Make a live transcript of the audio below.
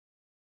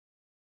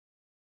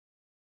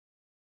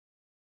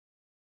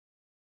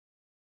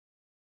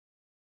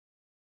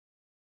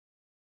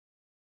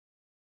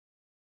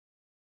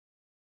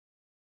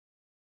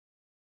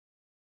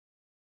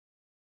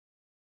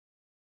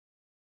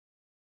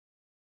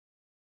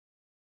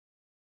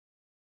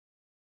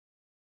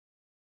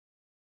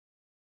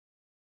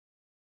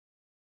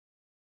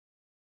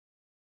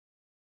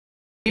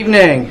Good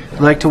evening.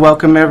 I'd like to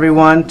welcome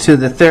everyone to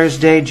the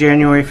Thursday,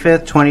 January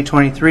 5th,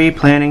 2023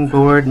 Planning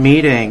Board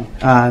meeting.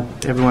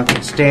 Everyone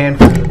can stand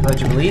for the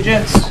Pledge of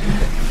Allegiance.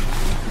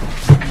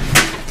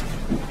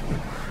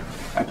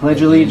 I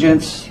pledge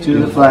allegiance to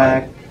the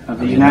flag of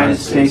the United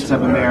States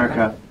of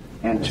America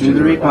and to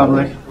the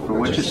republic for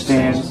which it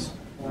stands,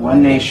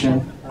 one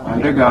nation,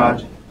 under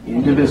God,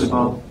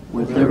 indivisible,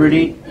 with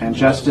liberty and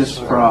justice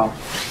for all.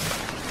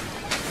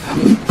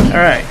 All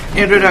right,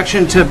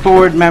 introduction to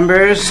board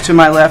members. To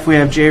my left, we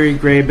have Jerry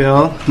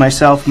Graybill,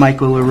 myself,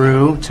 Michael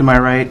LaRue. To my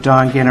right,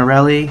 Don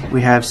Ganarelli.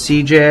 We have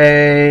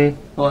CJ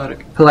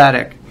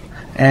Palatic.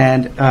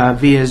 And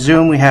via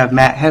Zoom, we have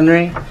Matt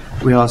Henry.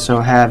 We also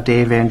have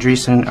Dave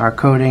Andreessen, our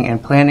coding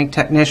and planning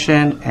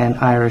technician, and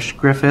Irish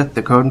Griffith,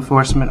 the code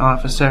enforcement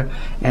officer.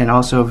 And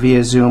also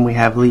via Zoom, we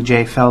have Lee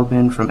J.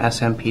 Feldman from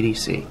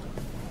SMPDC.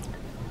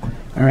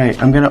 All right,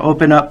 I'm going to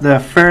open up the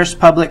first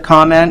public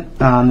comment.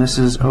 This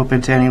is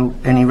open to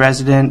any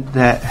resident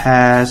that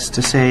has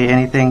to say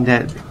anything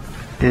that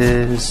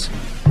is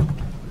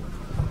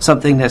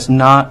something that's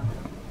not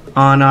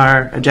on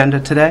our agenda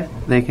today.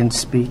 They can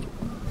speak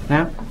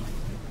now.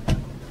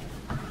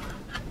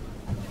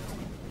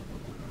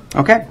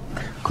 Okay,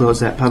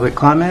 close that public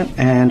comment,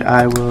 and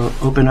I will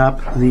open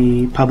up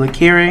the public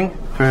hearing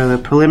for the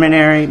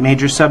preliminary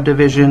major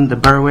subdivision, the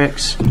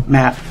Berwicks,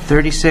 map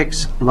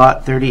 36,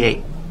 lot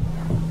 38.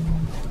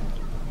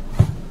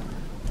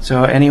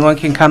 So anyone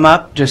can come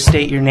up, just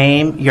state your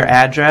name, your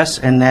address,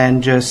 and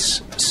then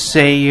just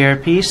say your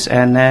piece,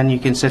 and then you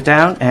can sit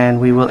down,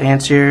 and we will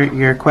answer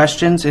your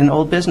questions in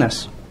old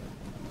business.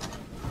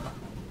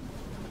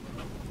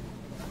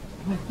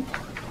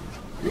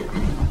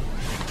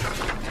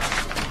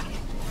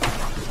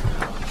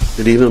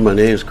 Good evening. My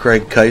name is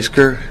Craig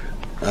Keisker.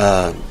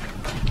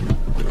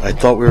 I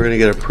thought we were going to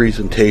get a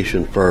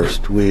presentation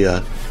first. We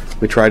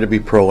tried to be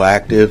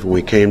proactive, and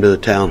we came to the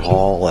town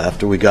hall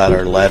after we got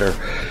our letter.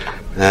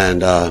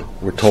 And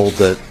we're told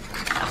that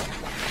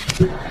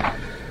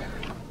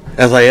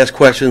as I asked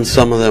questions,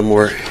 some of them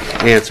were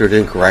answered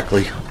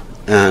incorrectly.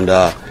 And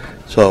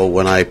so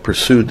when I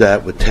pursued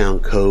that with town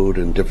code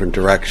and different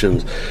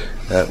directions,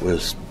 that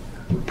was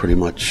pretty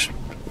much a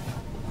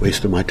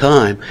waste of my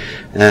time.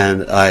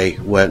 And I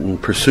went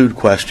and pursued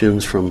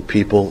questions from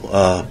people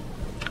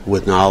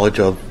with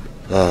knowledge of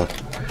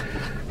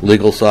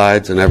legal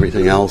sides and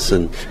everything else.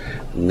 And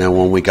then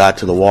when we got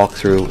to the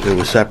walkthrough, it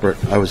was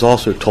separate. I was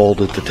also told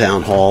at the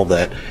town hall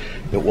that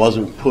it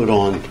wasn't put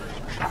on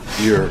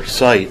your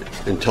site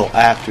until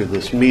after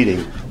this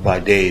meeting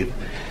by Dave.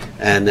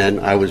 And then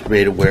I was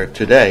made aware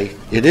today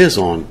it is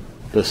on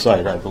the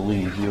site. I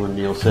believe you and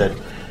Neil said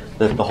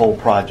that the whole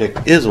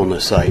project is on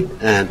the site.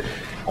 And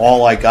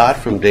all I got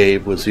from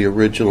Dave was the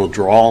original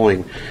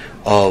drawing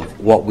of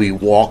what we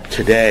walked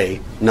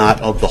today, not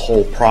of the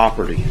whole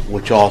property,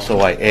 which also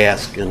I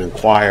asked and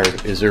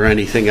inquired, is there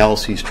anything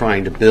else he's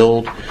trying to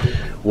build?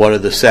 What are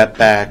the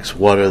setbacks?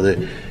 What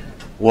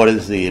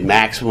is the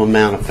maximum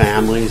amount of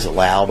families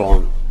allowed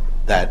on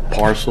that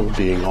parcel,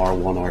 being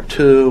R1,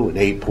 R2, and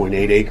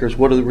 8.8 acres?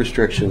 What are the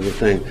restrictions and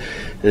things?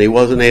 And he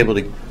wasn't able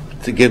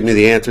to give me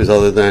the answers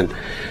other than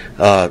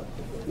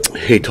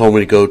he told me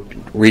to go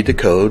read the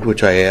code,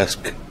 which I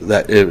asked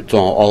that it's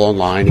all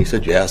online. He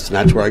said yes, and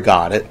that's where I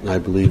got it, and I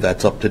believe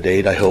that's up to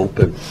date, I hope,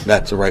 and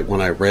that's the right one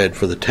I read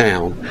for the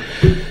town.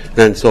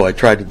 And so I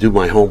tried to do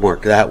my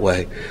homework that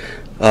way.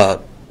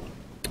 But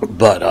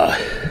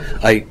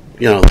the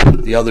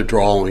other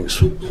drawings,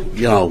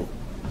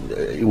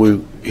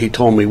 he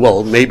told me,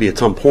 well, maybe at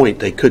some point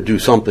they could do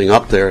something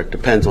up there. It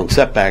depends on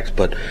setbacks,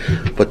 but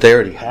they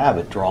already have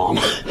it drawn.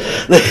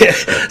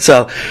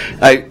 So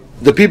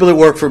the people that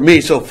work for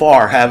me so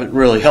far haven't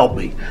really helped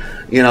me,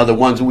 the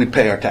ones that we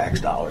pay our tax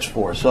dollars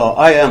for. So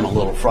I am a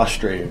little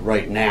frustrated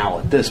right now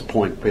at this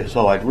point.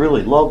 So I'd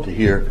really love to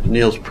hear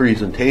Neil's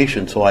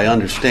presentation so I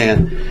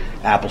understand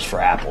apples for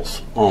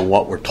apples on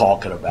what we're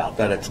talking about,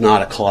 that it's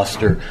not a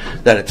cluster,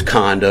 that it's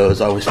condos.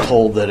 I was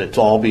told that it's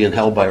all being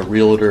held by a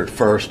realtor at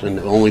first and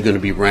only going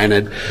to be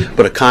rented,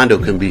 but a condo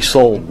can be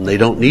sold and they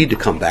don't need to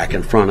come back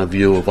in front of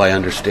you, if I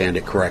understand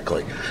it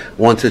correctly.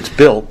 Once it's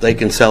built, they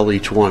can sell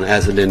each one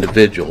as an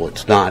individual.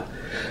 It's not,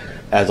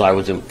 as I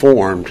was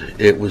informed,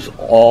 it was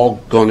all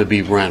going to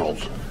be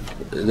rentals.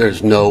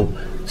 There's no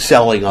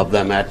selling of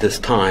them at this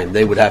time.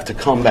 They would have to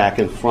come back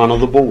in front of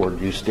the board,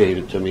 you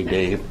stated to me,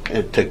 Dave,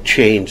 and to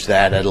change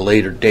that at a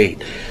later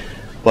date.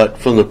 But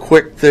from the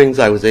quick things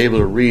I was able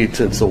to read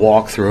since the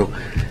walkthrough,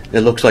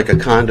 it looks like a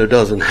condo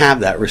doesn't have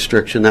that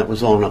restriction that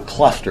was on a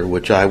cluster,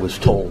 which I was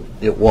told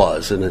it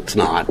was, and it's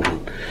not.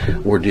 And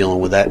we're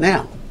dealing with that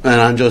now. And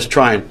I'm just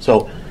trying.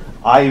 So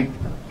I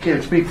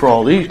can't speak for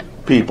all these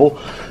people,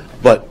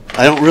 but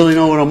I don't really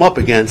know what I'm up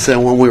against.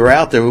 And when we were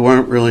out there, we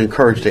weren't really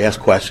encouraged to ask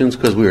questions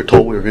because we were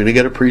told we were going to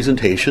get a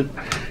presentation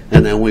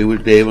and then we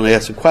would be able to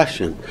ask a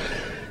question.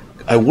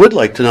 I would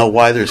like to know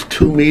why there's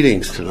 2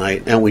 meetings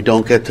tonight and we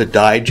don't get to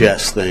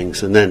digest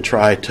things and then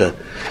try to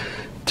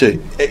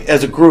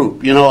as a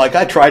group, like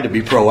I tried to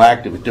be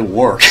proactive. It didn't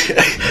work.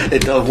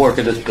 It doesn't work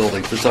in this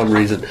building for some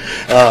reason.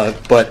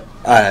 But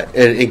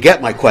and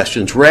get my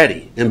questions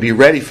ready and be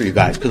ready for you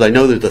guys, because I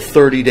know there's a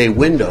 30-day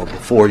window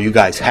before you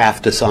guys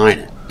have to sign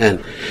it,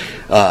 and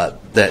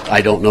that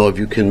I don't know if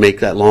you can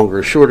make that longer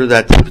or shorter.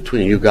 That's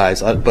between you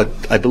guys. But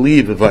I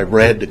believe if I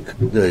read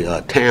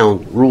the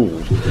town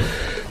rules,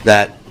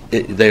 that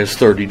there's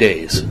 30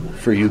 days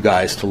for you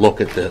guys to look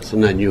at this,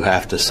 and then you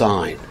have to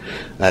sign.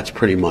 That's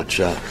pretty much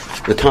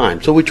the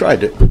time. So we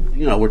tried to,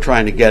 we're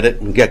trying to get it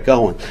and get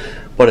going,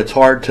 but it's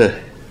hard to.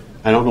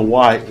 I don't know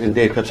why, and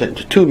Dave got sent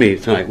to 2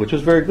 meetings tonight, which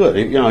was very good.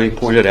 He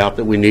pointed out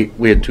that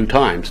we had 2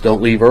 times.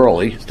 Don't leave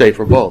early, stay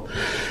for both.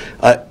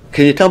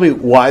 Can you tell me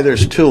why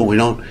there's 2? We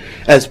don't,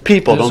 as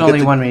people, There's don't get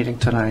only 1 meeting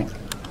tonight.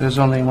 There's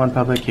only 1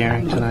 public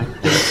hearing tonight.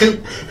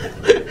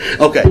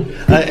 Okay.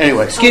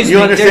 Anyway, Excuse you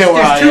me, understand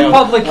where I there's 2 am.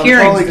 public I'm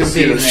hearings totally this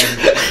confused.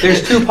 evening.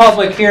 There's 2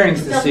 public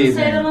hearings this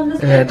evening.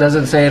 It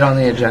doesn't say it on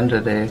the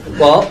agenda, Dave.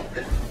 Well,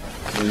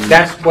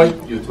 that's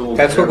what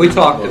we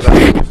talked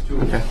about.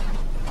 Okay.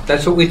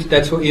 That's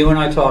what you and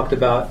I talked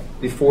about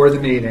before the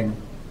meeting.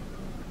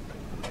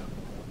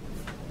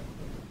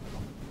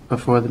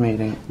 Before the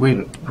meeting,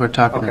 we're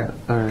talking. Okay.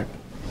 I'm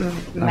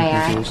May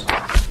I? confused.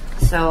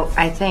 So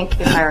I think,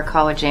 if I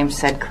recall what James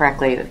said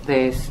correctly,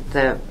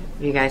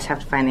 you guys have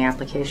to find the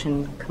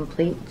application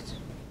complete,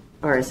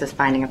 or is this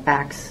finding of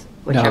facts?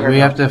 No, we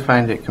have to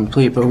find it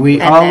complete. But And we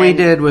then-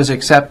 did was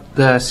accept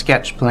the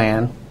sketch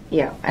plan.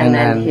 Yeah, And and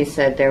then then- he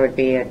said there would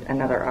be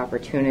another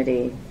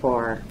opportunity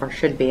or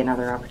should be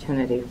another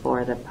opportunity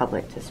for the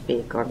public to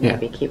speak, or Yeah.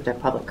 maybe keep the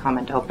public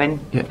comment open.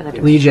 Yeah. for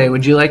the- Lee J,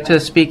 would you like to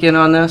speak in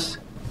on this?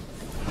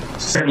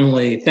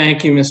 Certainly.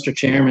 Thank you, Mr.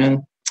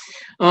 Chairman.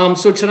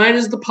 So tonight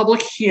is the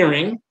public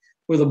hearing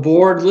where the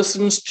board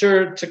listens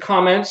to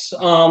comments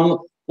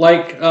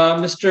like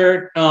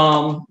Mr.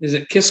 Is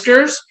it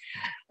Kisker's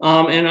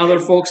and other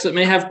folks that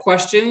may have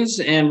questions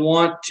and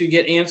want to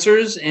get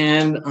answers.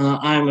 And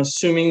I'm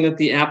assuming that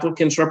the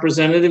applicant's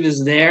representative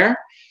is there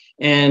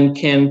and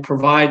can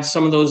provide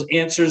some of those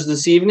answers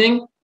this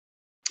evening.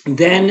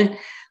 Then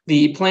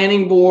the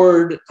planning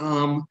board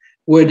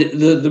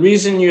the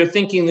reason you're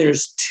thinking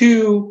there's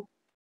two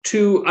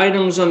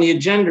items on the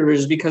agenda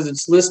is because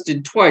it's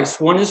listed twice.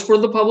 One is for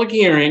the public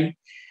hearing,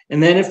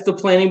 and then if the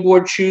planning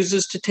board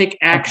chooses to take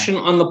action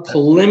on the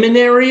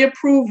preliminary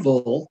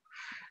approval,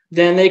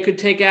 then they could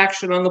take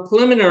action on the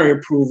preliminary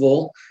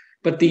approval,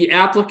 but the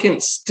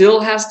applicant still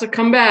has to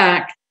come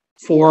back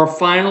for a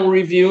final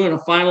review and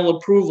a final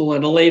approval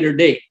at a later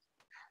date.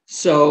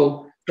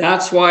 So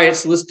that's why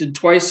it's listed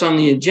twice on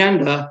the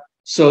agenda,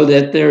 so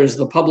that there's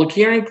the public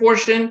hearing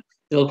portion.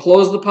 They'll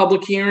close the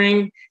public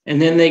hearing,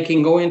 and then they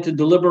can go into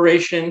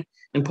deliberation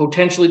and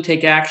potentially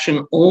take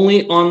action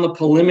only on the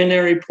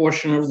preliminary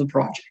portion of the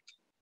project.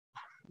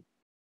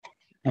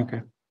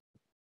 Okay.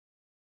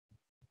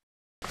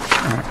 All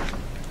right.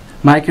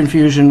 My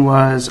confusion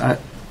was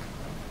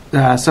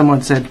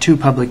someone said 2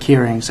 public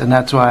hearings, and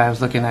that's why I was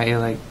looking at you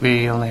like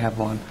we only have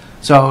 1.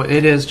 So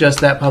it is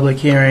just that public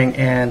hearing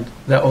and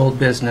the old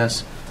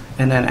business.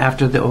 And then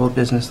after the old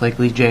business, like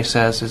Lee J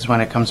says, is when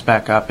it comes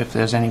back up. If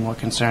there's any more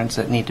concerns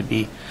that need to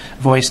be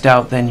voiced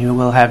out, then you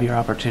will have your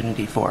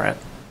opportunity for it.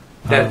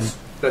 That's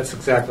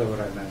exactly what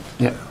I meant.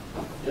 Yeah.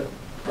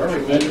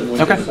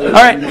 Okay. All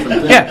right.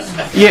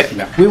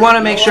 Yeah. We want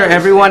to make sure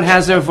everyone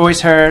has their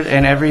voice heard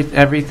and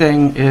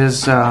everything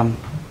is up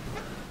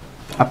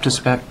to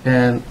spec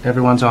and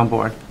everyone's on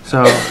board.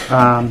 So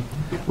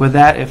with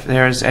that, if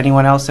there's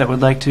anyone else that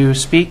would like to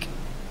speak,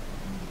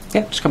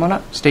 yeah, just come on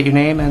up. State your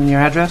name and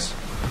your address.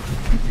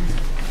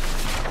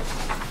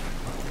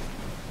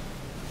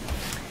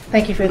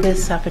 Thank you for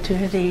this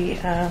opportunity,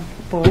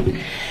 Board.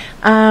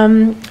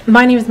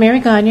 My name is Mary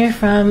Gagne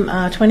from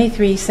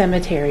 23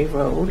 Cemetery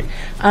Road.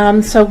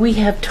 So we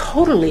have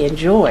totally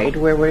enjoyed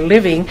where we're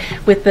living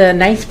with the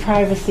nice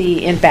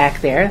privacy in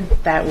back there.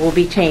 That will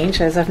be changed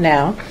as of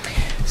now.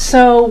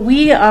 So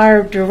we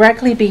are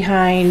directly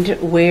behind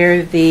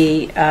where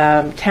the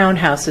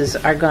townhouses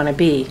are going to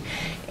be.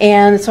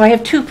 And so I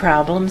have 2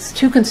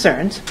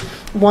 concerns.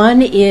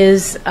 One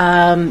is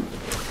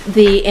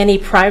any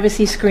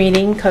privacy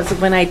screening, because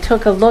when I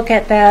took a look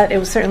at that, it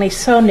was certainly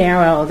so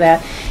narrow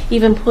that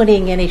even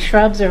putting any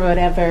shrubs or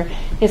whatever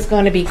is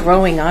going to be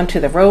growing onto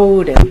the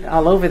road and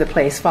all over the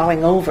place,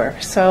 falling over.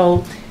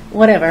 So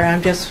whatever,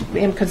 I'm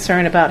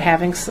concerned about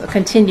having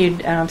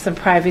continued some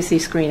privacy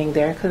screening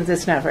there, because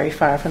it's not very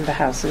far from the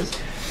houses.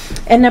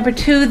 And number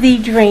 2, the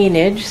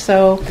drainage.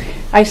 So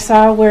I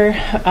saw where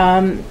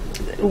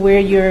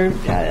your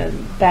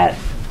that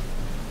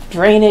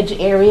drainage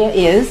area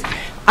is.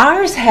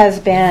 Ours has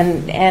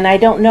been, and I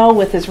don't know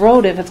with this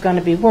road if it's going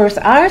to be worse,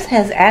 ours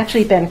has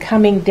actually been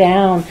coming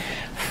down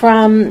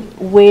from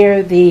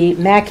where the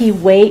Mackey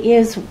Way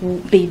is,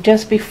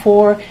 just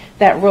before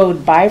that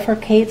road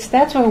bifurcates.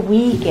 That's where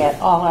we get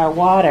all our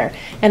water,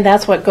 and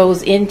that's what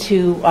goes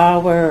into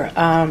our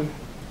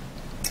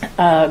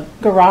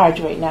garage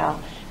right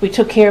now. We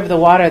took care of the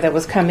water that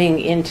was coming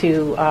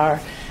into our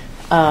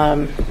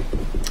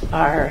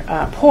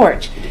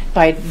porch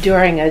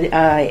during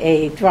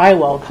a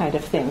drywall kind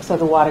of thing, so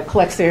the water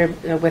collects there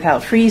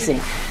without freezing.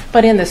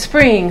 But in the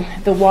spring,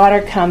 the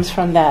water comes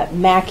from that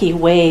Mackey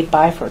Way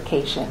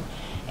bifurcation.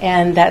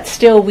 And that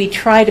still, we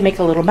try to make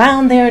a little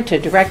mound there to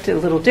direct it a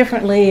little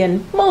differently,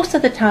 and most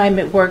of the time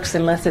it works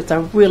unless it's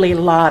a really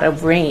lot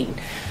of rain.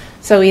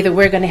 So either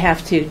we're going to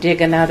have to dig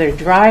another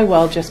dry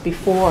well just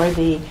before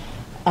the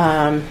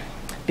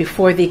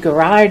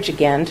garage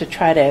again to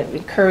try to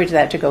encourage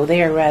that to go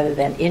there rather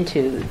than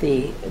into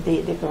the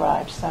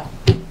garage. So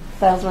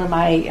those were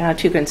my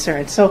two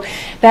concerns. So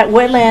that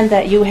wetland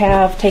that you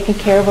have taken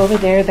care of over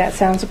there, that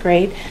sounds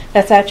great.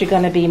 That's actually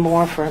going to be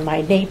more for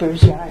my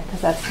neighbor's yard because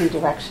that's the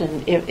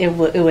direction it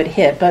would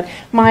hit. But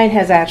mine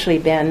has actually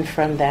been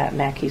from that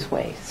Mackey's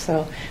Way.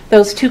 So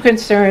those two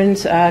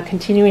concerns,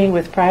 continuing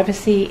with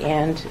privacy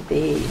and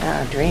the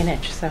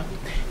drainage. So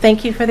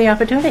thank you for the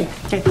opportunity.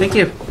 Okay, thank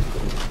you.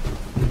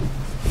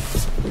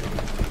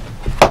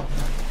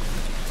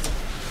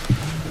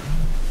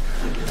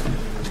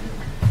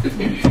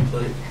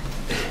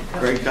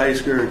 Greg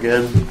Geisker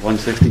again,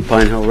 160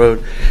 Pine Hill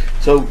Road.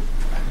 So,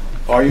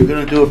 are you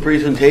going to do a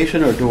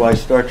presentation, or do I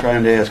start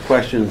trying to ask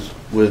questions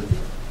with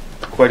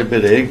quite a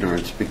bit of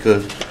ignorance?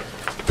 Because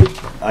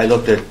I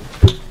looked at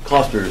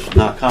clusters,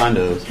 not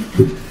condos,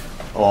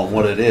 on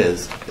what it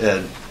is.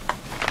 And,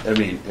 I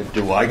mean,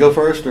 do I go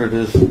first, or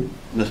does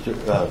Mr.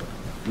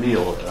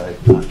 Neil, I'm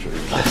not sure.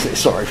 I say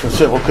sorry for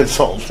civil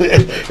consultant.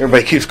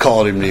 Everybody keeps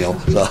calling him Neil.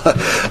 So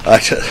I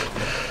just...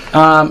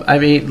 I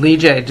mean, Lee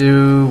J,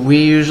 do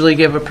we usually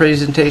give a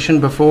presentation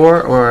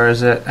before, or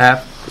is it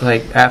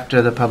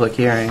after the public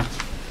hearing?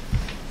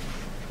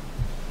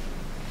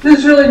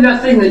 There's really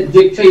nothing that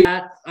dictates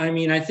that. I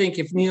mean, I think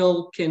if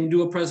Neil can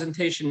do a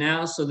presentation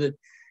now so that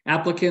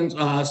applicants,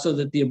 so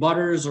that the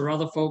abutters or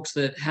other folks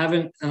that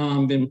haven't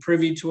been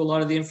privy to a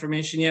lot of the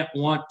information yet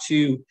want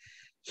to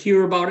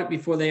hear about it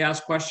before they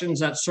ask questions,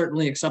 that's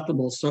certainly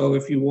acceptable. So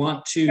if you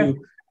want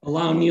to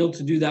allow Neil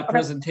to do that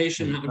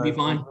presentation, that would be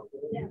fine.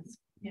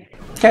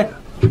 Okay.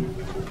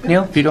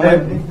 Neil, if you don't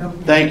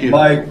mind. Thank you.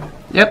 Mike.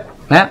 Yep.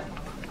 Matt.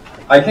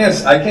 I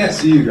can't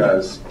see you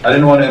guys. I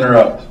didn't want to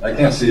interrupt. I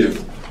can't see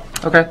you.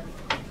 Okay.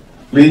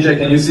 Lee J,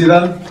 can you see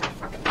them?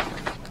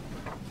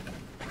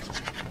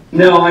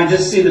 No, I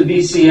just see the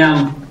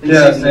BCM.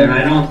 Yeah, same.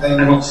 I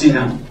don't see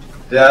them.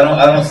 Yeah,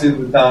 I don't see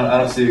the town. I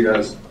don't see you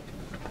guys.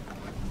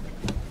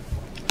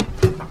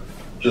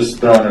 Just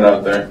throwing it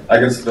out there. I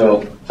can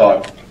still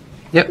talk.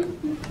 Yep.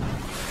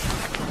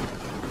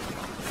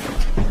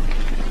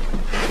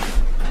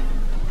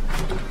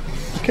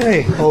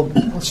 Okay, well,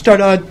 let's start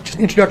just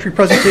an introductory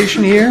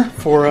presentation here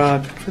for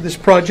this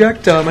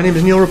project. My name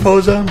is Neil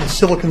Raposa. I'm a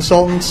civil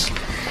consultant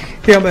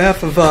here on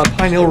behalf of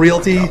Pine Hill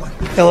Realty,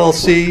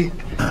 LLC.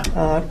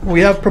 What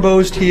we have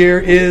proposed here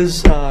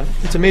is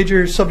it's a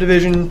major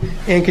subdivision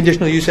and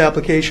conditional use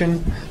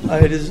application.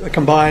 It is a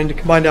combined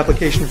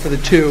application for the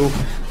two,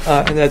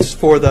 and that's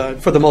for the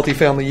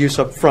multifamily use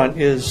up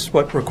front is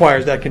what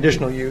requires that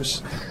conditional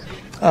use.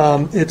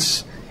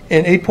 It's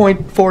an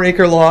 8.4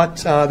 acre lot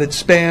that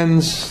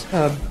spans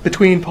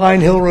between Pine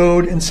Hill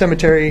Road and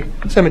Cemetery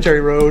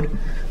Road.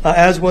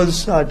 As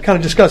was kind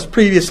of discussed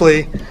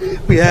previously,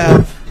 we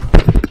have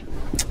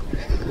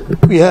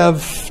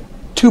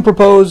two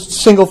proposed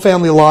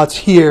single-family lots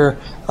here,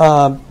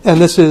 and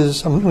this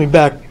is, let me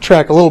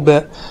backtrack a little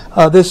bit.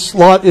 This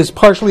lot is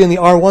partially in the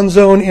R1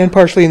 zone and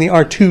partially in the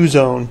R2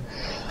 zone.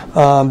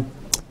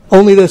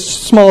 Only this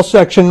small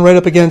section right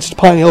up against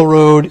Pine Hill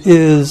Road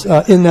is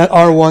in that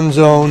R1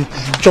 zone,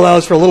 which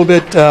allows for a little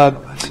bit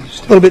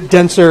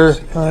denser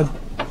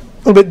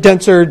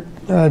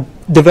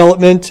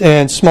development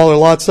and smaller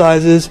lot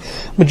sizes.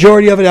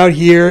 Majority of it out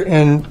here,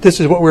 and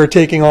this is what we're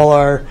taking all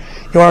our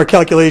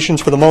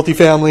calculations for the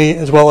multifamily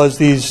as well as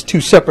these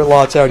two separate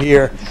lots out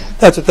here.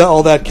 That's what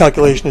all that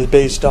calculation is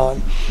based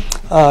on.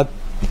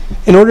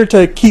 In order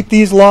to keep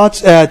these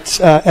lots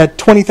at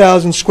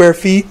 20,000 square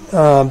feet,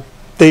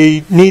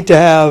 they need to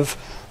have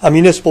a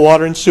municipal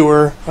water and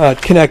sewer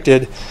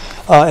connected,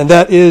 and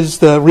that is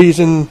the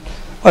reason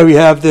why we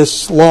have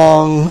this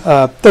long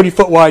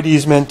 30-foot wide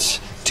easement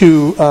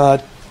to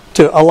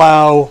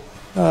allow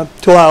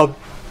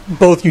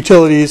both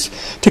utilities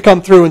to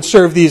come through and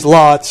serve these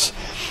lots,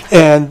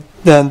 and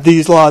then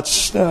these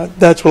lots,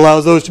 that's what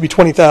allows those to be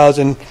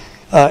 20,000.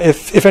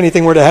 If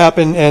anything were to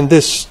happen and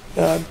these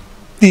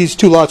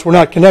two lots were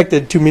not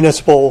connected to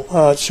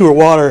municipal sewer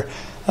water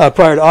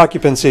prior to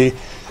occupancy,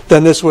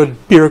 then this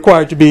would be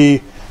required to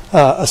be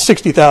a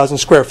 60,000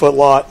 square foot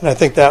lot, and I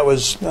think that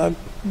was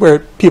where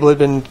people had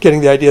been getting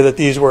the idea that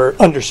these were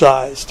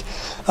undersized,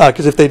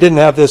 because if they didn't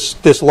have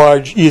this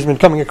large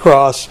easement coming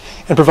across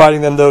and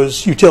providing them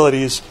those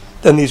utilities,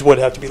 then these would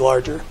have to be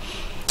larger.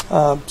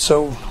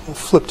 So we'll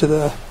flip to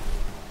the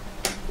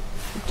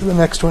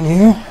next one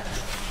here.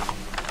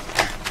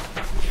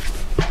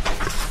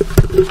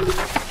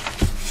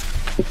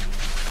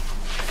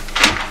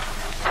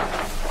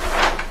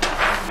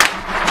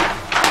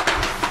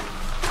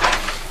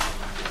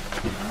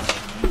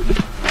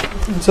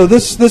 So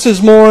this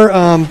is more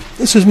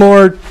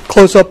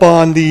close up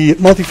on the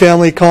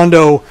multifamily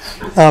condo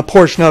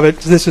portion of it.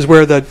 This is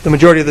where the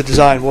majority of the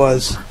design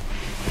was,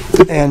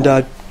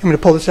 and I'm going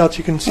to pull this out so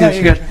you can see Yeah,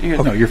 this. you're good. You're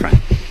good. No, you're fine.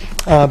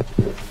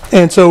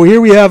 And so here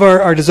we have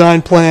our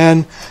design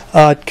plan.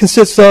 It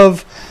consists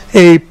of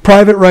a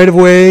private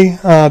right-of-way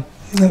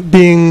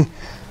being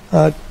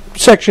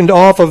sectioned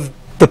off of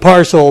the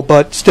parcel,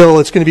 but still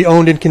it's going to be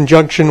owned in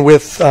conjunction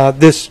with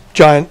this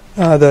giant,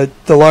 the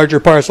larger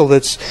parcel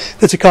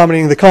that's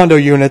accommodating the condo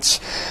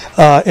units,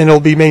 and it'll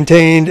be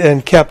maintained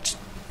and kept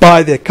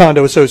by the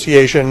condo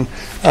association,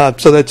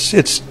 so that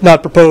it's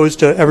not proposed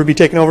to ever be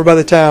taken over by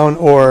the town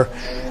or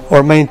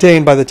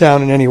maintained by the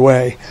town in any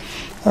way.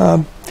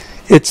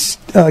 It's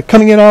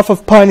coming in off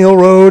of Pine Hill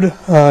Road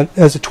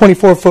as a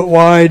 24-foot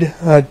wide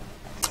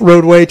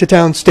roadway to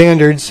town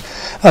standards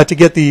to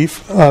get the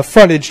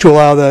frontage to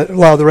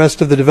allow the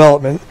rest of the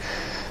development.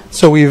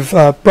 So we've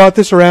brought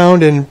this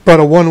around and brought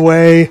a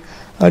one-way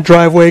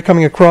driveway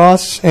coming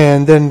across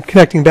and then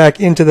connecting back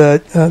into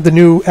the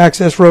new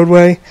access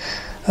roadway.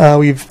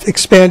 We've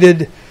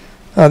expanded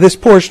this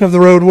portion of the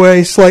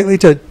roadway slightly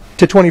to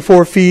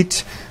 24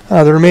 feet.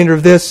 The remainder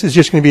of this is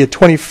just going to be a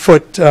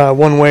 20-foot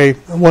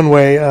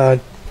one-way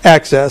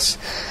access.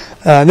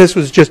 And this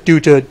was just due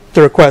to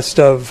the request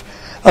of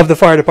the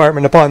fire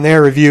department. Upon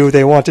their review,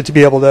 they wanted to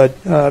be able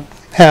to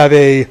have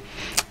an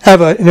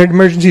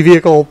emergency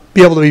vehicle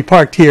be able to be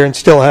parked here and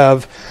still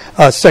have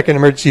a second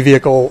emergency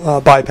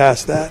vehicle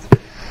bypass that.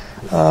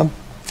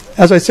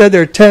 As I said,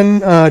 there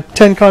are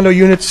 10 condo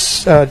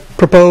units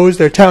proposed.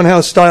 They're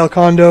townhouse-style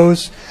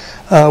condos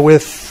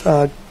with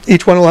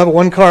each one will have a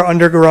one-car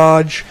under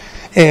garage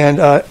and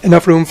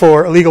enough room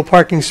for a legal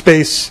parking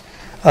space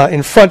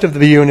in front of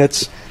the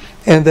units.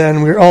 And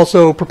then we're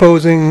also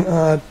proposing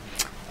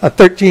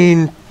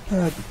 13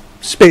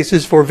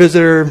 spaces for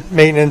visitor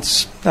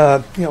maintenance,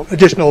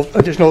 additional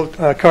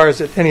cars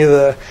that any of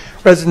the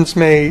residents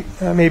may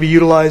be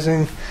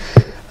utilizing.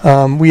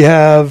 We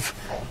have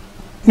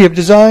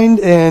designed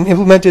and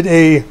implemented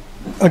a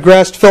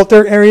grassed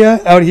filter area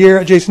out here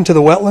adjacent to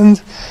the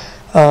wetland,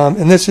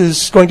 and this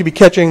is going to be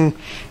catching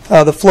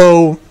the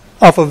flow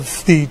off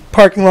of the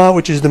parking lot,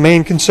 which is the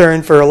main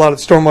concern for a lot of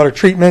stormwater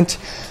treatment.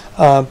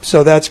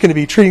 So that's going to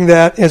be treating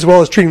that as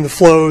well as treating the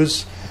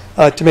flows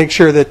to make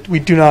sure that we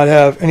do not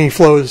have any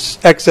flows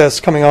excess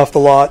coming off the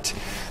lot.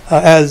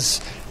 Is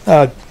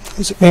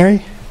it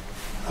Mary?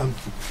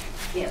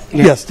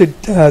 Yes.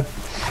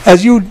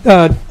 As you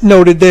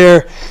noted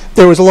there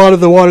was a lot of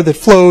the water that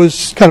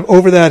flows kind of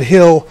over that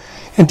hill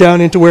and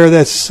down into where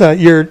this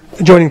your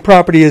adjoining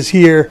property is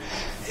here,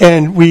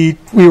 and we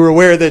were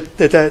aware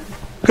that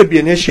could be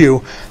an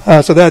issue.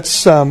 So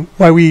that's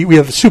why we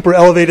have super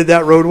elevated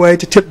that roadway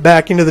to tip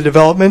back into the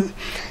development,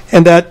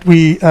 and that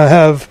we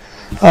have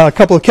a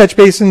couple of catch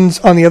basins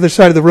on the other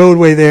side of the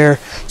roadway there,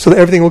 so that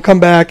everything will come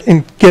back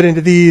and get into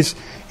these,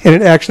 and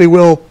it actually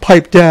will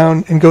pipe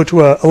down and go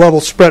to a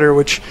level spreader,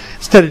 which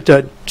is intended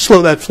to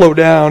slow that flow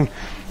down,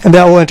 and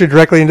that will enter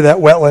directly into that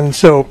wetland.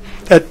 So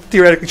that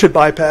theoretically should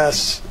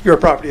bypass your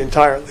property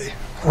entirely.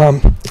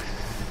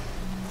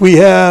 We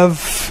have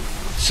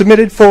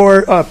submitted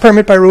for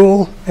permit by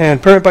rule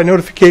and permit by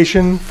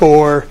notification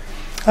for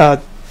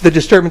the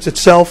disturbance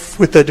itself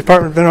with the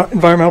Department of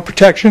Environmental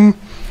Protection,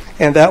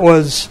 and it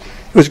was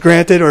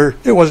granted, or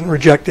it wasn't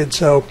rejected,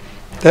 so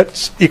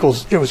that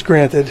equals it was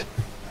granted.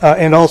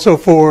 And also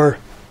for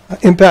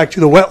impact to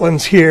the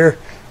wetlands here,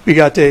 we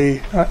got a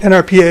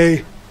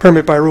NRPA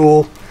permit by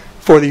rule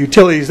for the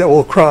utilities that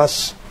will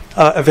cross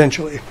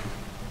eventually.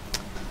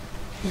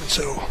 And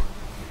so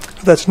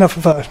that's enough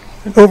of an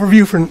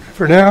overview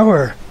for now,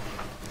 or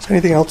is there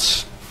anything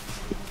else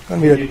you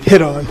want me to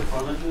hit on?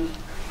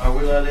 Are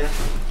we allowed in?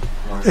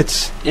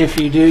 It's, If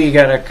you do, you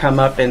got to come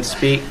up and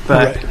speak.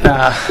 But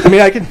I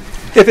mean, I can,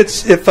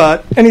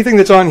 if anything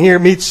that's on here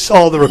meets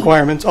all the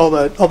requirements, all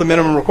the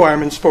minimum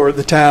requirements for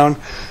the town,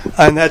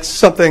 and that's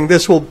something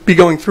this will be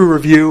going through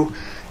review,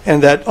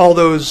 and that all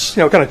those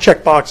kind of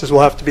check boxes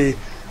will have to be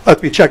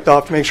checked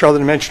off to make sure all the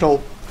dimensional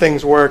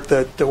things work,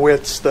 the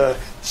widths, the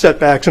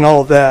setbacks, and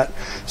all of that.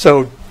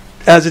 So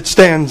as it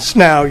stands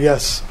now,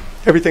 yes,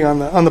 everything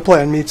on the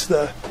plan meets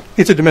the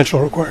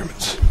dimensional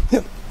requirements.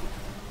 Yep.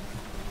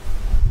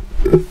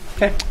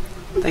 okay,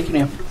 thank you,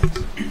 Neil.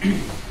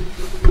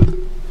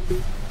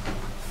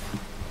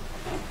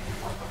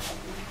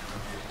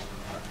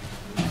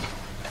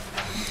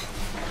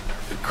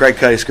 Craig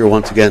Keisker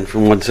once again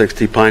from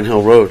 160 Pine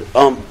Hill Road.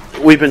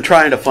 We've been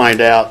trying to find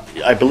out,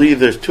 I believe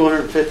there's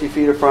 250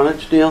 feet of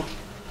frontage, Neil,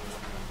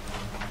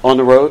 on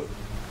the road?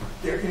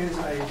 There is,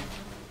 I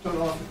don't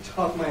know off the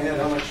top of my head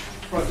how much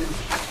frontage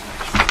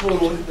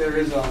total there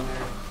is on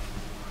there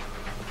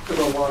for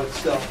the lot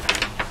itself.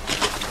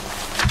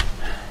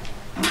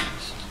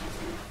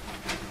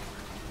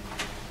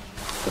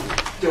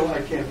 Still,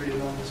 I can't read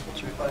it on this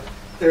one, but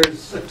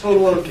there's a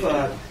total of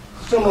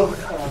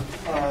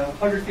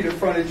 100 feet of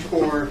frontage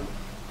for,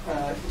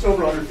 it's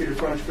over 100 feet of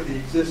frontage for the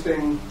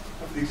existing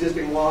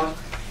lot,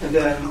 and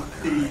then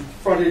the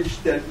frontage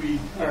that we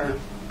are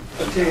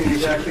obtaining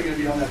is actually going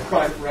to be on that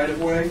private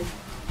right-of-way.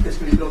 It's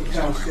going to be built to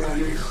town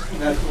standards,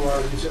 and that's where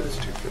our research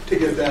to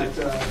get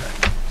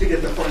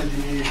the frontage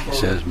you need. For, it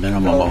says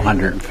minimum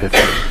 150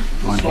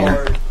 on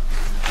here.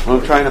 What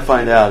I'm trying to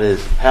find out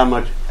is how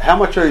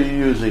much are you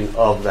using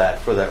of that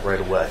for that right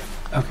away?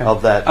 Okay.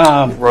 Of that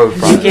road You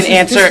frontage? can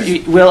answer,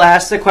 we'll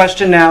ask the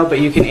question now,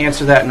 but you can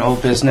answer that in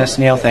old business.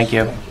 Neil, thank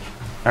you.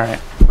 All right,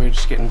 we're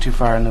just getting too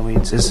far in the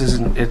weeds. This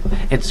isn't,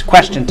 it's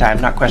question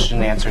time, not question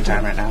and answer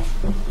time right now.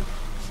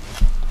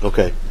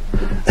 Okay.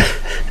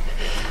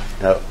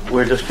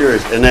 We're just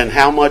curious. And then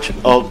how much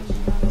of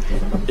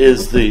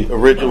is the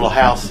original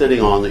house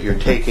sitting on that you're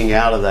taking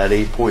out of that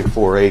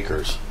 8.4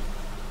 acres?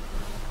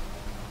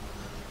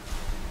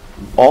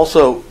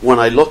 Also, when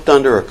I looked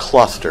under a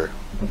cluster,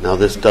 now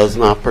this does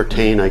not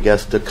pertain, I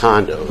guess, to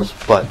condos,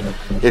 but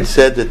it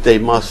said that they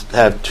must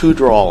have two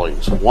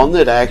drawings. One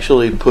that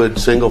actually put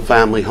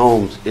single-family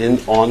homes in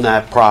on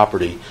that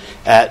property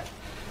at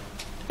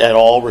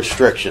all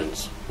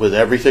restrictions, with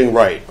everything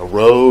right, a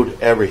road,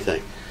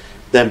 everything.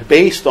 Then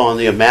based on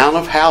the amount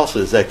of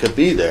houses that could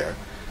be there,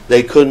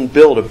 they couldn't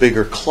build a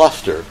bigger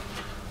cluster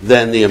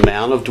than the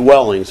amount of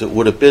dwellings that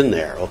would have been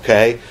there,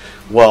 okay?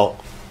 Well,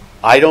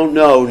 I don't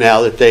know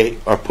now that they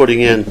are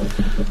putting in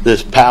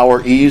this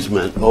power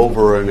easement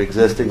over an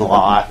existing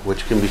lot,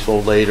 which can be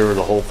sold later,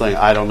 the whole thing.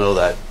 I don't know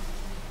that,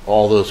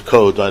 all those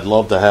codes. I'd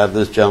love to have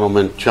this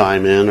gentleman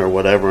chime in or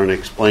whatever and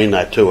explain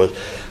that to us.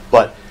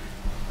 But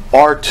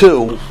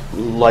R2,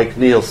 like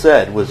Neil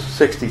said, was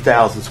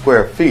 60,000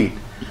 square feet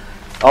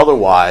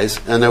otherwise,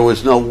 and there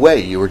was no way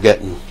you were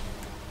getting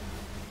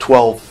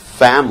 12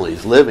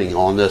 families living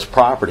on this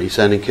property,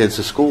 sending kids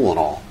to school and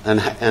all.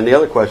 And the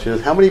other question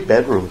is, how many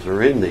bedrooms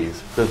are in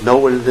these? Because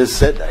nobody has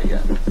said that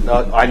yet.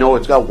 I know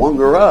it's got one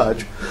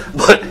garage,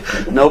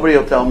 but nobody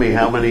will tell me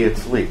how many it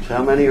sleeps.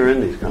 How many are in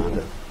these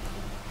condos?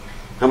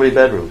 How many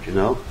bedrooms, you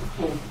know?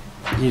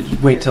 You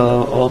wait till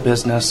old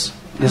business.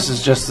 This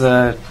is just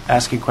the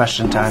asking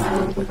question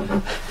time.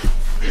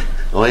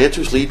 Well,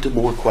 answers lead to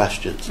more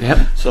questions. Yep.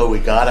 So we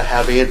got to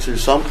have answers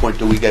at some point.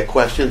 Do we get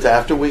questions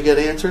after we get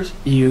answers?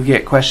 You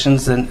get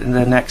questions the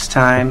next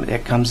time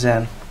it comes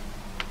in.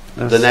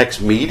 The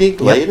next meeting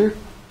later?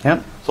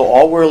 Yep. So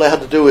all we're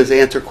allowed to do is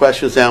answer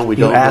questions now. We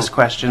You don't ask know.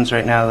 questions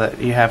right now that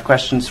you have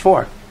questions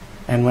for.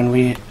 And when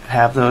we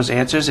have those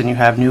answers and you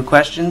have new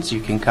questions, you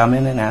can come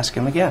in and ask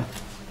them again.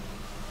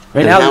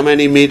 Right And now, how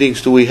many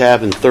meetings do we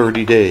have in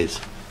 30 days?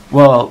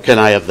 well, Can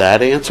I have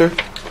that answer?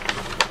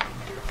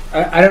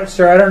 I don't,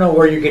 sir, I don't know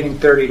where you're getting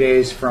 30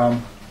 days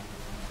from.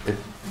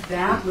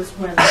 That was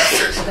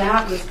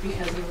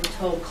because we were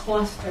told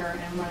cluster,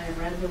 and when I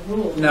read the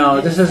rules. No,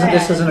 it this said-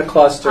 isn't a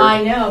cluster.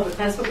 I know, but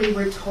that's what we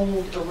were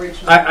told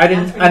originally.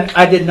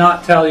 I did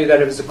not tell you that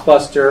it was a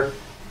cluster.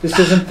 This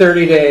isn't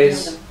 30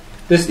 days.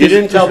 You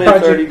didn't tell me in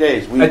 30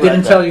 days. We I read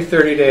didn't that. tell you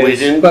 30 days. We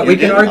didn't- But you we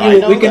can didn't. I argue.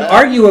 know We can that.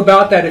 argue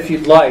about that if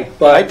you'd like.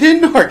 But I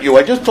didn't argue.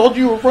 I just told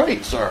you were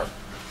right, sir.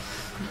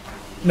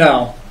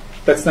 no,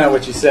 that's not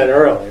what you said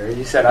earlier.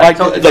 You said I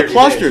told you The 30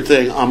 cluster days.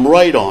 thing, I'm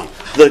right on.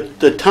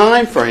 The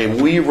time frame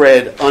we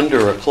read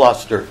under a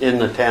cluster in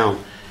the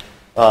town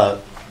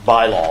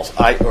bylaws,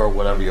 or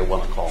whatever you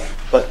want to call them.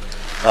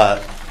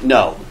 But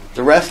no,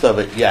 the rest of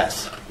it,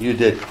 yes, you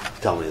did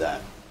tell me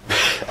that.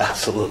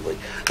 Absolutely.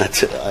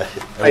 That's it. I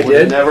I would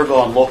have did? never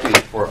gone looking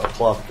for a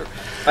cluster.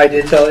 I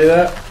did tell you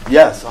that.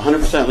 Yes,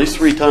 100%, at least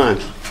 3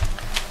 times.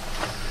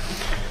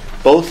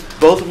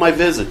 Both of my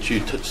visits,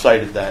 you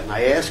cited that, and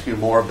I asked you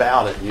more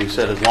about it, and you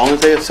said as long as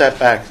they have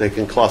setbacks, they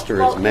can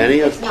cluster as many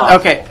as it's not. possible.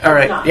 okay, all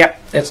right.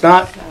 Yep, it's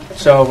not.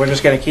 So we're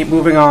just going to keep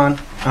moving on.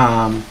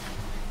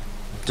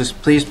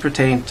 Just please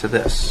pertain to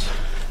this.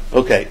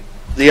 Okay.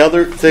 The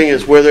other thing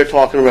is where they're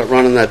talking about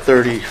running that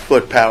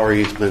 30-foot power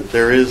easement,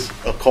 there is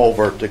a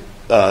culvert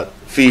that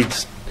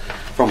feeds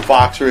from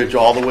Fox Ridge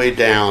all the way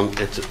down.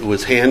 It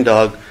was hand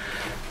dug,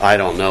 I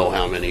don't know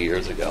how many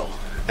years ago.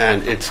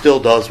 And it still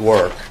does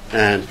work.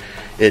 And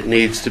it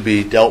needs to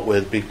be dealt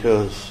with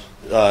because,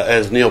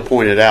 as Neil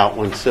pointed out,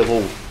 when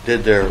Civil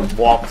did their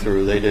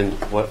walkthrough, they didn't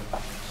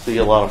see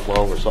a lot of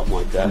flow or something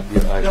like that.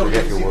 I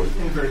forget your word.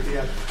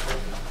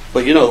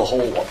 But you know the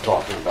hole I'm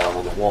talking about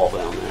on the wall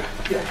down there.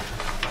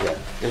 Yeah.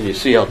 And you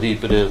see how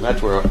deep it is.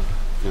 That's where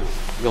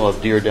you'll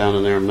have deer down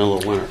in there in the middle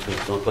of winter because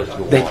there's no place to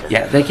go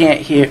water. They can't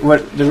hear.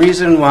 The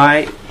reason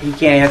why he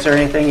can't answer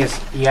anything is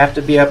you have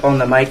to be up on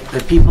the mic.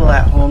 The people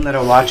at home that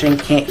are watching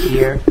can't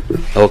hear.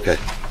 Okay.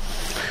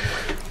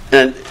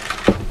 And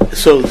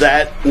so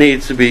that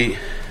needs to be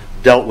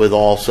dealt with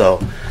also.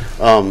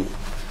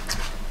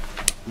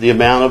 The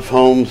amount of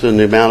homes and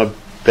the amount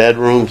of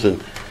bedrooms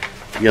and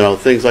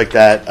things like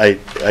that. I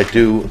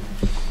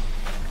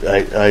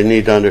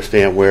need to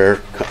understand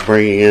where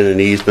bringing in an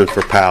easement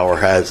for power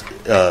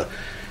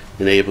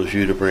enables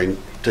you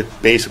to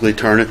basically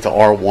turn it to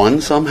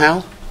R1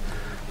 somehow.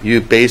 You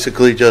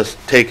basically just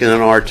taken an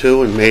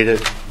R2 and made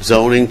it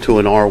zoning to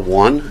an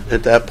R1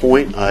 at that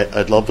point.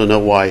 I'd love to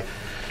know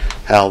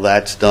how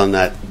that's done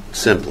that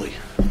simply.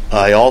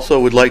 I also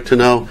would like to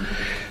know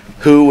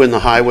who in the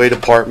highway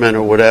department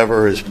or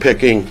whatever is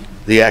picking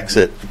the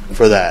exit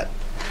for that.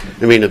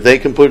 I mean, if they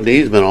can put an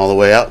easement all the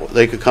way out,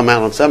 they could come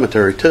out on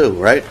Cemetery too,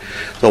 right?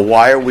 So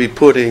why are we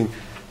putting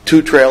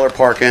 2 trailer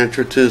park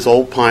entrances,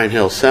 Old Pine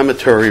Hill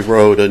Cemetery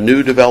Road, a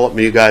new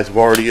development you guys have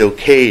already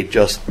okayed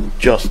just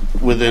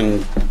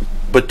within,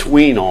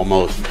 between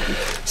almost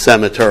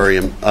Cemetery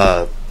and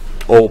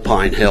Old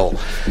Pine Hill.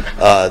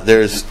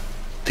 There's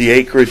the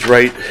acreage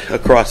right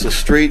across the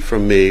street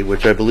from me,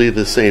 which I believe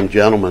the same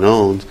gentleman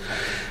owns,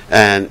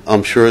 and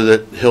I'm sure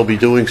that he'll be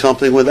doing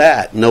something with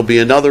that. And there'll be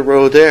another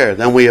road there.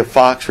 Then we have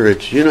Fox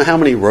Ridge. You know how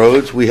many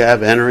roads we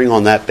have entering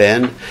on that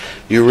bend?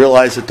 You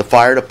realize that the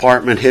fire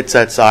department hits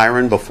that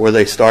siren before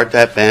they start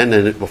that bend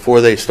and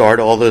before they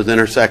start all those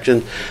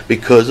intersections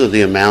because of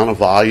the amount of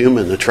volume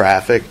and the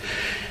traffic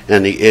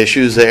and the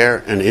issues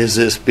there, and is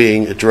this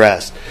being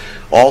addressed?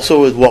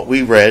 Also, with what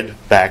we read,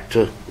 back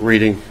to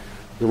reading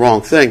the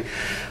wrong thing,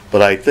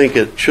 but I think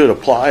it should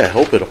apply. I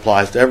hope it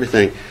applies to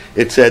everything.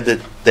 It said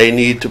that they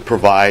need to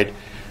provide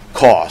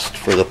cost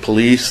for the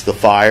police, the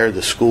fire,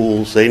 the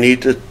schools. They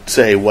need to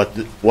say what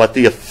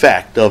the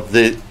effect of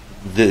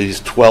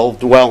these 12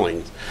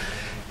 dwellings.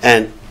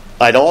 And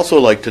I'd also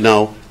like to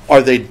know,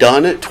 are they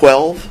done at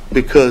 12?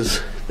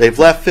 Because they've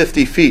left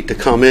 50 feet to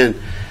come in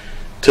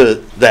to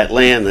that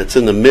land that's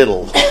in the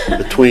middle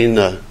between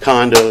the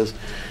condos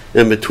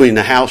and between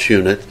the house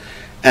units.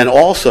 And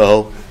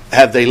also,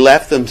 have they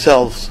left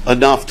themselves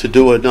enough to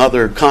do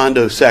another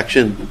condo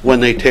section when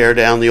they tear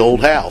down the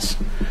old house?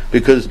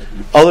 Because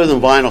other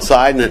than vinyl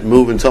siding it and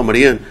moving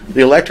somebody in,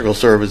 the electrical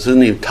service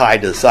isn't even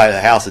tied to the side of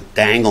the house. It's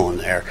dangling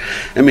there.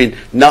 I mean,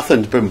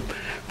 nothing's been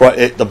brought.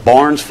 The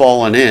barn's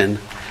fallen in,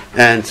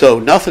 and so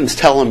nothing's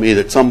telling me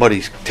that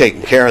somebody's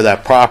taking care of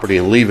that property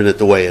and leaving it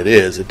the way it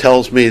is. It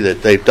tells me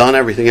that they've done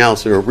everything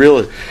else. They're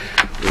really,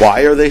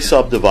 why are they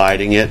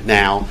subdividing it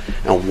now,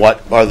 and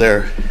what are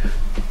their...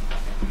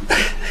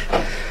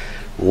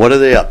 What are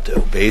they up to?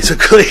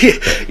 Basically,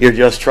 you're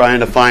just trying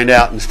to find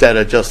out instead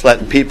of just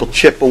letting people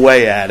chip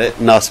away at it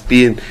and us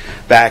being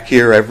back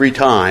here every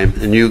time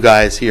and you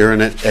guys hearing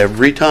it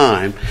every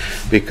time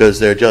because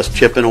they're just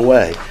chipping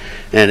away.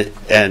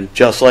 And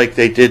just like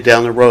they did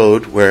down the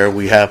road where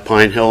we have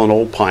Pine Hill and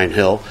Old Pine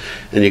Hill,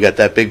 and you got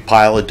that big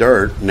pile of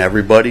dirt, and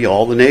everybody,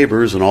 all the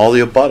neighbors and all the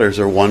abutters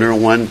are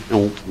wondering when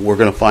we're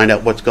going to find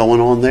out what's going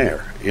on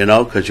there. You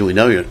know, because we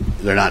know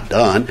they're not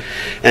done.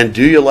 And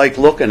do you like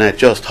looking at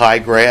just high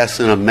grass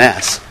and a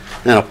mess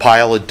and a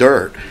pile of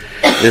dirt?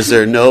 Is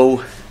there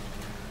no,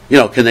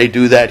 can they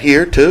do that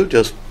here too?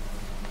 Just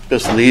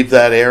leave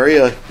that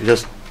area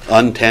just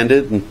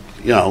untended and,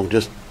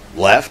 just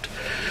left?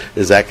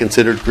 Is that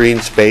considered green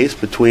space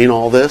between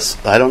all this?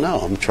 I don't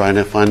know. I'm trying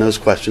to find those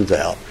questions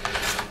out.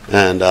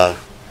 And,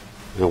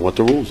 what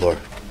the rules are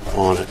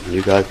on it. And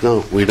you guys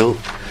know. We don't.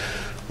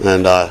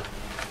 And, off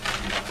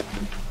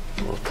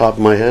the top of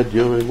my head, do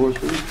you have any more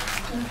for me?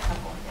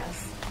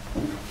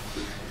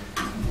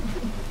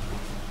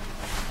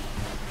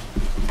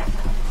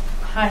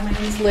 Hi, my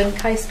name is Lynn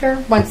Keisker,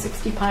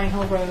 160 Pine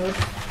Hill Road.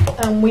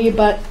 We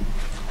abut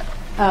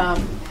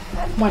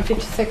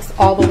 156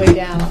 all the way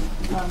down,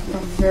 from the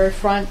very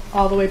front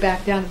all the way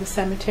back down to the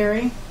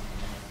cemetery.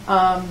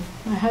 My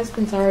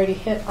husband's already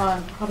hit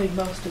on probably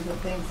most of the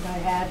things that I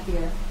had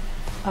here.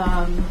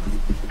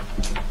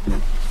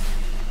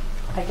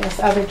 I guess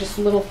other just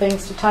little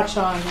things to touch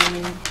on. I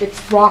mean, it's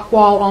rock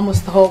wall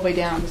almost the whole way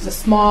down. There's a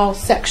small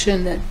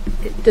section that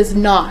it does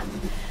not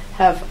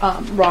have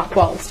rock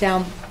walls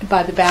down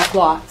by the back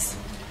lots.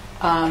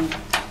 I'm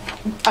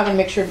going to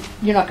make sure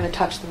you're not going to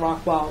touch the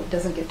rock wall. It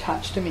doesn't get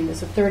touched. I mean,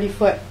 there's a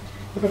 30-foot,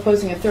 we're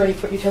proposing a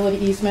 30-foot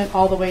utility easement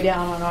all the way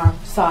down on our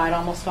side,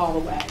 almost all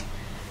the way.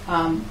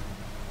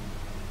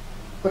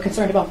 We're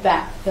concerned about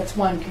that. That's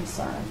one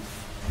concern.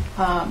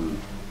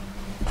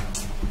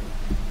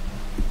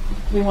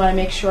 We want to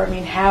make sure,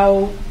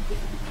 how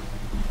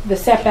the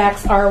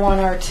setbacks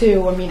R1,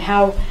 R2,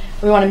 how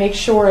we want to make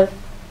sure,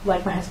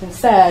 like my husband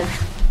said,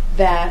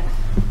 that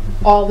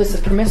all this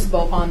is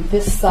permissible on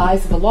this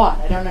size of a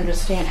lot. I don't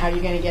understand how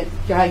you're going to get,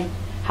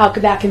 how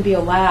could that can be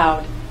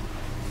allowed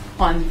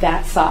on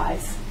that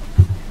size.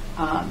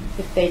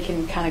 If they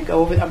can kind of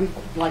go over that, we'd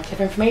like to have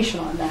information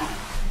on that.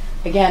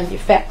 Again, the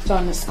effects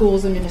on the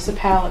schools and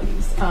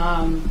municipalities.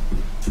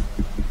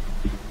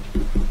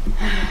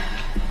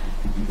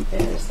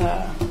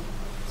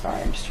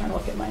 Sorry, I'm just trying to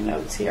look at my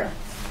notes here.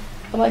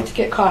 I'd like to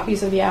get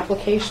copies of the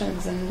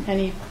applications and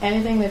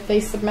anything that they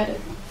submitted.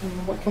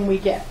 And what can we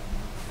get?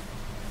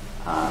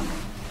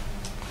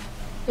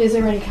 Is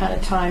there any kind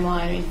of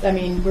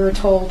timeline? We were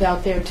told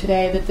out there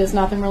today that there's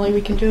nothing really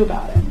we can do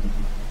about it.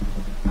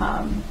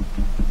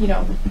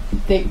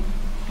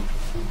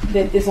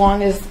 That as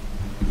long as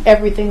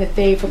everything that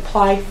they've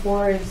applied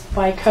for is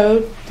by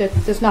code, that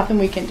there's nothing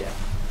we can do.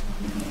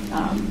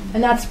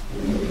 And that's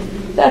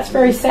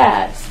very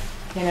sad.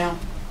 I've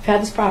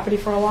had this property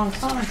for a long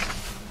time.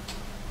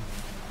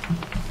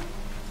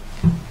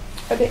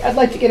 I'd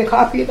like to get a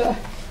copy of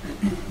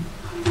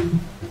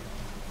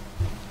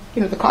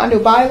the condo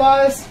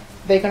bylaws.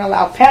 They're going to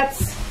allow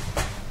pets.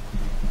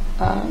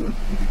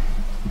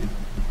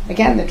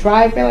 Again, the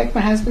driveway, like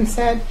my husband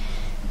said,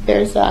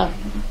 there's the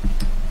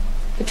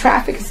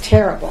traffic is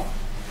terrible.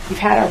 We've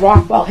had our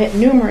rock wall hit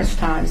numerous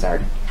times.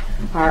 Our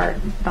our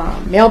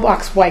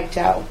mailbox wiped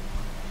out.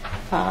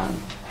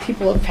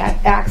 People have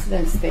had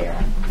accidents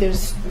there.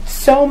 There's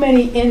so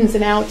many ins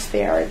and outs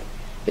there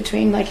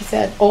between, like you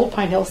said, Old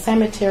Pine Hill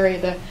Cemetery,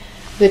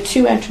 the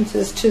two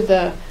entrances to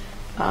the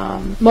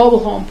mobile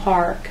home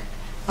park.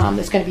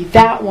 There's going to be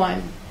that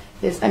one.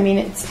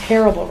 It's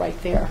terrible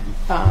right there.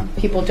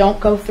 People don't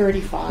go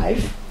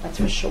 35, that's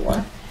for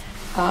sure.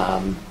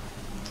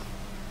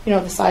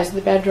 The size of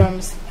the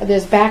bedrooms.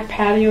 There's back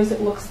patios,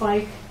 it looks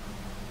like,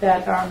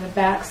 that are on the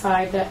back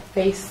side that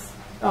face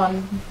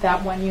on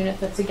that one unit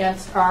that's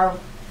against our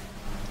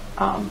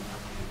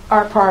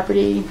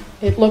property.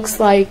 It looks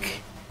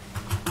like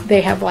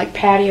they have like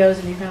patios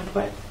and you're going to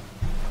put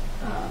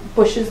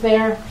bushes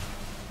there.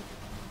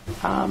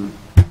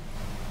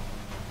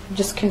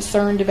 Just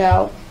concerned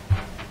about,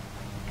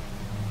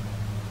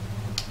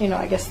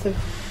 I guess the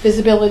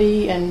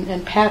visibility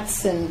and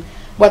pets and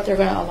what they're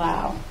going to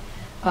allow.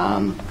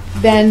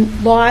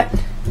 Then lot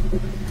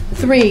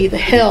 3, the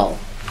hill.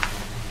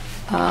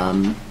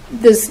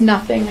 There's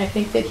nothing, I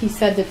think, that he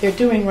said that they're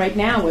doing right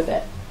now with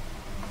it.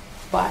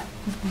 But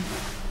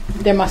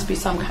there must be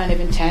some kind of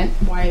intent.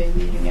 Why are they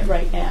leaving it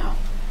right now?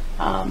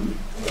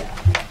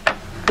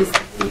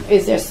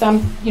 Is there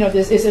some,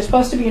 is there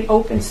supposed to be an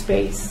open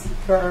space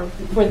for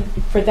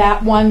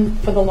that one,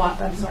 for the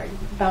lot, I'm sorry,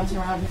 bouncing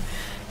around here,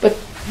 but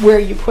where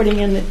you're putting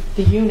in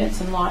the units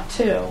in lot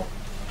 2,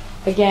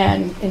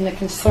 again, in the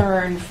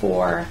concern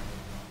for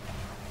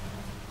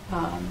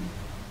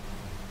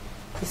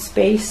the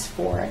space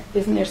for it,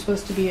 isn't there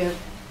supposed to be a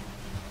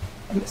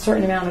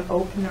certain amount of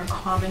open or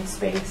common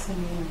space?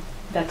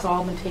 That's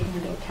all been taken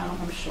into account,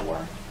 I'm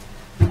sure.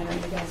 I know you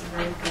guys are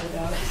very good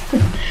about it.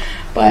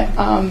 But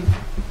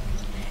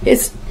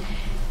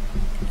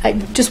I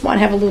just want to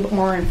have a little bit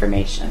more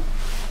information.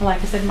 And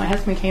like I said, my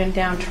husband came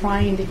down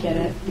trying to get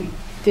it. We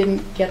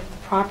didn't get the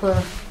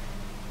proper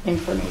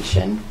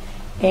information.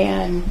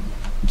 And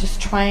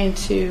just trying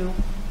to,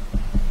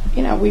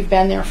 we've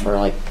been there for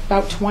like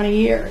about 20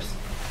 years.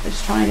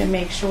 Just trying to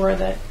make sure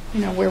that,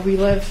 where we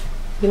live,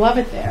 we love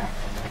it there.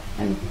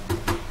 And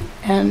I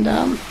can't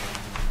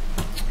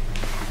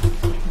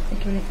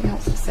think of anything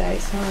else to say,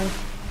 sorry.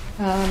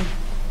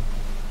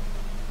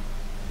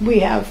 We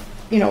have,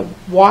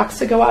 walks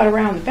that go out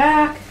around the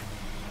back.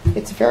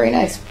 It's a very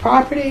nice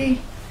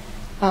property.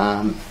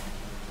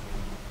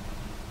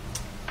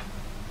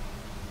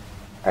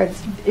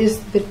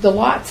 Is the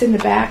lots in the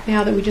back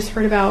now that we just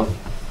heard about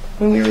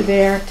when we were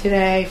there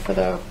today for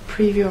the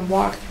preview and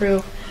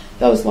walkthrough,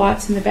 those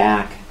lots in the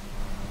back,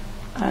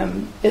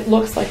 it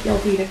looks like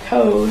they'll be to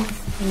code,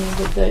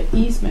 with the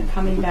easement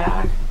coming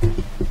back,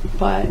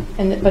 but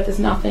there's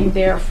nothing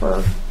there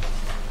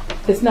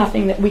there's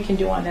nothing that we can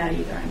do on that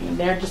either.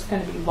 They're just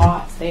going to be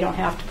lots. They don't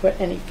have to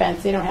put any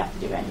fence. They don't have to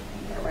do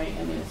anything there, right?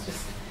 It's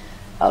just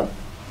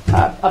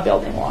a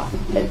building lot.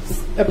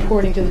 It's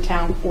according to the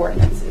town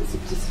ordinances,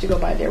 just to go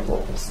by their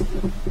rules,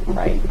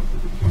 right?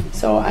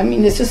 So,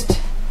 it's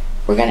just,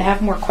 we're going to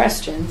have more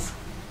questions,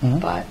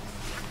 but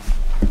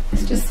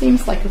it just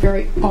seems like a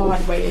very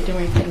odd way of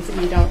doing things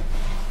that you don't,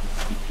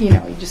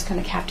 you just kind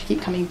of have to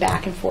keep coming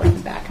back and forth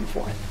and back and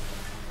forth,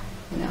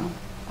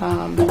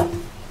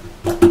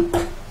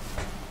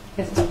 I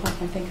guess that's all I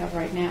can think of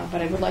right now,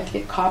 but I would like to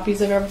get copies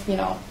of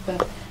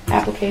the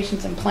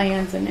applications and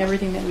plans and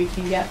everything that we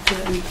can get so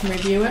that we can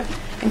review it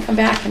and come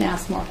back and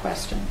ask more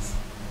questions.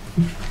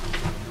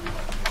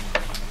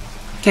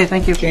 Okay,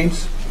 thank you.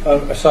 James?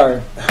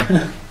 Sorry.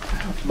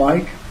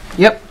 Mike?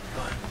 Yep.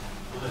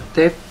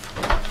 Dave?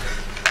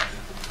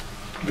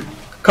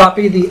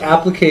 Copy of the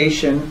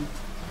application,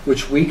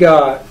 which we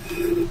got,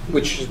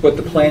 which is what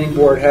the planning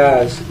board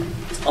has.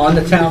 It's on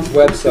the town's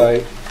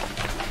website.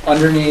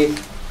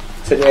 Underneath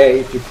today,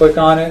 if you click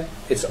on it,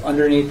 it's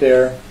underneath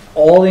there.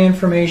 All the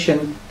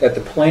information that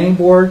the planning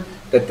board,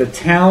 that the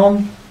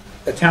town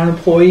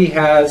employee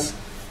has,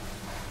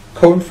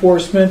 code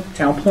enforcement,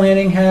 town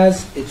planning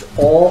has, it's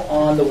all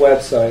on the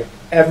website.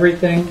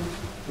 Everything.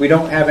 We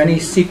don't have any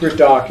secret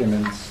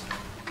documents.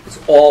 It's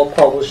all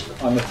published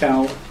on the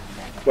town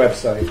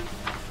website.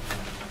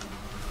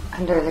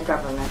 Under the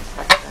government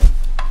section,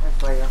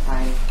 that's where you'll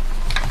find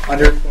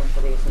Under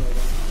for these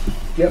meetings.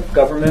 Yep,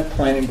 government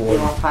planning board. You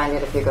won't find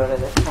it if you go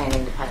to the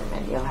planning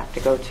department. You'll have to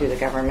go to the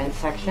government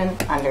section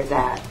under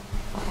that.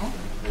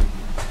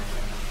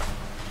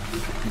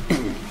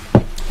 Okay.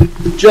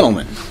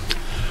 Gentlemen,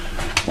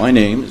 my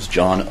name is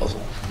John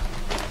Uzzle.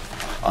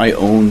 I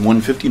own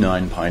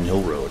 159 Pine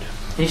Hill Road.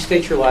 Can you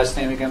state your last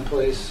name again,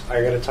 please?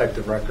 I got to type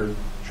the record.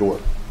 Sure.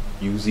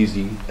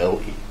 Uzzle.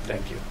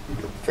 Thank you.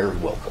 You're very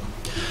welcome.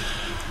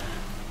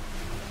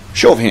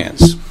 Show of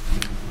hands.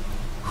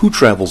 Who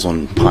travels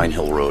on Pine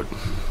Hill Road,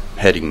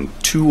 heading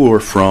to or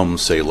from,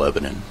 say,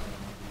 Lebanon?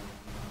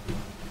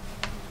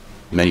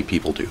 Many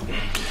people do.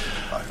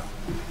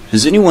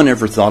 Has anyone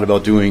ever thought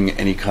about doing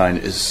any kind?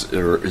 Is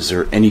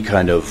there any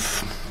kind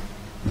of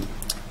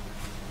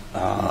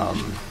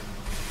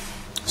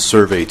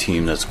survey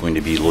team that's going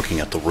to be looking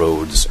at the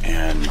roads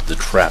and the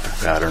traffic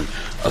pattern,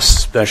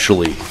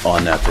 especially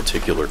on that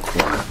particular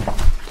corner?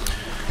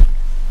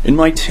 In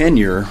my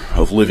tenure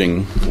of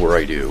living where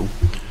I do,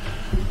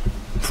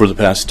 for the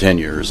past 10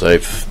 years,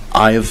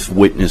 I have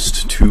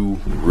witnessed 2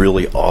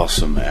 really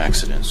awesome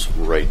accidents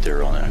right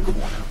there on that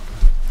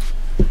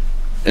corner.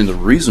 And the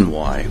reason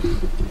why,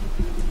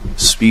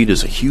 speed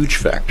is a huge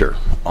factor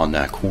on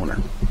that corner.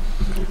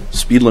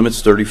 Speed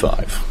limit's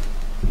 35.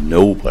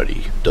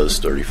 Nobody does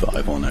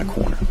 35 on that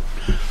corner.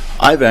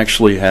 I've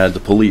actually had the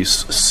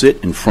police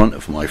sit in front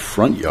of my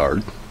front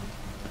yard,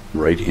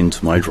 right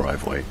into my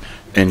driveway,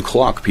 and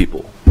clock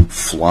people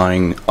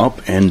flying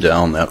up and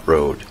down that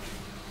road.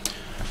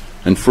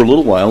 And for a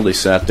little while, they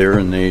sat there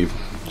and they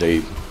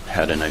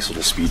had a nice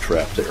little speed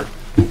trap there,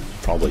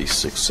 probably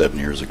 6-7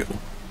 years ago.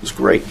 It was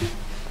great.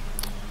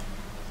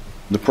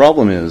 The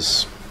problem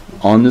is,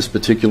 on this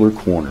particular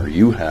corner,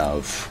 you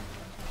have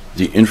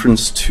the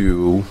entrance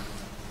to,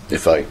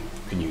 if I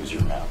can use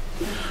your map,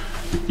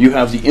 you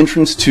have the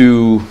entrance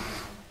to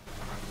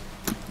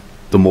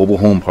the mobile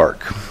home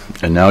park,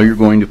 and now you're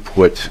going to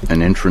put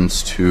an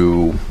entrance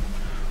to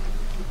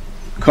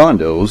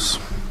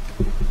condos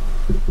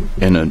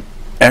in an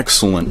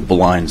excellent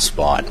blind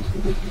spot.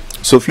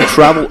 So if you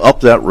travel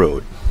up that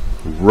road,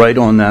 right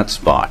on that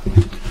spot,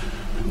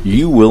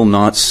 you will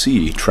not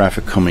see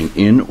traffic coming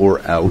in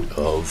or out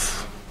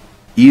of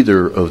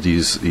either of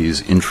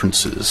these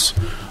entrances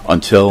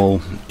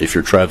until, if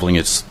you're traveling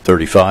at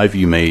 35,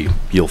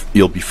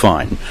 you'll be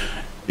fine.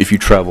 If you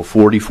travel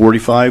 40,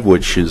 45,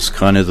 which is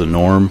kind of the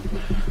norm,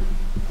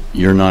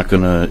 you're not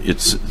gonna,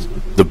 it's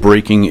the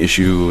braking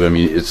issue. I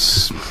mean,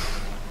 it's,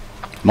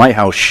 my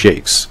house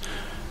shakes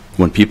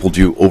when people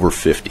do over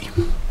 50.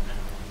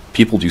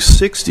 People do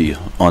 60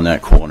 on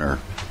that corner,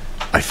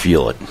 I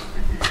feel it,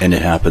 and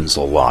it happens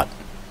a lot.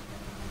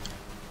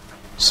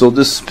 So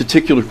this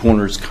particular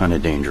corner is kind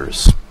of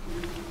dangerous.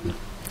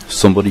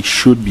 Somebody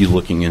should be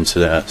looking into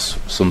that,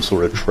 some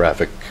sort of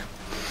traffic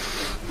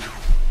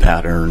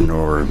pattern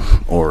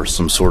or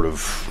some sort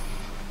of,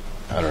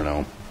 I don't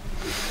know.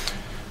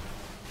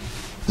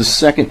 The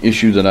second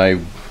issue that I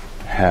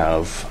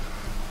have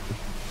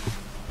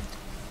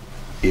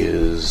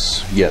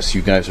is, yes,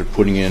 you guys are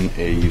putting in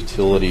a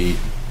utility,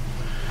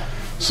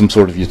 some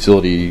sort of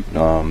utility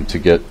to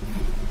get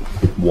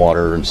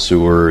water and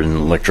sewer and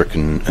electric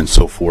and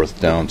so forth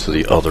down to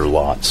the other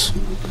lots.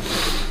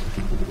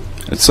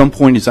 At some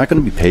point, is that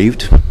going to be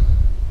paved?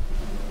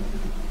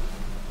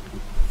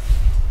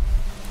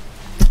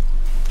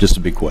 Just a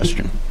big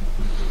question.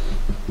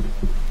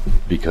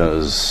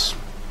 Because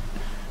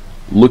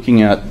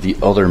looking at the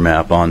other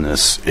map on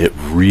this, it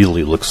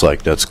really looks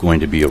like that's going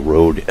to be a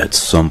road at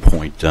some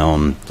point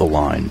down the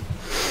line.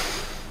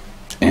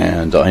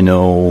 And I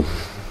know,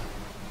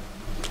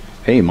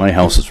 hey, my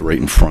house is right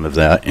in front of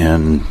that,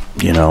 and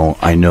you know,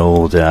 I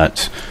know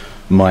that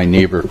my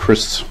neighbor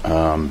Chris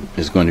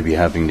is going to be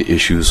having the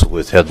issues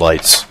with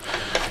headlights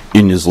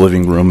in his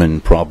living room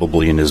and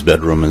probably in his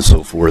bedroom and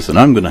so forth, and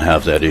I'm going to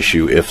have that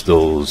issue if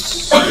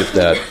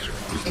that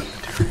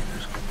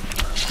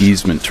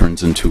easement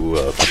turns into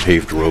a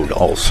paved road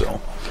also.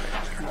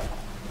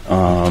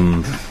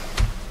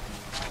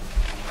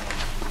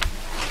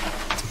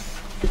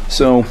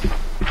 So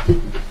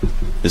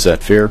is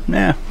that fair?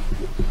 Nah.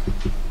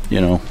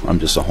 You know, I'm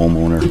just a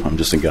homeowner. I'm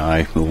just a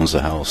guy who owns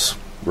a house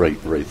right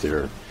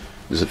there.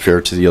 Is it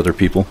fair to the other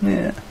people?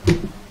 Yeah.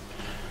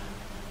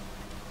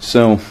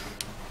 So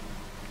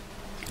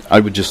I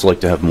would just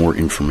like to have more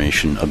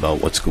information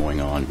about what's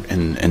going on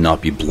and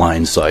not be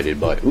blindsided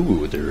by,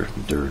 ooh,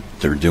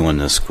 they're doing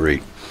this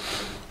great.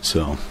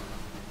 So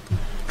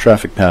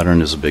traffic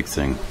pattern is a big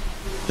thing.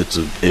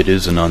 It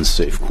is an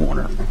unsafe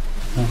corner.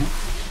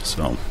 Mm-hmm.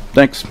 So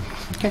thanks.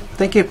 Okay,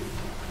 thank you.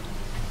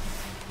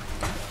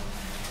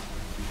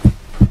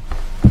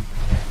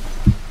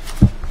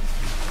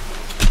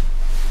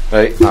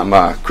 Hey, I'm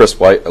Chris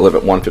White. I live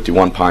at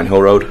 151 Pine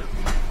Hill Road.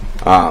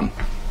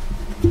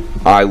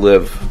 I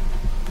live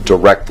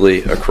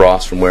directly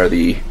across from where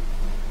the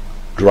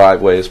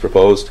driveway is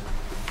proposed.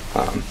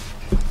 I'm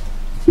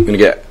going to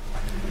get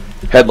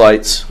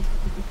headlights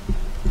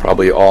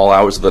probably all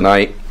hours of the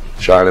night,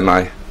 shine in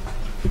my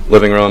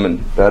living room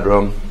and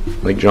bedroom,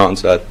 like John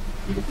said.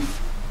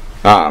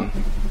 Bought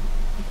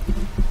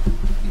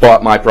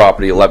my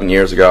property 11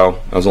 years ago.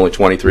 I was only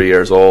 23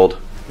 years old.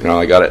 You know,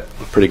 I got a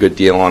pretty good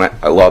deal on it.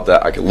 I love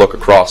that I could look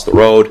across the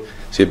road,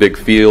 see a big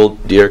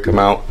field, deer come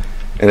out,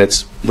 and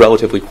it's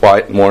relatively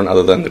quiet in the morning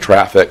other than the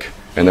traffic,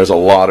 and there's a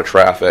lot of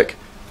traffic,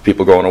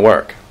 people going to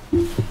work.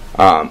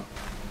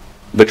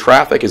 The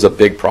traffic is a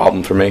big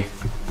problem for me.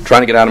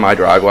 Trying to get out of my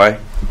driveway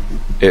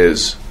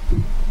is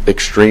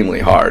extremely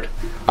hard.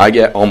 I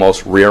get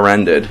almost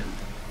rear-ended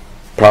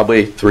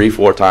probably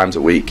 3-4 times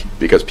a week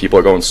because people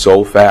are going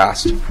so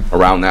fast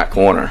around that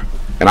corner,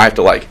 and I have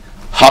to like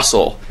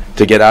hustle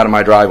to get out of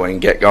my driveway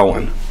and get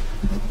going.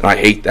 And I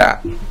hate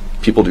that.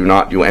 People do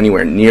not do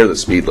anywhere near the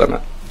speed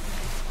limit.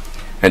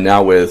 And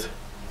now with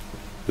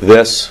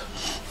this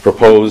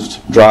proposed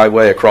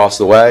driveway across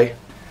the way,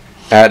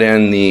 add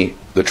in the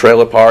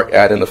trailer park,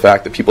 add in the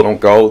fact that people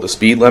don't go the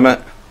speed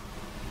limit,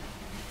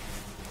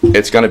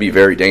 it's going to be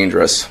very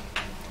dangerous.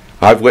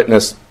 I've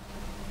witnessed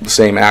the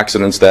same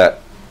accidents that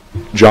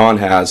John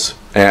has,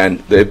 and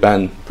they've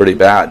been pretty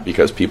bad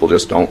because people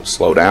just don't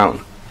slow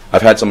down.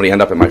 I've had somebody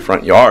end up in my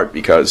front yard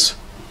because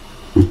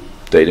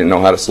they didn't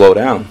know how to slow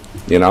down,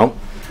 you know?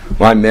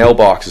 My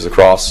mailbox is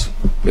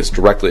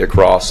directly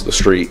across the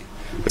street.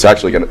 It's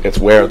actually it's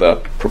where the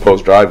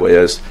proposed driveway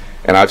is,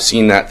 and I've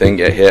seen that thing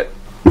get hit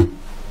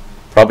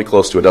probably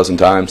close to a dozen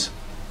times.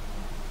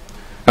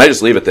 And I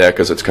just leave it there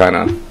because it's kind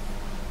of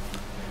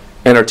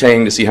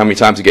entertaining to see how many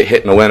times it get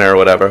hit in the winter or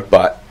whatever,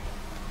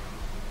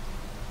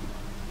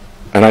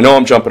 and I know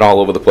I'm jumping all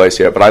over the place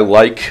here, but I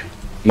like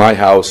my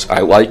house.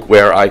 I like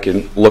where I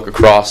can look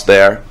across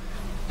there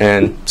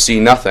and see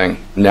nothing.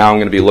 Now I'm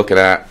going to be looking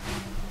at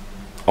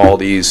all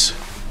these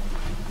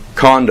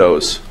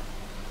condos,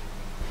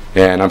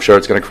 and I'm sure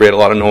it's going to create a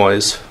lot of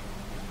noise.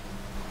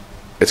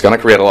 It's going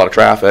to create a lot of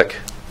traffic.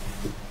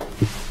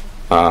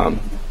 I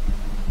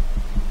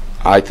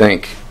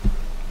think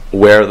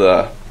where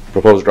the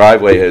proposed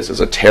driveway is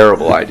a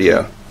terrible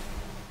idea,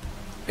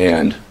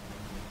 and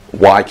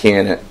why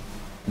can't it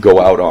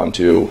go out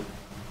onto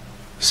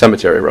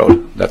Cemetery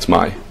Road? That's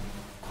my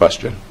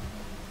question.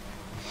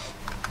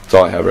 That's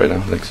all I have right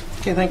now. Thanks.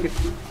 Okay, thank you.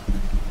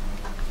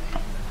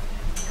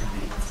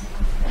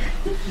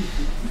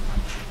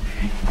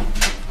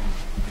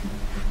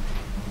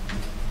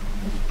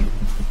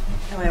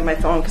 I have my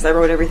phone because I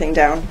wrote everything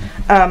down.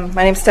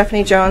 My name's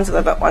Stephanie Jones. I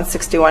live at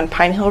 161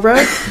 Pine Hill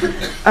Road.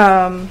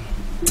 I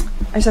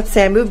just have to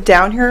say I moved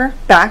down here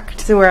back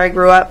to where I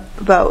grew up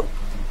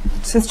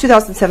since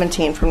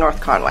 2017 from North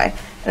Conway.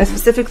 And I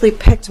specifically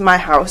picked my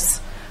house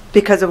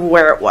because of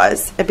where it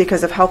was and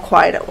because of how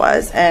quiet it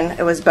was, and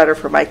it was better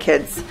for my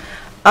kids.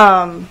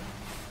 So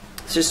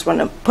just want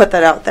to put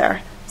that out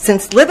there.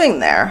 Since living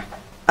there,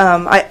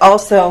 I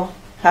also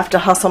have to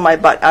hustle my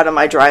butt out of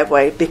my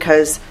driveway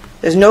because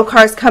there's no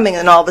cars coming,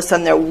 and all of a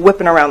sudden they're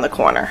whipping around the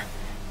corner.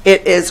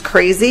 It is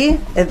crazy,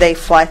 and they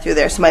fly through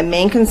there. So my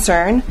main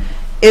concern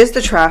is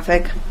the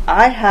traffic.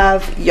 I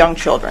have young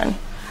children.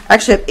 I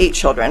actually have 8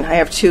 children. I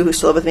have 2 who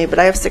still live with me, but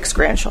I have 6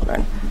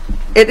 grandchildren.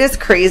 It is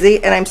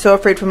crazy, and I'm so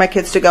afraid for my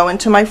kids to go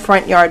into my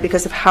front yard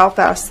because of how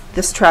fast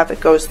this traffic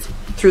goes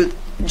through,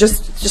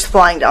 just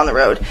flying down the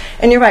road.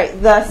 And you're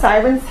right, the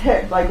sirens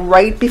hit like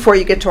right before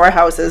you get to our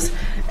houses,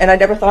 and I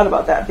never thought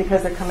about that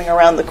because they're coming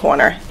around the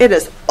corner. It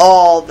is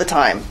all the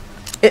time.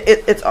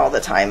 It's all the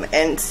time,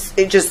 and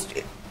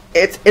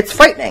it's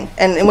frightening.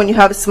 And when you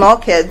have small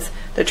kids,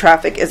 the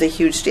traffic is a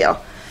huge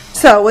deal.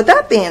 So with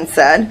that being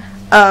said,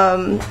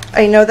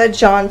 I know that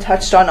John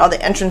touched on all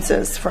the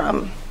entrances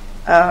from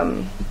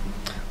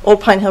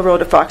Old Pine Hill Road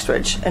to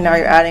Foxbridge, and now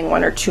you're adding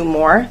 1 or 2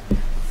 more.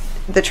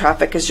 The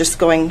traffic is just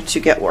going to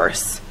get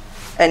worse.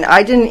 And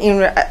I didn't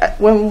even,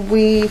 when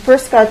we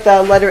first got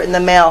the letter in the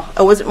mail,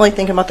 I wasn't really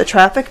thinking about the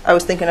traffic. I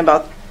was thinking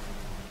about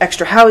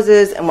extra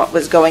houses and what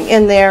was going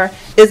in there.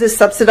 Is this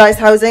subsidized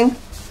housing?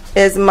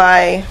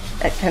 I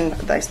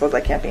suppose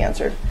that can't be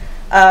answered.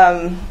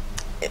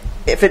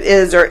 If it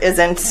is or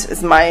isn't,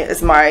 is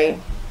my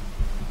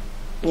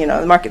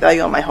the market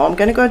value on my home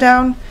going to go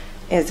down?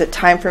 Is it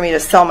time for me to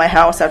sell my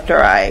house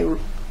after I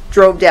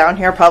drove down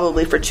here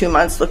probably for 2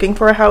 months looking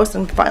for a house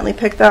and finally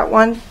picked that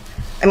one?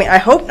 I mean, I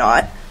hope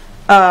not,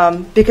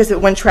 because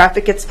when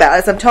traffic gets bad,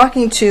 as I'm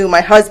talking to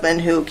my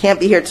husband who can't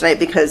be here tonight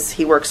because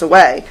he works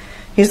away,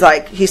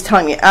 he's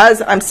telling me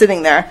as I'm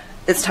sitting there,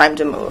 it's time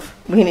to move.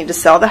 We need to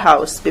sell the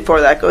house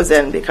before that goes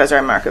in because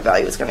our market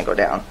value is going to go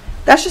down.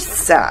 That's just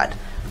sad.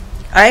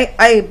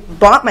 I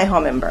bought my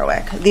home in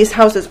Berwick. These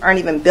houses aren't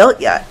even built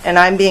yet, and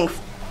I'm going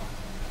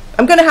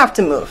to have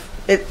to move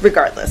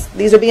regardless.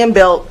 These are being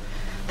built.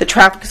 The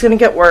traffic is going to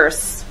get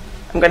worse.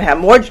 I'm going to have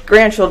more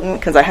grandchildren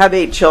because I have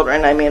 8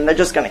 children. I mean, they're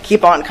just going to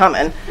keep on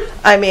coming.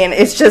 I mean,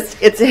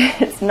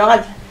 it's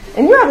not.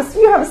 And you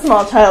have a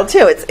small child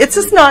too. It's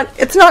just not.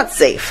 It's not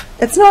safe.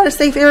 It's not a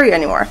safe area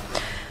anymore.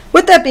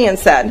 With that being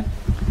said,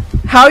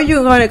 how are you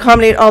going to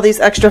accommodate all these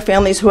extra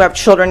families who have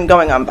children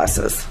going on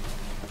buses?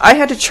 I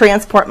had to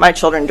transport my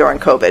children during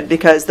COVID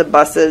because the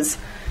buses,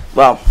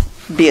 well,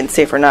 being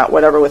safe or not,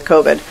 whatever with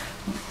COVID,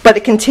 but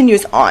it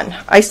continues on.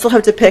 I still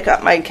have to pick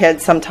up my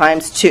kids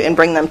sometimes and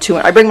bring them to.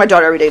 I bring my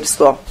daughter every day to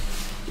school.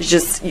 It's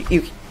just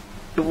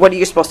what are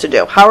you supposed to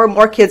do? How are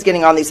more kids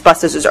getting on these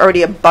buses? There's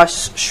already a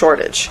bus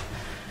shortage,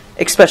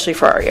 especially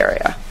for our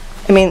area.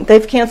 I mean,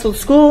 they've canceled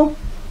school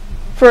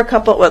for a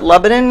couple at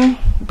Lebanon,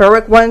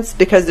 Berwick once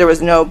because there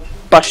was no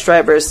bus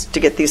drivers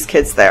to get these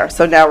kids there.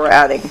 So now we're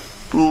adding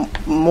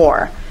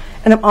more.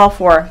 And I'm all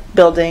for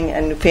building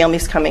and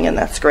families coming in.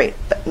 That's great,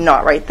 but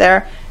not right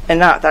there, and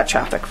not that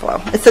traffic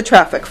flow. It's the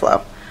traffic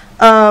flow.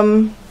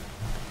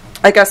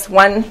 I guess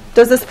when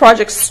does this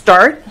project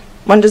start?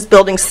 When does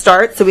building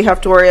start? So we have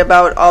to worry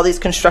about all these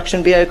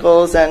construction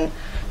vehicles and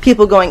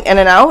people going in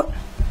and out.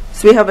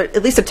 So we have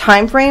at least a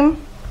time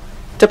frame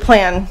to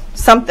plan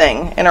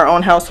something in our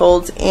own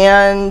households.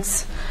 And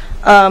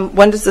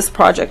when does this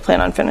project plan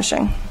on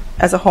finishing?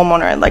 As a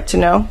homeowner, I'd like to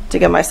know to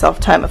give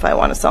myself time if I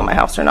want to sell my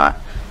house or not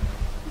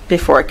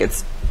before it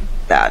gets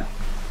bad.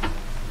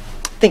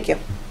 Thank you.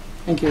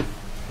 Thank you.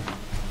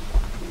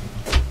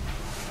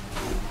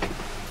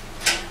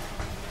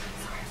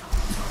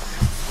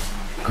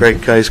 Craig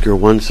Keisker,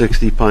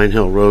 160 Pine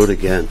Hill Road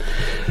again.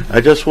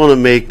 I just want to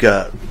make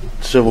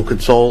civil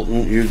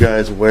consultant, you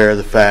guys aware of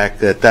the fact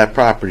that that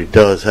property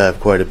does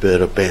have quite a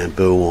bit of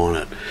bamboo on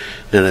it.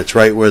 And it's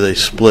right where they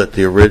split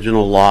the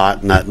original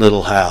lot and that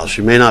little house.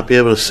 You may not be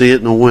able to see it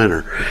in the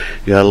winter.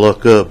 You gotta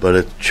look good, but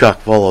it's chock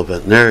full of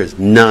it. And there is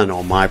none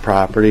on my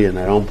property, and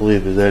I don't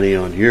believe there's any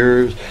on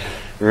yours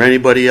or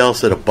anybody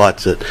else that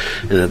abuts it.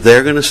 And if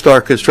they're going to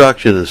start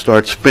construction and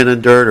start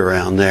spinning dirt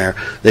around there,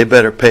 they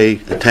better pay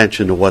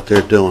attention to what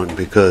they're doing,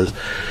 because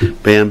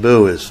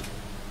bamboo is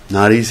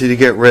not easy to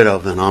get rid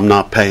of, and I'm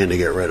not paying to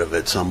get rid of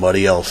it.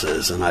 Somebody else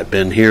is, and I've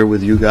been here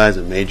with you guys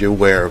and made you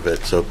aware of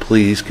it, so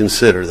please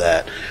consider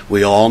that.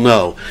 We all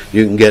know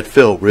you can get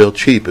fill real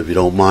cheap if you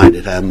don't mind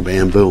it having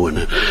bamboo in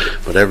it,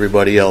 but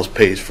everybody else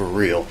pays for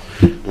real,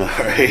 all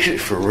right,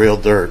 for real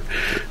dirt,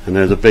 and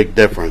there's a big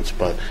difference.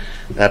 But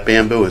that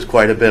bamboo is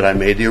quite a bit. I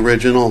made the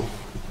original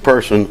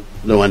person,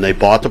 when they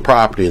bought the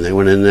property and they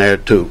went in there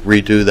to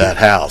redo that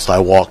house, I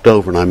walked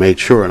over and I made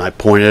sure and I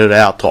pointed it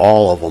out to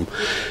all of them.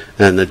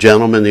 And the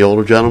gentleman, the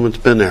older gentleman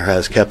that's been there,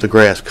 has kept the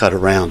grass cut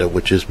around it,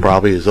 which is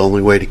probably his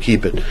only way to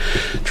keep it,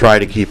 try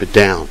to keep it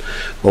down.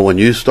 But when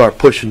you start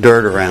pushing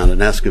dirt around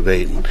and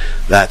excavating,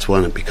 that's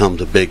when it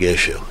becomes a big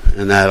issue.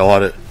 And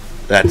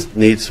that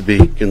needs to be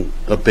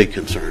a big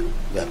concern,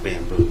 that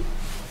bamboo.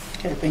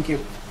 Okay, thank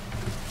you.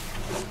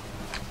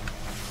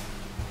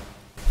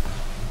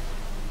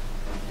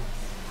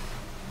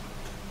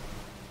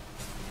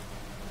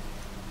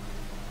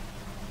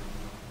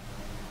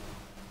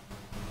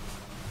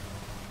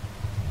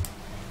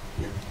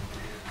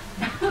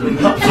 I'm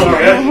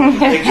sorry,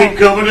 they keep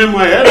coming in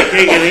my head. I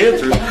can't get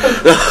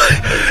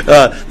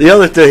answers. The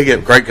other thing,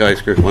 Craig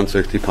Keisker,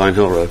 160 Pine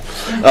Hill Road.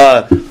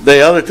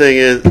 The other thing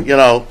is,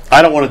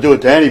 I don't want to do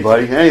it to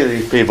anybody, any of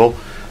these people,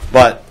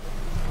 but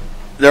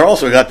they're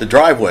also got the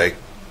driveway.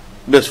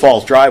 Miss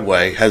Falls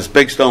driveway has a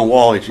big stone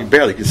wall. You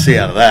barely can see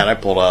out of that. I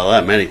pulled out of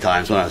that many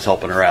times when I was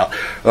helping her out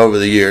over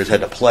the years.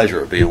 Had the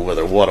pleasure of being with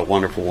her. What a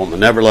wonderful woman.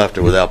 Never left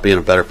her without being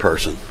a better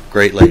person.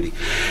 Great lady.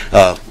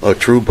 A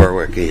true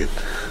Berwickian.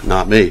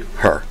 Not me,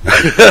 her.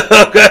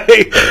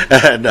 Okay?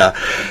 And,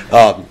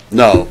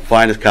 no,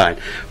 finest kind.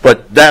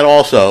 But that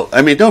also,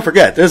 don't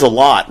forget, there's a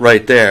lot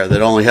right there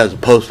that only has a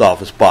post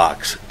office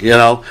box,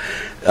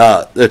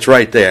 that's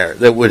right there,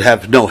 that would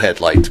have no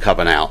headlights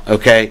coming out,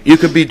 okay? You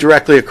could be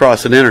directly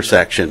across an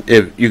intersection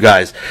if you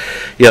guys,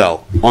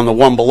 on the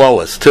one below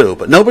us too,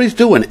 but nobody's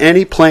doing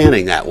any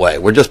planning that way.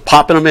 We're just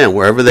popping them in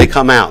wherever they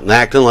come out and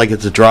acting like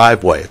it's a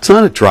driveway. It's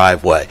not a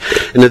driveway.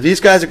 And if these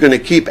guys are going to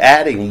keep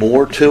adding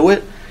more to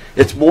it,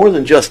 it's more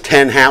than just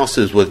 10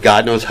 houses with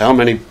God knows how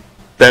many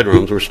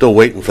bedrooms. We're still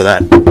waiting for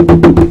that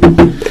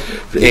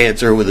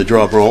answer with the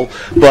drum roll.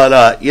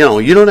 But, you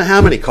don't know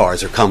how many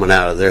cars are coming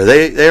out of there.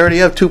 They already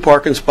have 2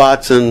 parking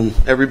spots, and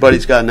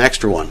everybody's got an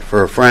extra one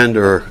for a friend.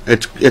 Or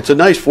it's a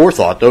nice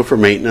forethought, though, for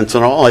maintenance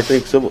and all. I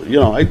think,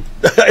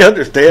 I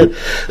understand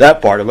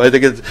that part of it. I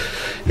think it's,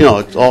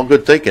 it's all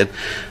good thinking.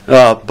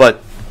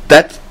 But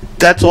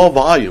that's all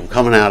volume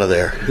coming out of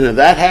there.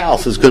 That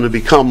house is going to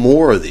become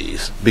more of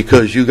these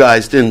because you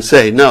guys didn't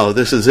say, no,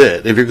 this is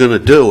it. If you're going to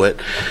do it,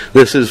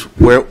 this is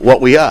what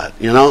we got,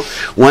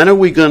 When are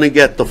we going to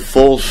get the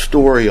full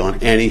story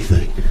on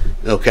anything?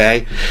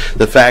 Okay?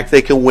 The fact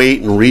they can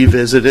wait and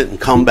revisit it and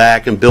come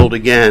back and build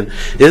again.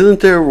 Isn't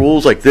there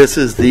rules like this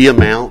is the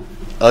amount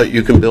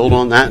you can build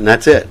on that and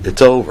that's it?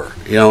 It's over.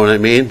 You know what I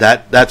mean?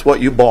 That's what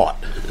you bought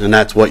and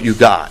that's what you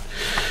got.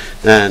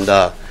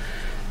 And,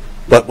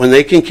 but when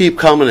they can keep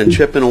coming and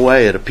chipping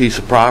away at a piece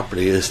of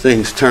property as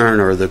things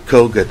turn or the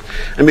code gets...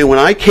 when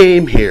I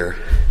came here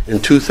in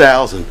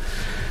 2000,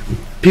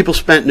 people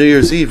spent New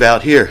Year's Eve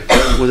out here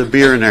with a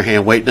beer in their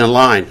hand waiting in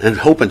line and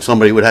hoping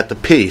somebody would have to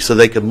pee so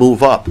they could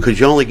move up because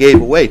you only gave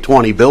away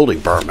 20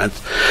 building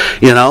permits,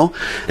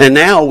 And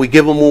now we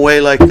give them away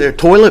like they're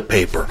toilet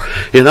paper.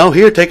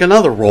 Here, take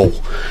another roll.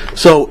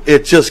 So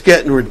it's just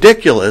getting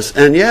ridiculous.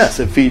 And yes,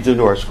 it feeds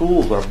into our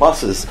schools, our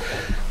buses.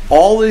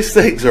 All these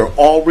things are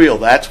all real.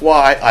 That's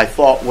why I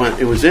thought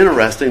it was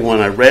interesting when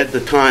I read the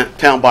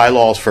town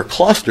bylaws for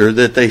cluster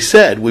that they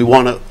said we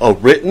want a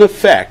written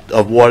effect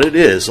of what it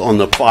is on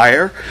the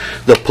fire,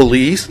 the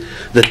police,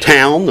 the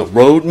town, the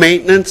road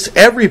maintenance,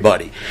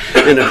 everybody.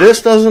 And if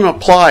this doesn't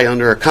apply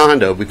under a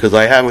condo, because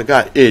I haven't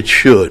got, it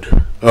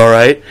should. All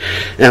right?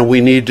 And we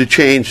need to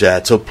change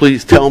that. So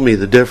please tell me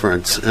the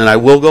difference. And I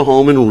will go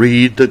home and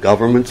read the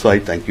government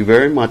site. Thank you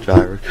very much,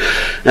 Irish.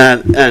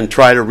 And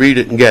try to read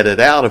it and get it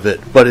out of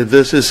it. But if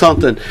this is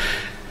something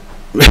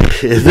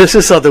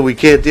we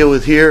can't deal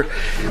with here,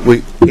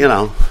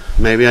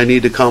 maybe I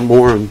need to come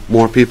more and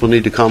more people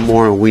need to come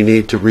more and we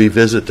need to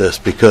revisit this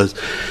because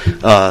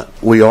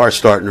we are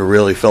starting to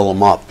really fill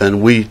them up.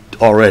 And we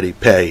already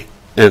pay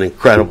an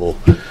incredible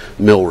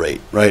mill rate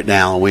right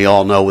now, and we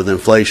all know with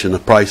inflation the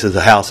prices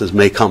of houses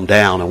may come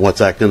down, and what's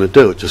that going to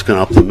do? It's just going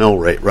to up the mill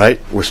rate, right?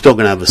 We're still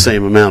going to have the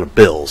same amount of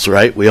bills,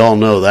 right? We all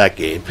know that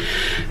game.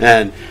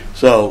 And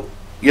so,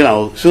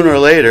 sooner or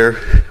later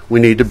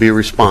we need to be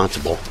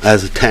responsible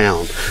as a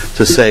town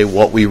to say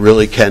what we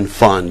really can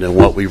fund and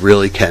what we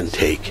really can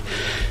take.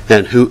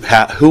 and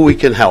who we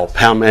can help,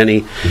 how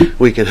many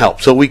we can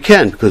help. So we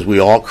can, because we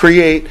all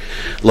create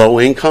low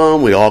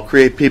income, we all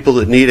create people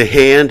that need a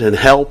hand and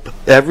help.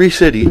 Every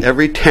city,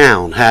 every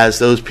town has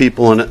those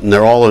people in it, and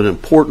they're all an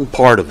important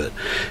part of it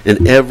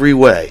in every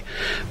way.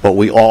 But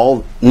we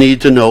all need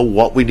to know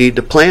what we need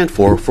to plan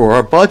for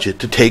our budget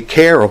to take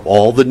care of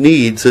all the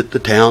needs that the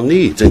town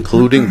needs,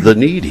 including the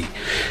needy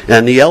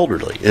and the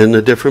elderly and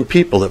the different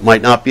people that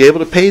might not be able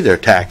to pay their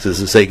taxes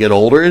as they get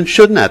older and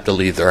shouldn't have to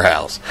leave their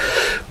house.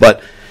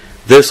 But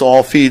this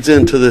all feeds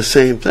into the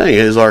same thing,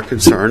 is our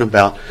concern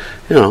about,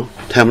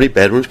 how many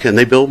bedrooms, can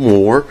they build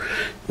more?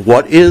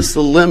 What is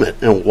the limit,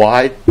 and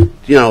why,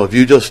 if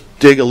you just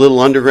dig a little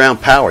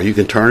underground power, you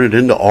can turn it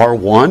into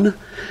R1?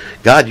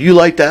 God, you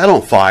light that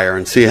on fire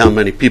and see how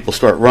many people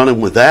start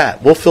running with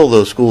that. We'll fill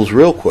those schools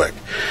real quick,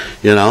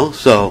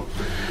 so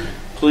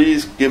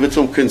please give it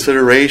some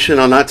consideration.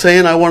 I'm not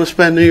saying I want to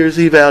spend New Year's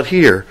Eve out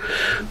here,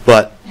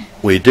 but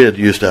we did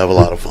used to have a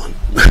lot of fun.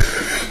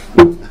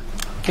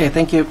 Okay,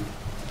 thank you.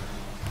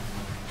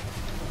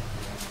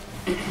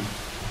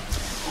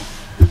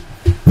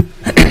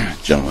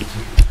 Gentlemen,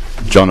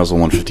 John Nuzzle,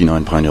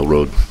 159 Pine Hill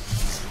Road.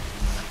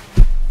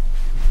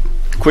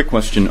 Quick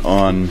question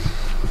on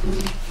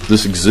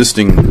this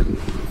existing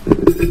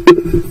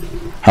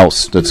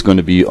house that's going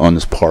to be on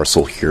this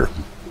parcel here.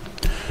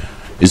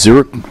 Is there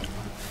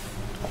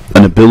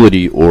an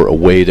ability or a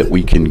way that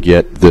we can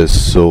get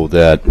this so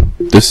that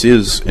this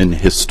is an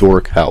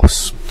historic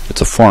house?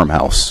 It's a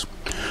farmhouse.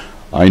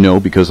 I know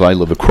because I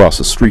live across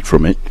the street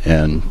from it,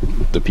 and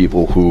the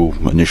people who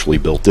initially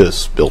built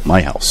this built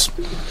my house.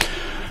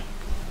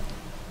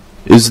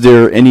 Is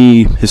there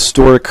any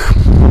historic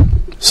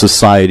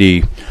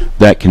society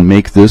that can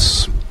make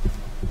this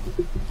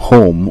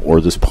home or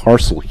this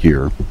parcel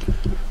here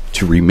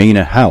to remain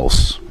a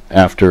house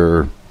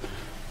after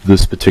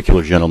this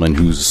particular gentleman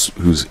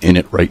who's in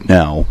it right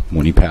now,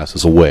 when he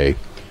passes away,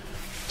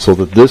 so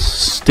that this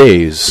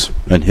stays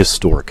an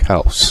historic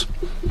house,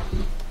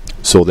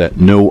 so that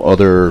no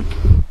other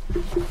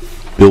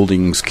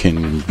buildings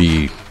can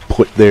be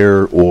put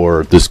there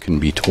or this can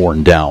be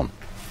torn down?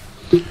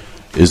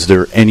 Is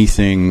there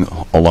anything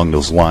along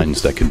those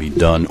lines that can be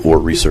done or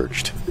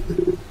researched?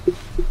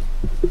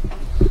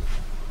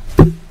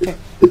 Okay,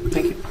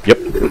 thank you. Yep.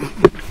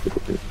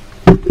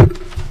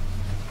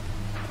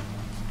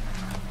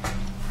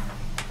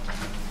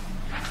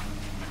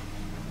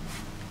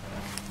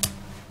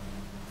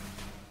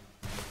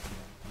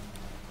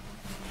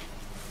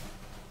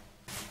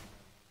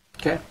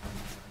 Okay.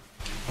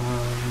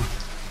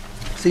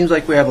 Seems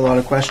like we have a lot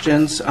of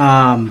questions.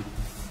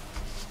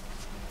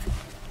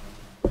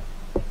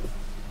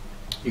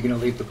 You're going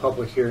to leave the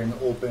public hearing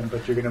open,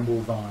 but you're going to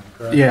move on,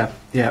 correct? Yeah.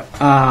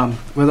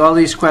 With all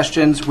these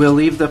questions, we'll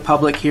leave the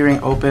public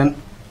hearing open.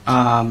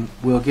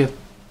 We'll get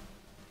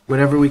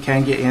whatever we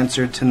can get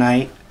answered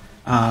tonight,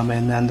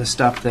 and then the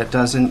stuff that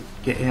doesn't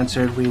get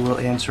answered, we will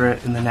answer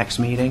it in the next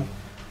meeting.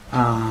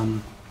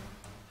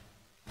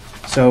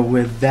 So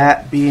with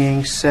that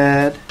being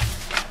said,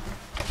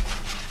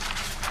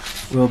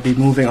 we'll be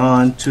moving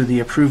on to the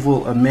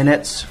approval of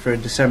minutes for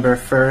December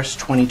 1st,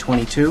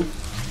 2022.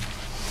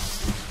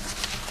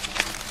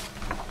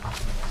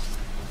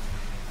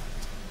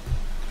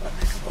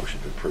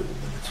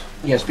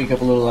 Yeah, speak up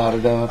a little louder,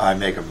 Doug. I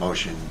make a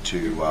motion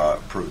to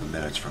approve the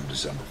minutes from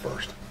December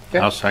 1st. Okay.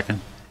 I'll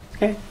second.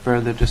 Okay,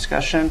 further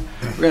discussion.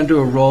 We're going to do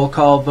a roll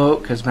call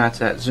vote because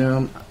Matt's at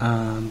Zoom.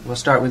 We'll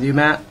start with you,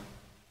 Matt.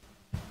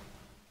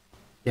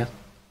 Yeah.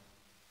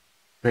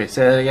 Great,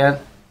 say that again.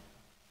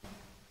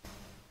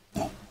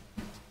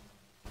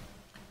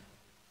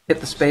 Hit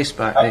the space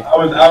bar. I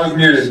was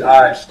muted.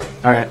 Aye.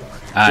 All right.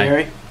 Aye.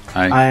 Jerry?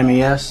 Aye. I am a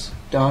yes.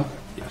 Don?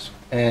 Yes.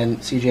 And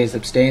CJ's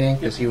abstaining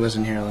because he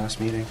wasn't here last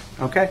meeting.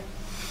 Okay.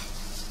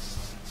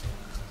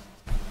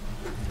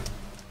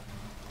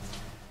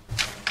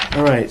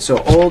 All right, so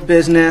old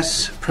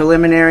business,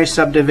 preliminary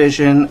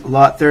subdivision,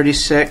 lot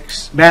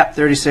 36, map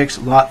 36,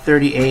 lot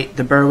 38,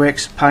 the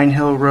Berwicks, Pine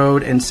Hill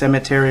Road and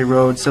Cemetery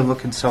Road Civil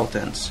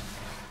Consultants.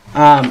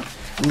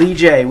 Lee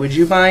J., would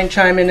you mind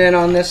chiming in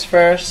on this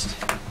first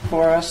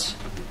for us?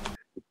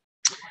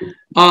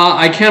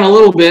 I can a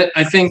little bit.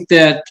 I think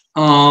that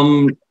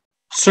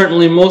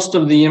certainly most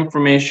of the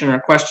information or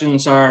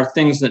questions are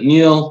things that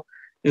Neil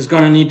is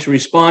going to need to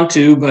respond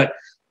to, but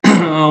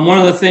one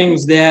of the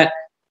things that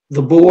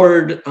the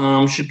board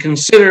should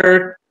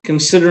consider,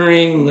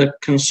 considering the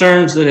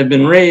concerns that have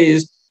been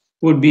raised,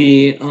 would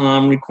be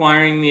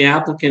requiring the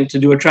applicant to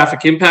do a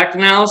traffic impact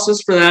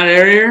analysis for that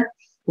area,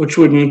 which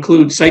would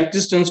include site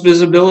distance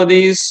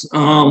visibilities,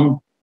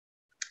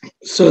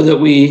 so that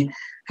we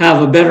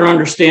have a better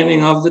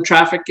understanding of the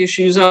traffic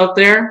issues out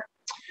there.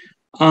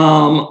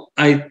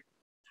 I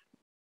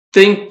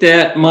think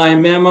that my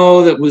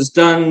memo that was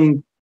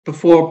done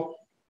before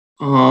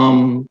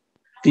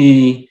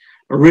the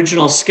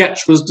original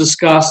sketch was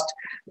discussed,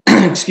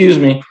 excuse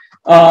me,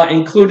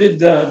 included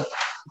the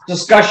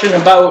discussion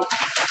about,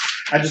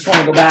 I just want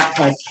to go back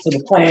to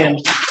the plan,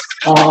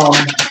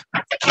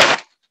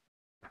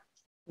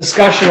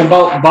 discussion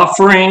about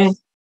buffering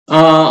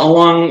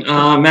along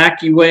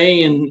Mackey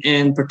Way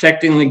and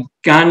protecting the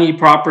Gagne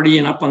property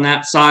and up on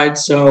that side.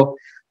 So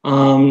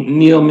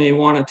Neil may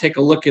want to take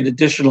a look at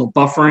additional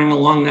buffering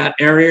along that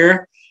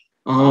area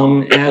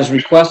as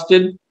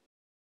requested.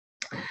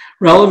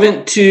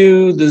 Relevant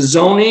to the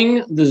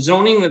zoning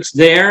that's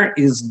there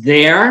is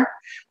there.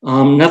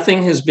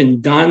 Nothing has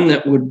been done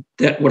that would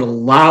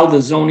allow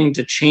the zoning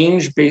to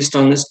change based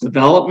on this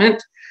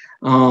development.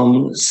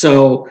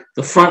 So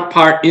the front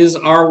part is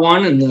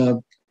R1,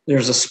 and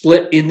there's a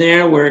split in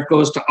there where it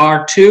goes to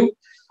R2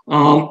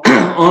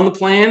 on the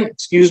plan.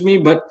 Excuse me,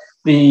 but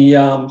the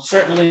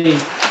certainly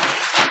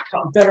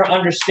better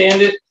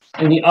understand it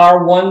in the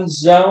R1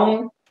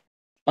 zone.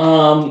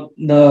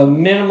 The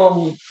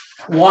minimum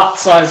lot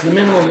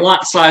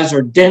size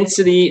or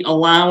density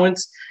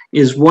allowance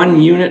is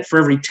 1 unit for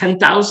every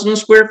 10,000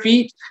 square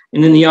feet.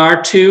 And in the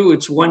R2,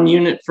 it's 1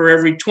 unit for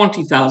every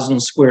 20,000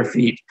 square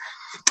feet.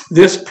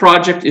 This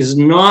project is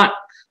not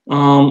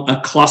a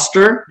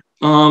cluster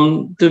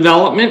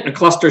development. A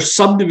cluster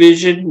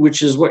subdivision,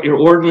 which is what your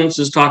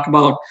ordinances talk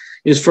about,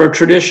 is for a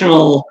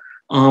traditional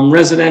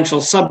residential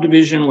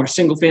subdivision where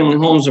single family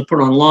homes are put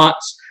on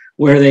lots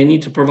where they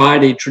need to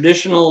provide a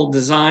traditional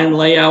design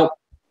layout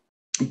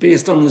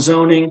based on the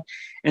zoning,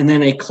 and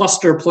then a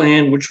cluster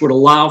plan which would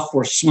allow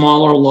for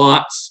smaller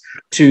lots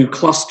to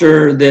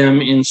cluster them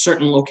in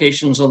certain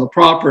locations on the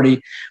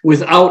property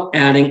without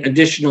adding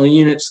additional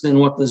units than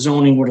what the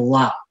zoning would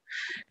allow.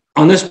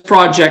 On this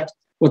project,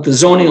 what the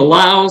zoning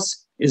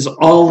allows is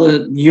all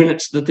the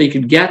units that they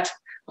could get.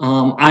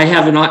 I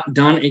have not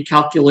done a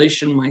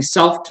calculation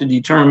myself to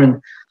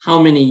determine how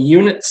many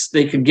units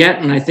they could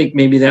get, and I think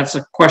maybe that's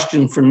a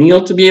question for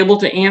Neil to be able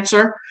to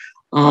answer,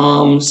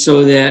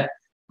 so that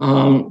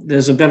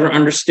there's a better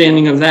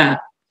understanding of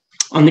that.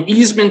 On the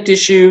easement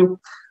issue,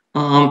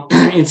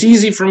 it's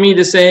easy for me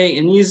to say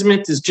an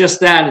easement is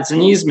just that, it's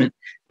an easement.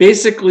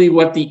 Basically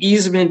what the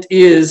easement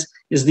is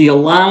the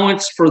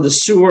allowance for the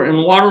sewer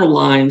and water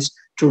lines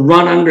to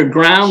run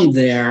underground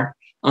there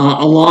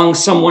along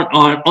someone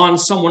on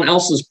someone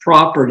else's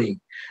property.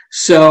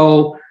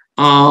 So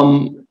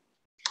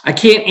I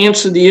can't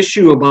answer the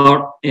issue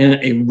about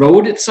a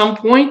road at some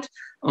point.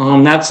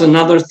 That's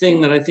another thing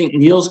that I think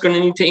Neil's going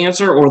to need to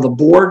answer, or the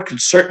board could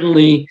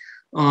certainly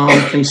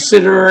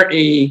consider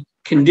a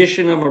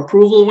condition of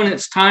approval when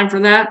it's time for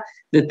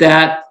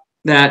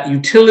that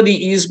utility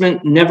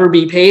easement never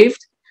be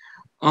paved,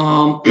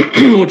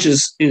 which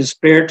is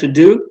fair to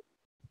do.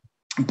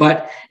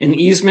 But an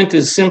easement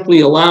is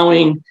simply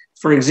allowing,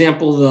 for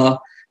example,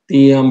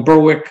 the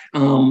Berwick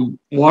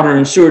water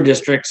and sewer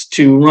districts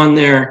to run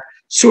their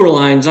sewer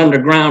lines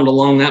underground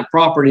along that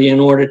property in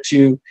order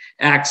to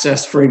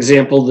access, for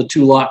example, the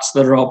 2 lots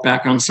that are out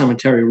back on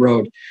Cemetery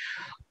Road.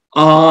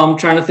 I'm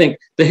trying to think.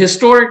 The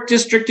historic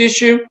district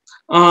issue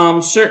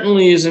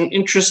certainly is an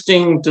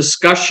interesting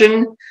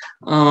discussion.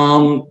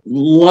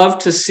 Love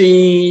to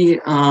see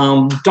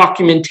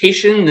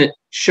documentation that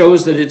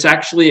shows that it's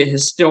actually a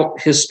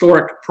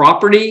historic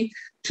property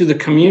to the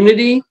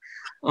community.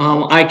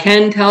 I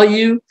can tell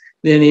you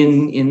that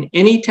in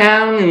any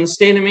town in the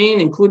state of Maine,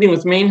 including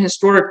with Maine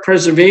Historic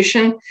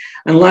Preservation,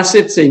 unless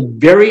it's a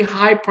very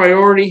high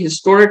priority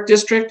historic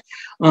district,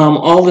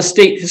 all the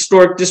State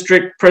Historic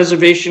District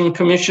Preservation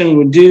Commission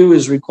would do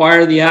is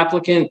require the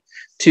applicant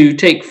to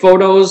take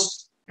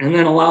photos and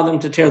then allow them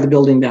to tear the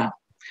building down.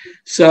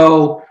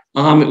 So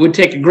it would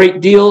take a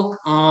great deal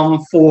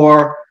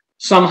for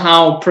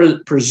somehow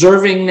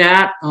preserving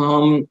that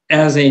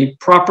as a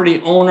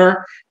property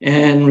owner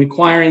and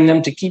requiring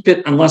them to keep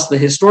it unless the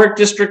historic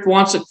district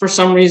wants it for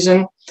some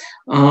reason,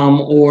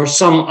 or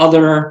some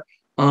other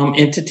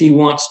entity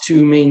wants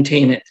to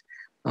maintain it.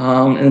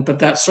 But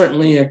that's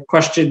certainly a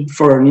question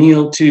for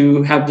Neil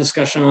to have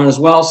discussion on as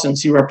well,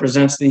 since he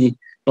represents the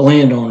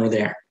landowner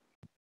there.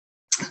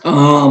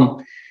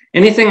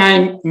 Anything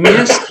I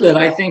missed that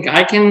I think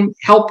I can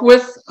help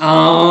with?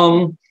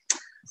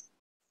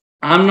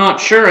 I'm not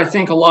sure. I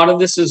think a lot of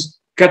this has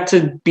got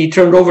to be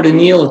turned over to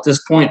Neil at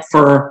this point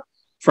for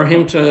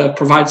him to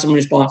provide some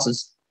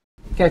responses.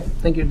 Okay,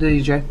 thank you,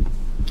 DJ.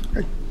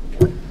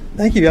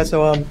 Thank you, guys.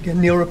 So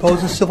again, Neil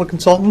Raposa, Civil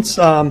Consultants.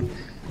 I don't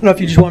know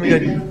if you just want me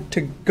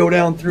to go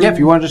down through. Yeah, if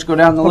you want to just go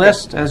down the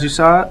list as you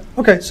saw it.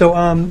 Okay, so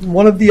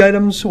one of the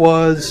items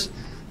was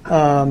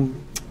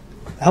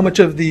how much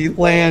of the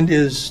land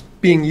is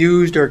being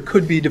used or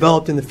could be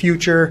developed in the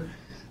future.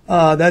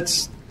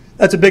 That's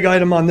a big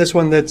item on this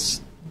one.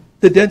 That's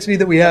the density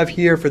that we have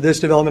here for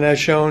this development as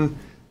shown.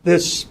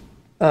 This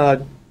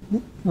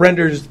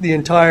renders the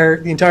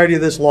entirety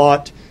of this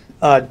lot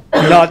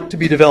not to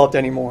be developed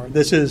anymore.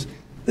 This is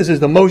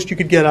the most you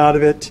could get out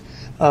of it.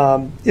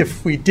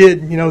 If we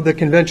did, the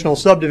conventional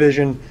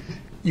subdivision,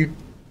 you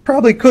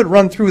probably could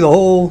run through the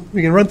whole.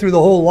 We can run through the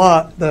whole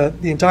lot, the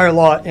entire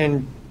lot,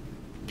 and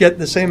get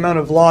the same amount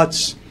of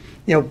lots,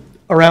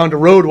 around a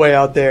roadway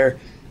out there.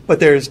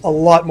 But there's a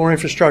lot more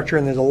infrastructure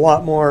and there's a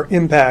lot more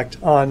impact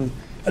on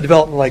a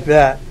development like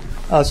that.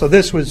 So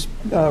this was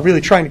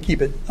really trying to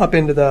keep it up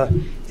into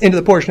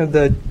the portion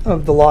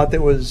of the lot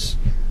that was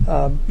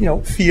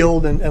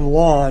field and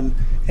lawn,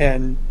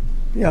 and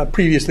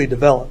previously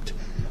developed.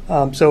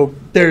 So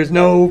there's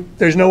no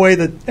way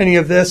that any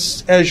of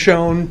this, as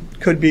shown,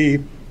 could be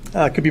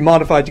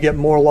modified to get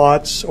more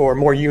lots or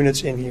more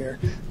units in here.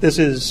 This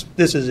is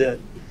it,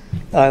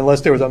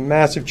 unless there was a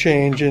massive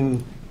change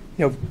in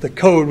the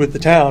code with the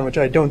town, which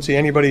I don't see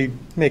anybody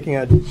making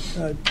a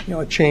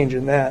change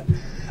in that.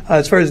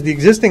 As far as the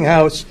existing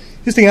house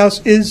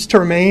is to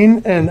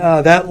remain, and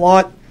that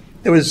lot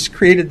that was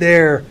created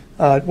there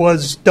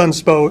was done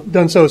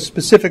so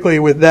specifically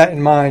with that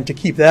in mind, to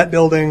keep that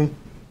building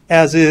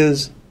as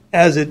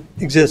it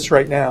exists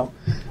right now.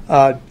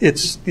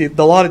 It's the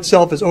lot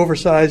itself is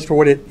oversized for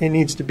what it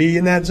needs to be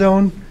in that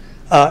zone,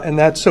 and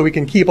that's so we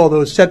can keep all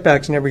those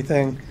setbacks and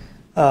everything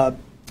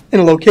in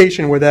a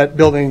location where that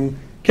building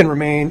can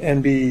remain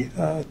and be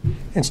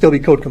and still be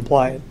code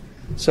compliant.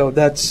 So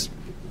that's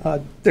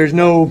there's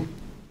no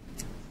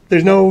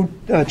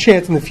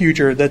chance in the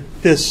future that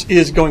this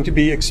is going to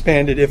be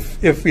expanded.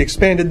 If we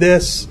expanded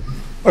this,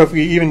 or if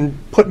we even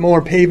put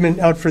more pavement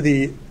out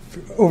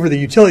over the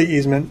utility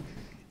easement,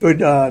 it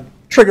would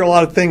trigger a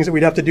lot of things that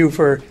we'd have to do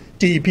for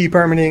DEP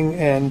permitting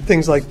and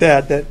things like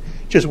that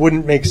just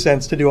wouldn't make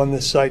sense to do on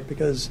this site,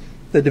 because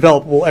the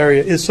developable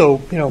area is so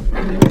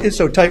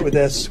tight with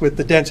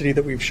the density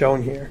that we've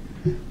shown here.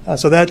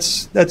 So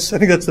that's I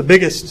think that's the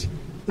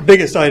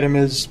biggest item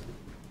is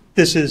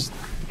this is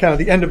kind of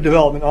the end of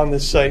development on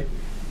this site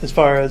as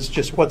far as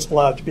just what's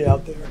allowed to be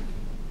out there.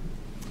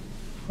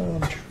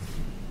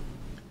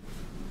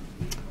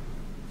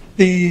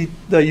 The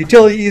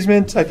utility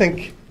easement, I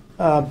think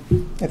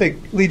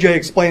Lee J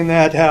explained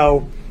that,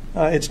 how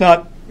it's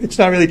not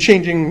really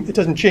changing. It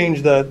doesn't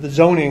change the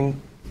zoning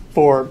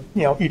for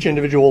each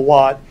individual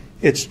lot.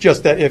 It's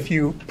just that if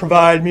you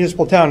provide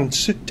municipal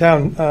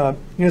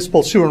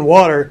municipal sewer and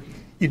water,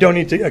 you don't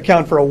need to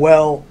account for a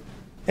well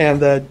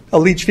and a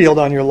leach field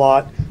on your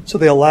lot. So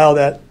they allow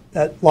that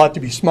lot to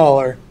be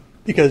smaller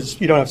because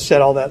you don't have to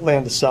set all that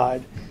land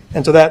aside.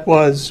 And so that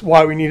was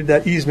why we needed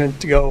that easement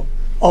to go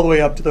all the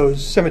way up to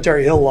those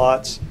Cemetery Hill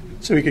lots,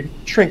 so we could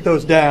shrink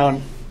those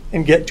down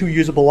and get 2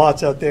 usable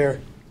lots out there.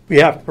 We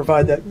have to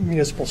provide that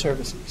municipal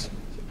services.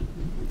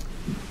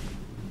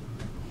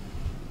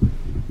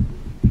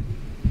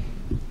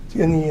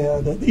 In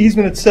the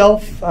easement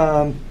itself,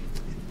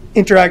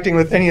 interacting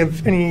with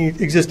any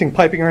existing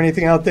piping or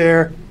anything out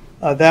there,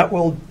 that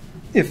will,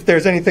 if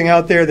there's anything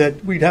out there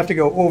that we'd have to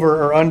go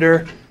over or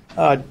under,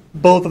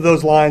 both of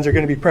those lines are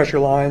going to be pressure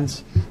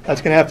lines.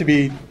 That's going to have to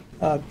be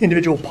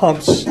individual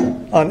pumps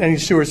on any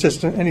sewer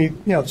system, any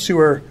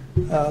sewer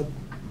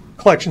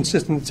collection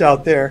system that's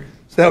out there.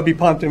 So that would be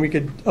pumped, and we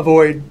could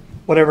avoid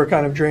whatever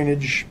kind of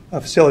drainage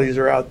facilities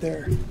are out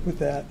there with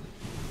that.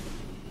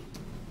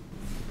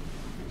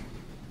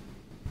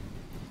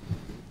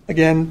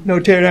 Again, no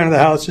tear down of the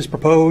house is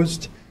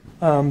proposed.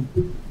 I'm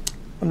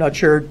not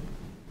sure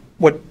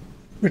what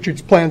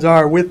Richard's plans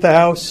are with the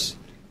house,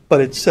 but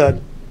it's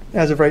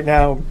as of right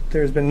now,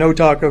 there's been no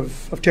talk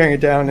of tearing it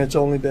down. It's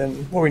only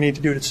been what we need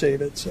to do to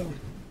save it. So,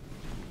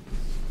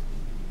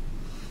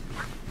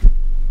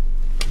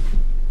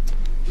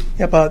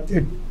 yep.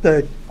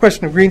 The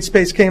question of green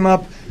space came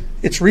up.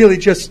 It's really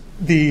just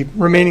the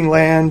remaining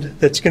land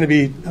that's going to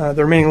be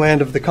the remaining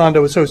land of the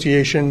condo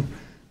association,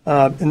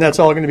 and that's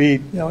all going to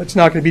be. It's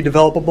not going to be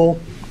developable.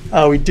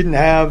 We didn't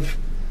have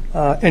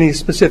any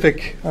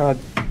specific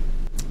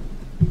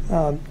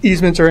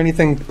easements or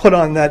anything put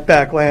on that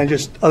back land,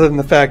 just other than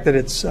the fact that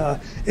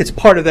it's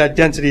part of that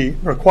density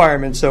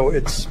requirement. So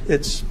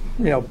it's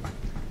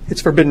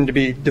forbidden to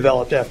be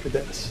developed after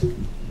this.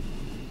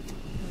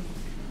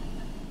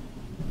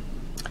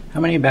 How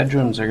many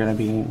bedrooms are going to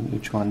be in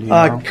each one? Do you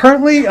know?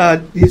 Currently,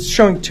 he's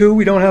showing 2.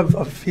 We don't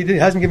have. He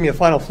hasn't given me a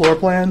final floor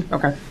plan.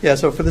 Okay. Yeah.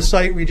 So for the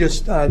site, we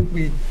just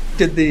we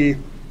did the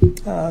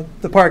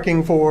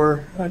parking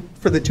for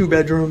the 2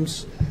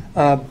 bedrooms.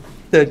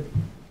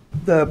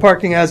 The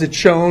parking as it's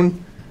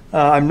shown,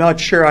 I'm not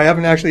sure. I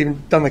haven't actually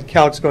even done the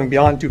calcs going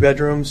beyond 2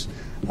 bedrooms.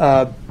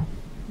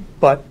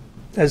 But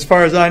as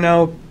far as I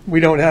know, we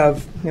don't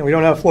have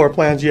floor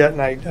plans yet,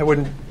 and I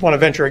wouldn't want to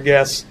venture a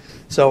guess.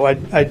 So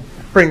I'd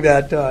bring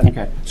that.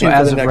 Okay. So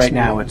as of right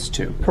now, it's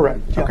 2.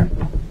 Correct. Yeah. Okay.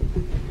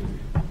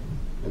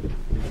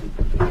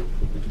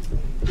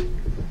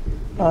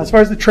 As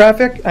far as the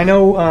traffic, I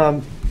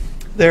know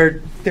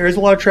there is a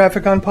lot of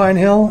traffic on Pine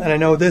Hill, and I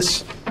know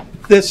this.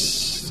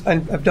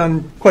 I've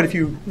done quite a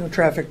few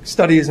traffic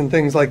studies and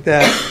things like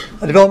that.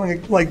 A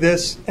development like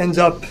this ends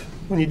up,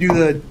 when you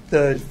do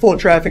the full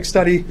traffic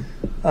study,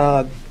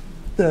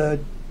 the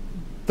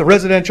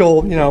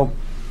residential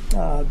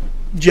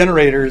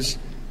generators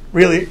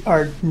really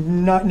are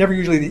never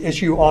usually the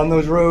issue on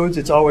those roads.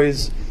 It's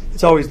always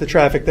the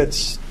traffic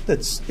that's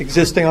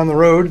existing on the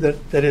road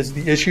that is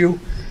the issue.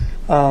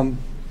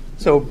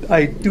 So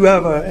I do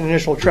have an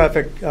initial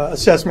traffic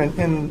assessment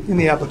in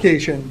the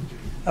application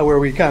where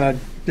we kind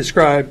of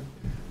describe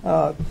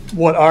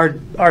what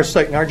our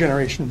site and our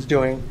generation is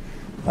doing.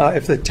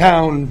 If the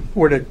town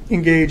were to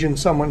engage in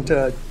someone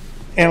to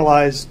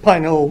analyze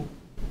Pine Hill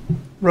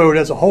Road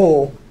as a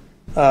whole,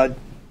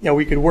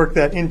 we could work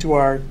that into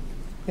our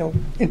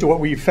into what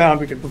we found,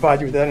 we could provide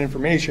you with that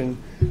information.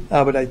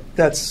 But I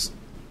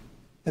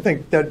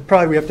think that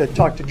probably we have to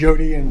talk to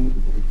Jody and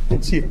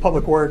see if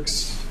Public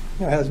Works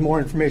has more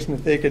information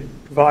that they could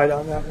provide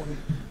on that one.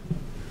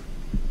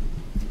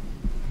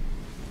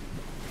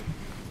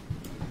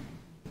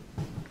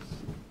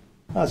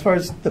 As far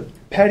as the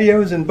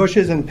patios and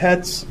bushes and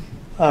pets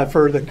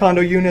for the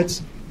condo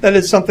units, that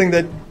is something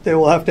that they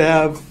will have to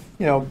have,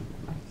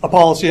 a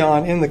policy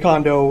on in the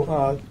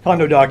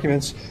condo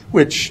documents,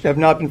 which have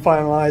not been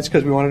finalized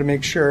because we wanted to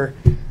make sure,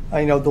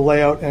 the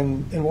layout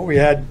and what we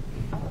had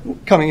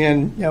coming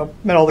in,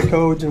 met all the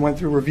codes and went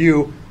through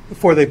review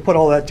before they put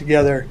all that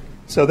together.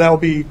 So that will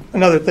be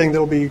another thing that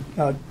will be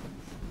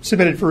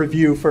submitted for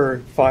review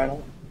for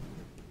final.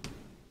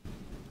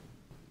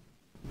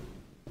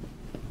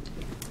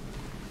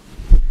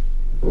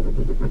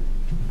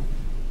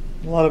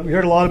 We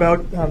heard a lot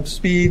about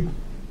speed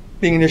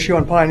being an issue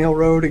on Pine Hill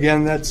Road.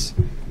 Again, that's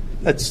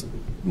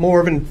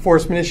more of an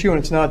enforcement issue, and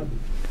it's not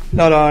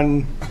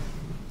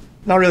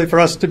really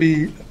for us to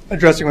be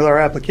addressing with our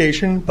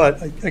application.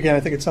 But again, I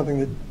think it's something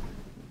that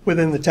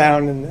within the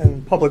town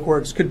and Public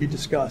Works could be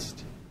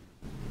discussed.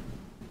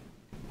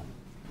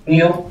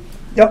 Neil?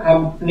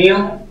 Yep.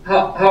 Neil,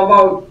 how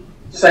about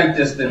site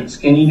distance?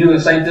 Can you do a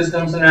site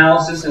distance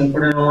analysis and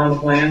put it on the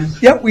plan?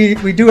 Yep,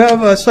 we do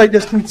have a site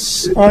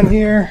distance on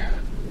here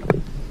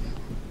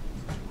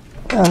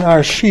on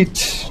our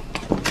sheet.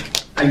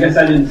 I guess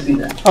I didn't see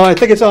that. Oh, I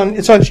think it's on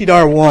sheet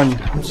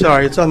R1. I'm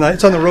sorry, it's on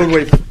the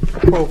roadway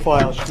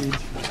profile sheet.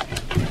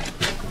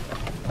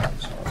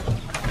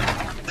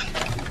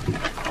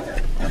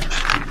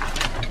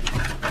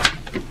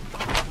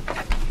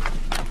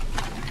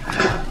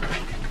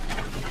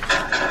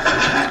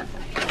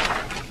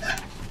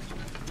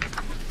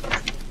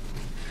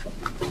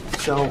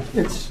 So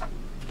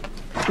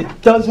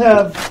it does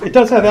have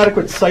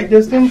adequate site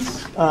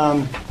distance,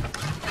 and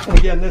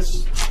again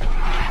this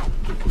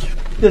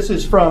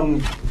is from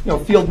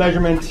field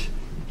measurement,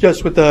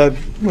 just with the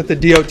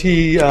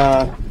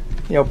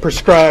DOT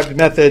prescribed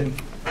method,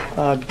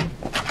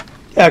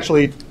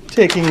 actually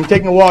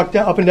taking a walk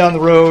up and down the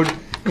road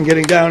and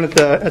getting down at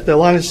the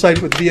line of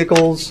sight with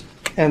vehicles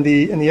and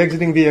the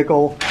exiting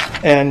vehicle,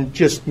 and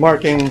just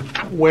marking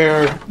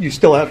where you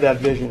still have that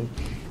vision.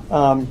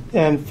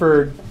 And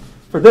for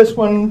this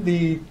one,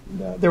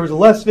 there was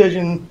less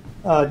vision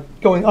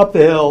going up the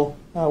hill.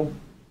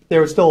 There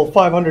was still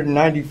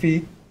 590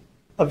 feet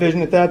of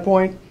vision at that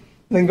point.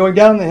 And then going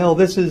down the hill,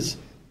 this is,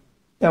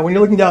 when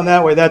you're looking down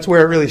that way, that's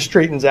where it really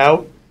straightens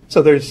out.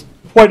 So there's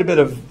quite a bit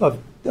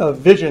of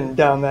vision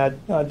down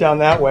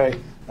that way,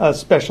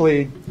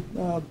 especially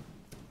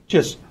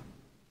just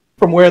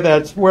from where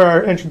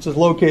our entrance is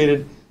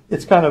located.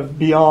 It's kind of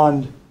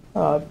beyond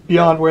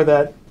where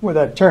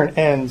that turn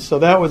ends. So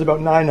that was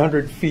about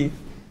 900 feet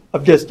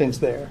of distance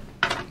there,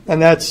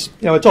 and that's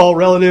it's all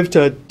relative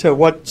to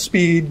what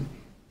speed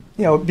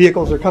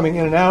vehicles are coming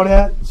in and out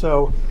at.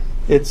 So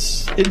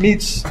it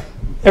meets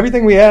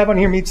everything we have on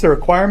here, meets the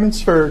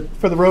requirements for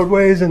the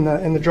roadways and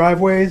the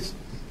driveways.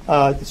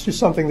 It's just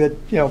something that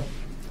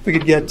if we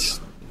could get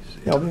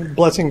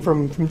blessing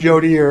from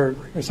Jody or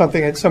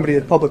somebody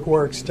at Public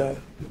Works to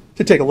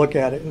take a look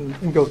at it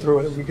and go through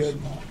it would be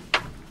good.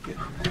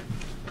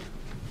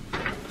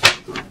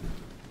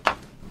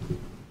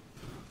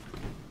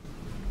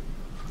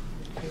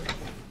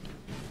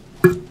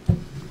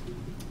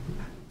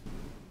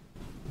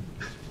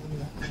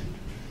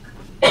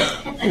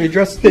 We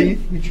addressed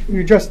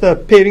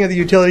the paving of the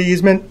utility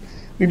easement.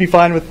 We'd be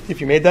fine with if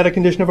you made that a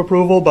condition of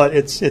approval, but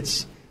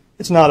it's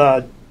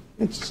not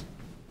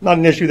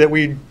an issue that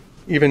we'd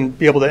even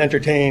be able to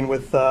entertain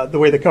with the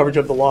way the coverage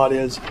of the lot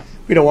is.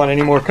 We don't want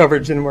any more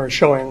coverage than we're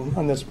showing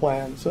on this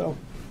plan, so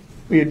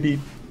we'd be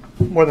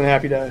more than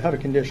happy to have a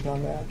condition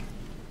on that.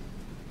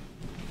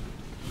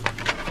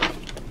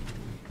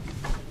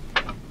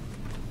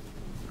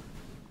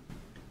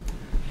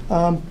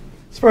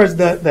 As far as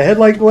the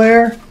headlight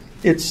glare,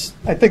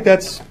 I think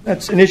that's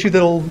an issue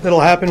that'll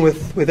happen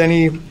with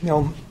any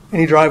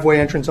driveway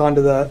entrance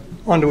onto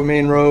a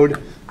main road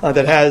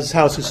that has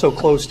houses so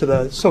close to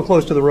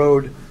the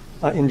road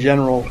in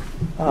general.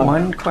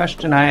 One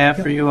question I have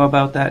for you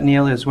about that,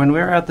 Neil, is when we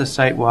were at the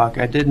site walk,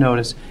 I did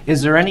notice,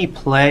 is there any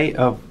play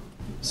of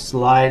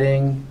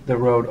sliding the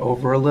road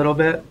over a little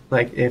bit?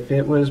 Like if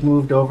it was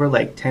moved over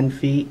like 10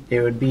 feet,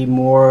 it would be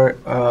more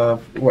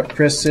of what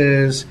Chris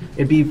is.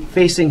 It'd be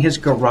facing his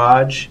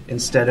garage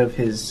instead of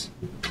his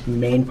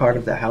main part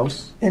of the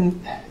house. And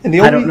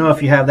I don't know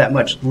if you have that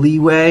much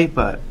leeway,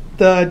 but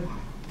there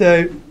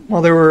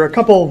were a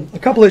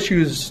couple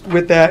issues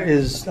with that.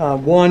 Is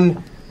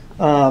one,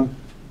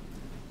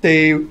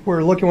 they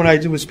were looking when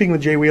I was speaking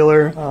with Jay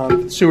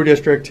Wheeler, sewer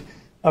district.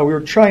 We were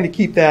trying to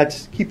keep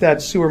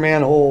that sewer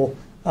manhole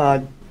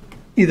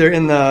either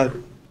in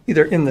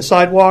the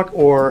sidewalk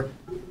or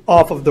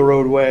off of the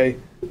roadway,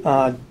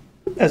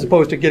 as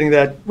opposed to getting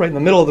that right in the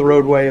middle of the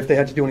roadway if they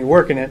had to do any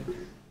work in it.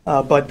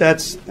 But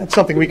that's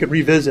something we could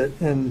revisit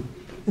and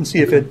see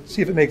if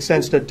it makes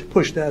sense to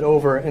push that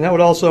over. And that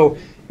would also,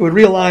 it would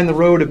realign the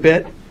road a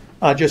bit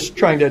just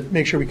trying to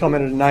make sure we come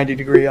in at a 90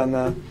 degree on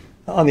the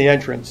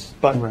entrance.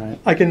 But Right.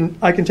 I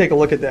can take a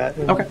look at that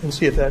and, Okay. and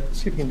see if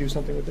we can do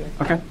something with that.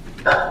 Okay.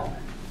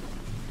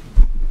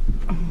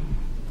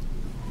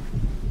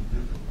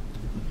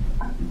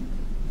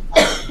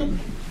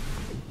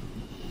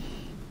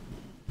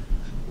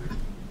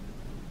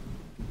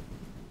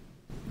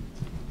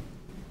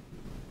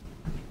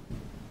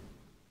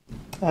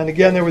 And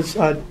again, there was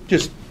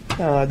just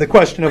the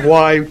question of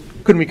why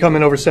couldn't we come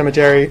in over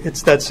cemetery?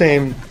 It's that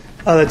same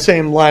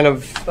line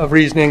of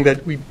reasoning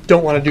that we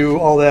don't want to do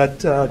all that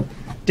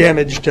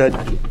damage to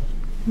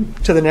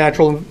the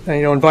natural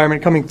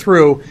environment coming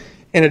through,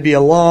 and it'd be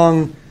a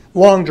long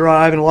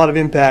drive and a lot of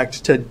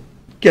impact to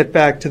get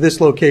back to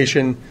this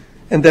location,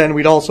 and then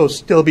we'd also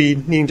still be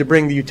needing to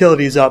bring the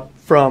utilities up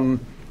from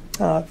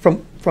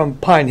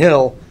Pine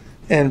Hill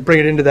and bring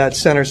it into that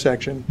center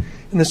section.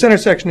 And the center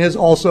section is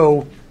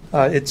also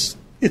it's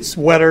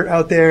wetter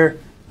out there.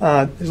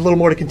 There's a little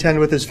more to contend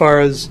with as far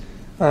as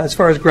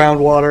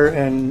groundwater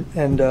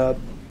and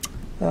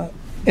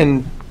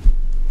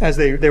as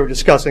they were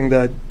discussing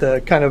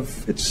the kind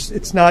of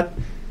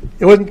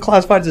it wasn't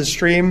classified as a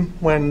stream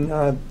when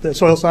the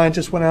soil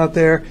scientists went out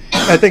there.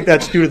 I think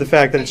that's due to the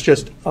fact that it's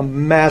just a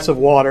mass of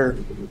water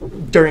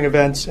during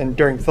events and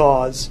during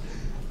thaws.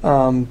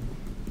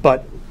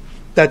 But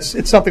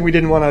it's something we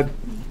didn't want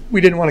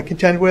to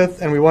contend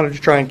with, and we wanted to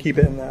try and keep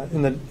it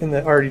in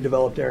the already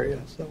developed area.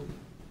 So.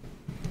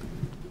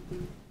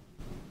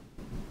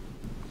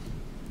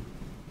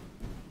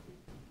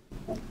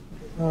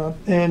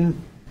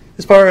 And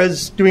as far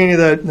as doing any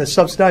of the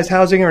subsidized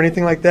housing or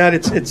anything like that,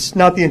 it's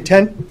not the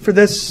intent for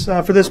this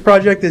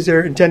project. Is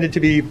they're intended to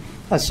be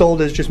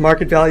sold as just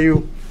market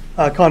value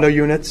condo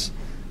units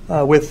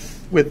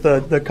with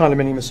the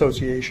condominium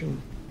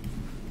association.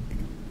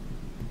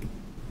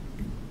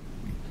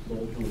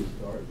 Sold from the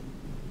start?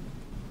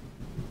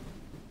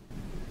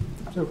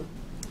 So,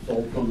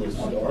 sold from the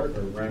start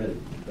or rented?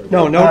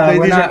 No,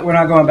 we're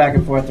not going back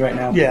and forth right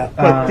now. Yeah,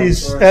 but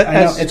these...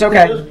 I know, it's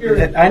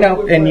okay. I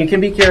know, and you can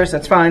be curious,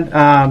 that's fine.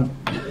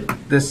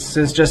 This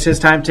is just his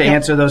time to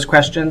answer those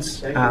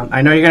questions.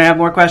 I know you're going to have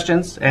more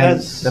questions, and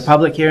the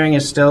public hearing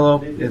is still,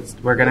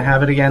 we're going to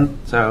have it again,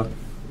 so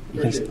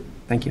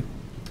thank you.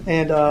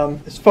 And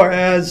as far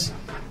as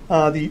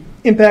the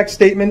impact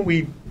statement,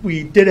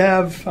 we did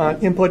have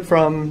input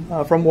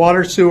from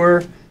water,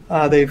 sewer.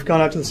 They've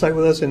gone out to the site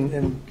with us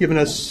and given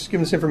us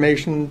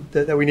information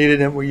that we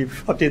needed, and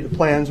we've updated the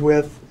plans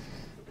with.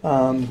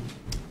 And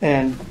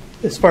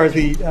as far as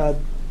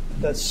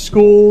the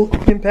school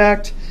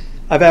impact,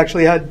 I've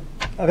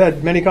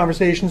had many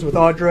conversations with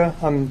Audra,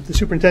 the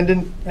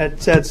superintendent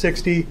at SAD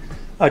 60,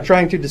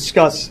 trying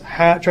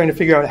to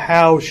figure out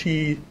how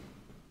she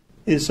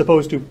is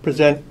supposed to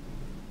present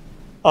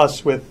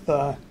us with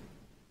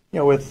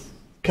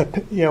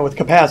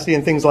capacity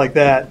and things like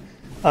that.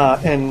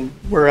 And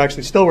we're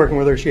actually still working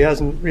with her. They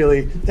haven't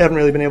really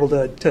been able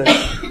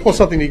to pull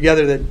something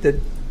together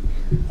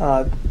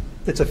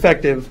that's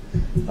effective,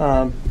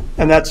 and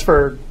that's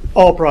for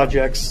all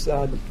projects,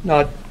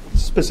 not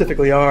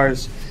specifically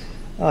ours.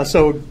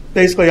 So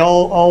basically,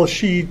 all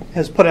she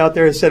has put out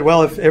there has said,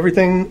 well, if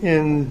everything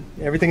in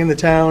the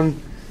town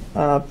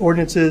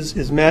ordinances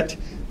is met,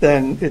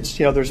 then it's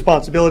the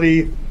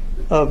responsibility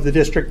of the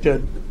district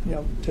to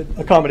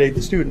accommodate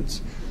the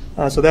students.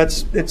 So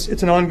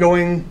it's an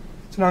ongoing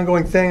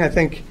thing. I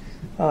think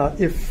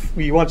if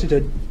we wanted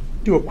to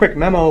do a quick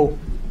memo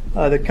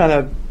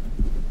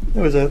it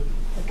was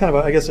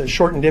a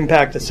shortened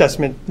impact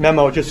assessment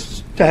memo,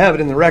 just to have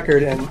it in the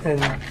record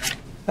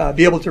and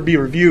be able to be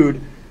reviewed,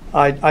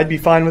 I'd be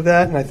fine with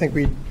that, and I think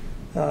we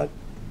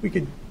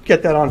could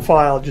get that on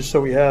file just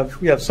so we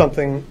have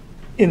something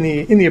in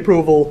the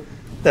approval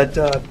that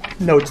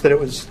notes that it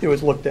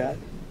was looked at.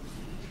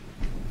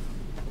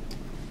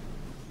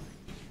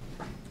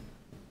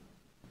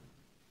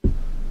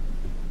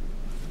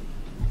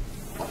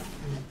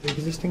 The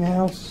existing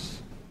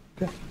house.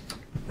 Okay.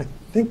 I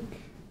think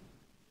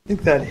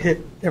that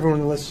hit everyone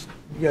unless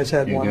you guys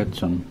had one. Got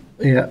some.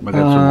 Yeah. I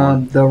got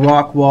some more. The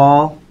rock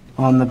wall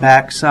on the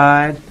back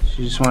side.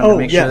 She just wanted to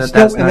make sure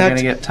that's not going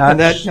to get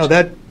touched. And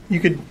that you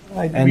could.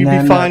 We'd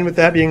be fine with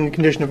that being a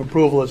condition of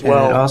approval as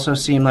well. And it also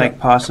seemed like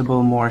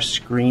possible more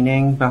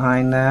screening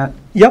behind that.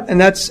 Yep,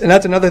 and that's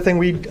another thing.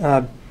 We'd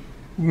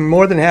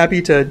more than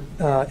happy to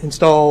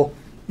install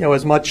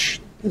as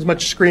much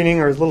screening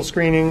or as little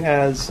screening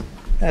as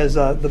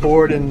the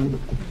board and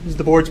is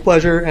the board's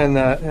pleasure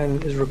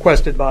and is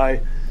requested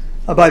by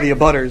the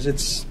abutters.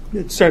 It's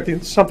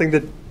certainly something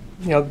that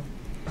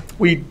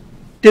we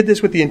did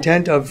this with the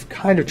intent of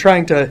kind of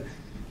trying to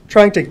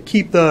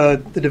keep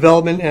the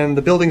development and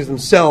the buildings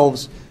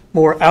themselves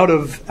more out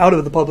of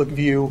the public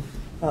view,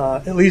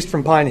 at least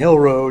from Pine Hill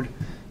Road.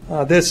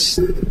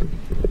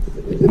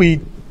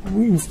 We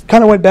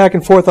kind of went back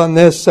and forth on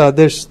this.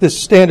 There's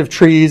this stand of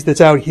trees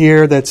that's out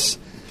here that's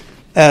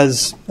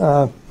as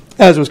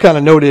was kind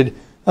of noted.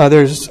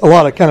 There's a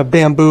lot of kind of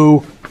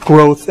bamboo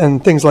growth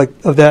and things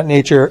of that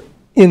nature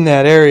in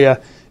that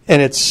area,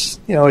 and it's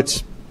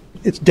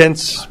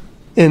dense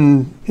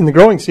in the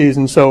growing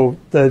season, so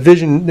the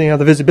vision, the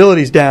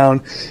visibility's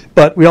down.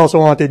 But we also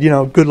wanted,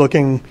 good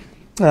looking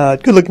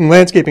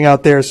landscaping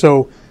out there.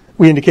 So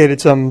we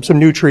indicated some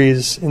new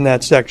trees in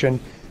that section.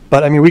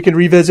 But I mean, we could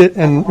revisit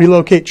and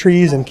relocate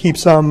trees and keep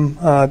some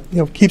of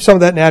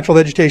that natural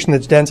vegetation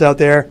that's dense out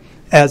there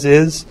as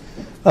is.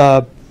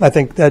 I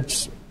think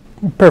that's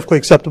perfectly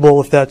acceptable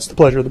if that's the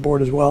pleasure of the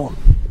board as well.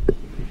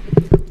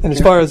 And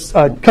as far as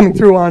coming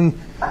through on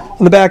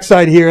the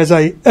backside here, as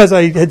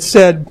I had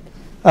said,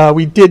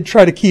 we did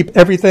try to keep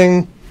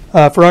everything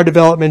for our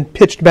development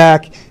pitched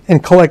back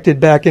and collected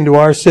back into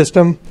our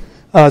system,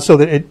 so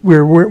that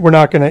we're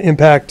not going to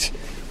impact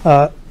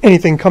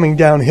anything coming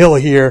downhill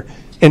here.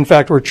 In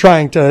fact, we're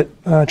trying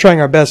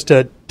our best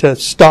to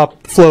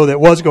stop the flow that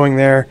was going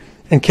there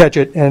and catch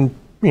it and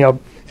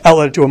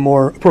outlet it to a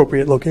more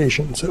appropriate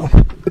location. So.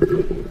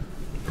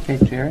 Okay,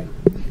 Jerry?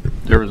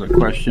 There was a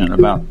question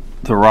about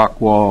the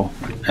rock wall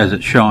as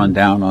it's shown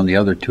down on the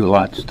other two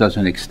lots.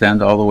 Doesn't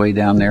extend all the way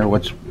down there.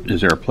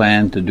 Is there a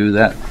plan to do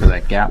that for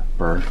that gap,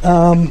 or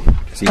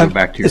you go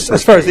back to your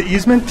as far as the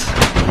easement?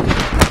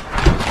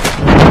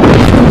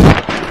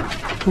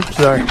 Oops,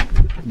 sorry.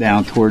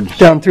 Down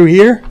through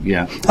here?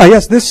 Yeah.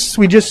 Yes,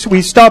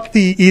 we stopped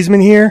the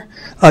easement here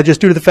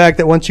just due to the fact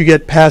that once you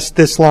get past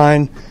this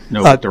line.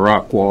 No, but the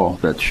rock wall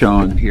that's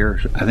shown here,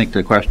 I think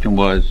the question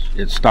was,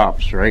 it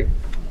stops, right?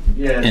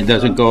 Yeah. And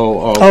doesn't go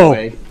all the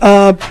way?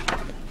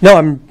 No,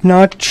 I'm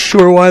not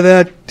sure why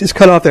that is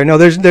cut off there. No,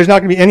 there's not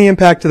going to be any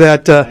impact to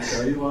that.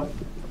 Sorry.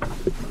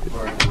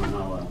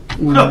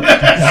 No.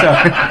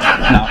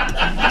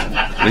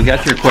 We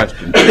got your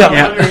question.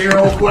 Yeah. Under your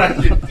old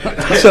question.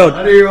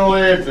 Under your old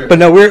answer. But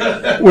no,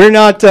 we're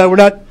not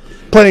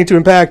planning to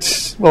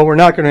impact. Well, we're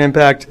not going to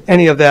impact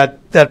any of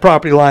that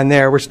property line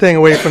there. We're staying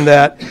away from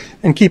that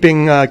and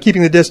keeping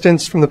the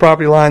distance from the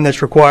property line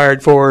that's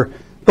required for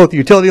both the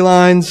utility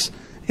lines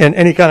and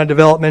any kind of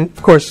development.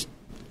 Of course,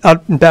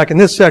 out and back in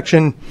this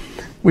section,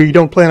 we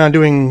don't plan on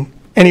doing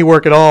any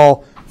work at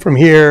all from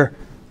here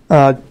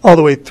all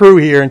the way through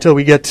here until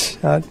we get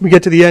to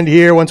the end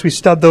here. Once we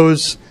stub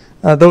those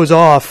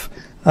off,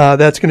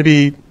 that's going to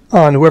be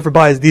on whoever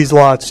buys these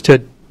lots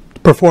to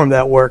perform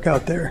that work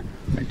out there.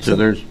 So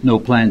there's no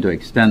plan to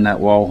extend that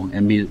wall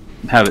and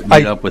have it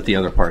meet up with the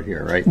other part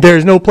here, right?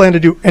 There's no plan to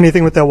do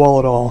anything with that wall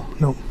at all.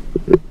 No.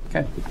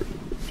 Okay.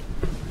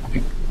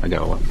 I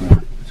got a lot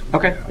more.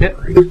 Okay. Yeah.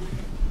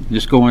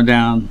 Just going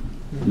down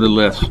the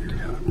list,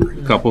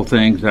 a couple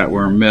things that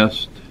were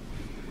missed.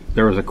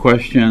 There was a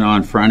question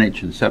on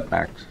frontage and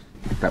setbacks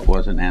that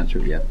wasn't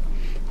answered yet.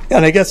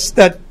 And I guess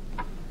that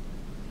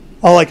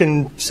all I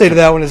can say to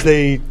that one is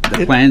the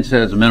plan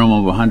says a minimum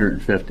of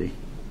 150.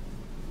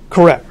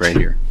 Correct. Right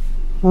here.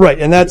 Right,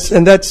 and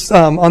that's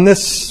on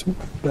this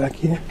back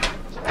here.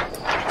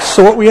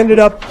 So what we ended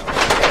up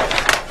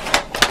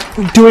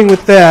doing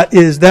with that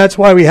is that's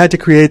why we had to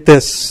create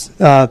this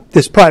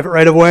private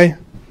right-of-way.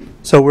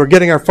 So we're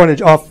getting our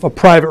frontage off a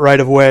private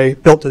right-of-way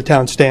built to the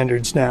town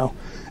standards now,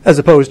 as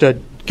opposed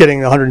to getting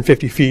the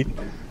 150 feet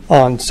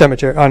on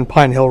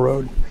Pine Hill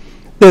Road.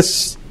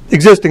 This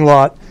existing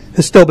lot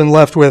has still been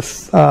left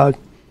with.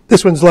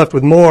 This one's left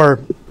with more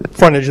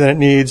frontage than it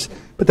needs,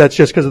 but that's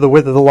just because of the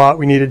width of the lot.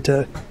 We needed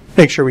to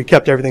make sure we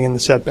kept everything in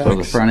the setbacks. So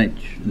the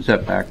frontage and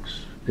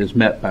setbacks is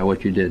met by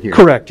what you did here?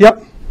 Correct,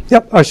 yep.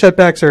 Our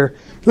setbacks are,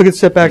 look at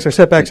setbacks, our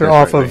setbacks are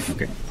off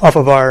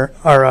of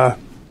our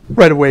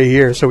right-of-way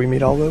here, so we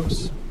meet all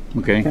those.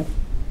 Okay.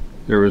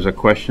 There was a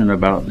question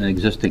about an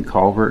existing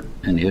culvert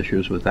and the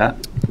issues with that.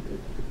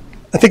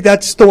 I think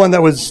that's the one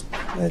that was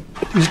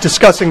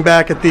discussing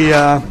back at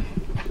the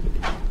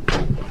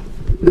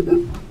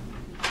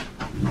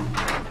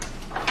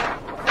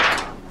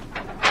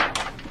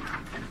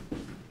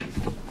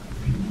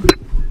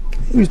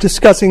he was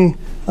discussing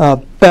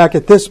back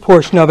at this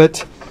portion of it,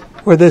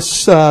 where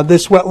this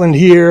wetland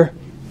here,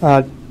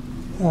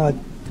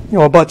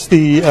 abuts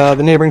the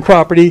neighboring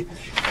property,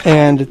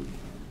 and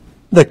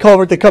the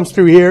culvert that comes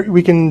through here.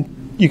 You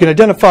can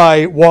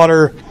identify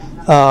water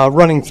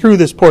running through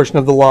this portion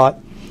of the lot,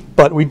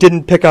 but we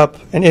didn't pick up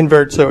an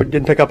invert, so it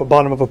didn't pick up a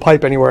bottom of a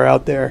pipe anywhere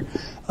out there.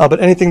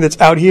 But anything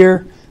that's out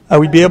here,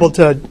 we'd be able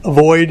to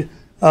avoid.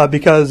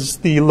 Because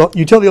the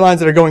utility lines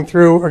that are going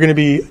through are going to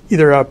be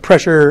either a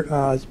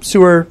pressure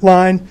sewer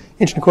line,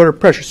 1.25-inch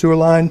pressure sewer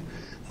line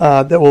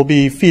that will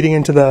be feeding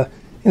into the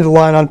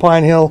line on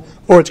Pine Hill,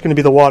 or it's going to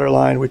be the water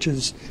line, which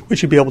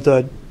should be able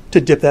to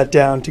dip that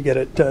down to get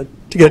it to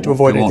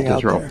avoid anything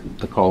out there. Won't disrupt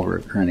the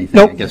culvert or anything.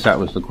 Nope. I guess that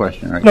was the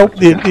question, right? Nope.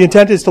 The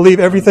intent is to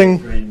leave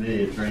everything.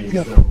 The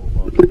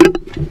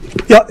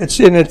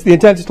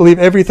intent is to leave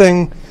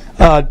everything.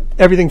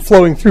 Everything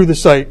flowing through the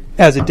site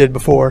as it did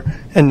before,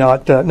 and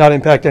not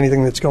impact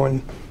anything that's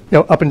going,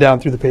 up and down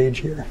through the page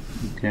here.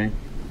 Okay.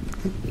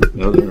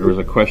 There was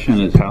a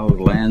question: is how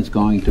the land's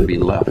going to be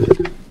left?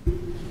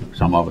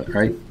 Some of it,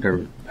 right?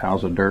 There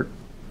piles of dirt,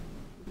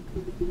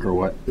 or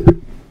what?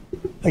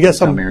 I guess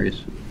some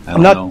areas. I I'm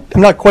don't not. know.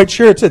 I'm not quite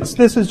sure.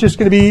 This is just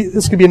going to be.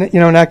 This could be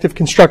an active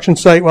construction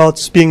site while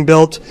it's being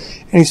built.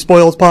 Any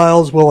spoils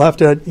piles will have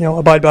to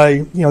abide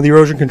by the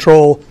erosion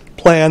control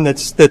plan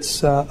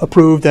that's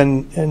approved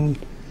and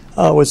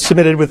was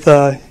submitted with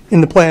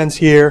in the plans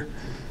here.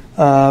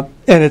 And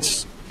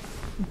it's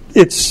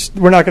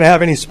we're not going to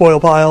have any spoil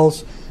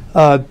piles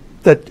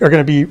that are going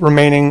to be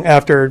remaining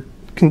after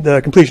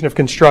the completion of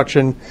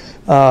construction.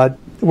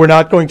 We're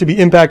not going to be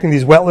impacting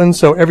these wetlands,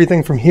 so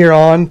everything from here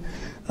on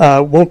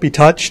won't be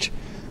touched.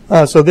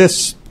 So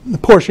this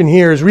portion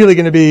here is really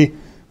going to be,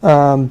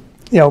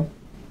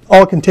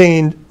 all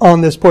contained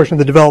on this portion of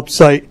the developed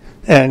site,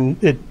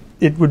 and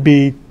it would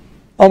be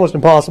almost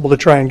impossible to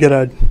try and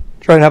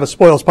have a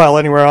spoils pile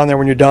anywhere on there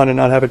when you're done and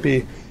not have it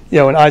be,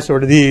 an eyesore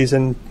to these,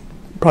 and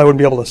probably wouldn't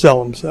be able to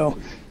sell them. So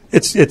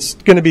it's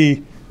going to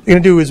be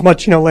do as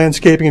much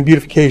landscaping and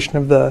beautification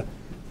of the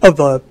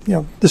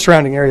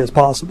surrounding area as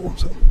possible.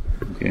 So.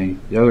 Okay.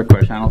 The other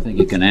question, I don't think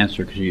you can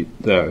answer because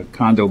the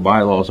condo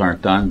bylaws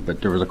aren't done,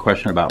 but there was a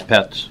question about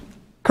pets.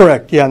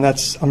 Correct. Yeah,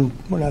 and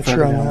we're not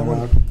sure on that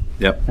one.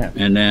 Yep. Yeah.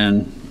 And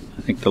then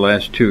I think the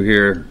last two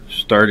here,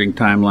 starting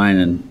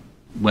timeline and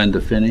when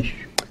to finish.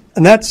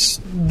 And that's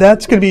going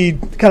to be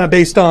kind of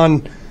based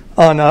on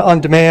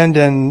demand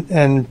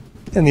and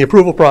the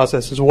approval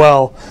process as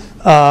well.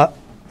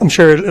 I'm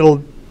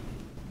sure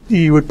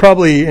you would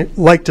probably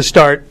like to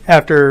start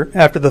after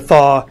the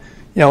thaw,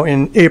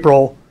 in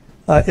April,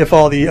 if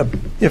all the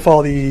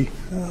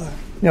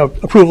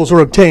approvals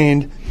were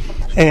obtained.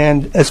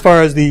 And as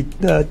far as the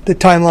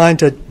timeline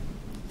to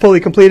fully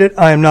complete it,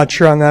 I am not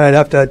sure on that. I'd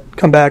have to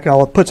come back and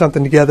I'll put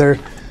something together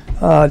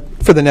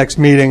for the next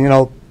meeting, and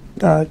I'll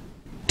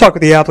talk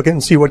with the applicant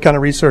and see what kind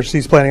of resources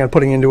he's planning on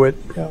putting into it,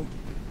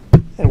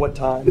 and what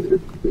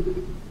time.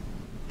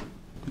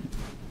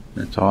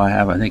 That's all I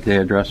have. I think they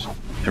addressed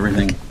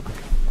everything.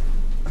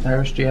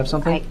 Iris, do you have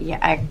something?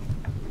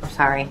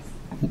 Sorry.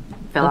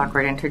 I feel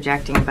awkward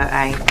interjecting, but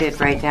I did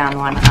write down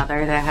one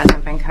other that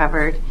hasn't been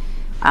covered.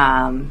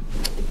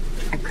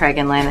 Craig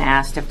and Lynn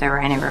asked if there were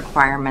any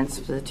requirements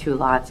for the two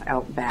lots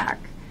out back.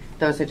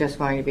 Those are just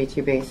going to be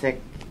two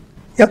basic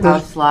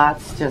house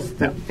lots, just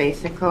the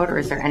basic code, or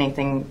is there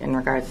anything in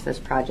regards to this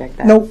project?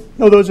 No,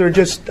 those were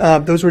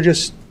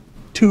just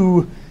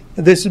two.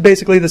 This is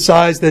basically the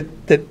size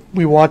that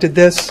we wanted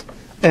this,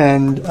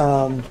 and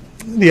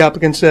the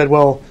applicant said,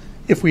 well,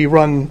 if we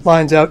run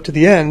lines out to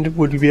the end,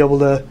 would we be able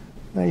to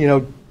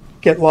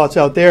get lots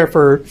out there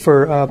for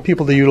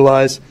people to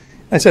utilize?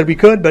 I said we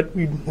could, but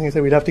like I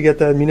said, we'd have to get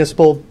the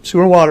municipal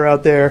sewer and water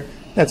out there.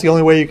 That's the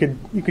only way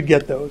you could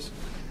get those.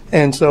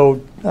 And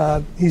so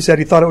he said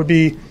he thought it would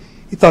be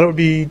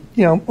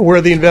a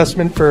worthy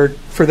investment for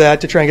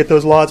that to try and get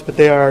those lots, but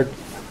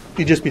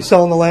you'd just be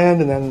selling the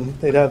land, and then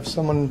they'd have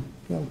someone,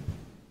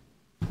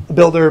 a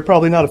builder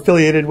probably not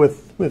affiliated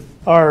with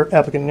our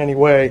applicant in any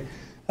way,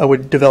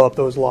 would develop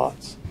those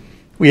lots.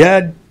 We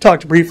had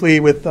talked briefly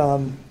with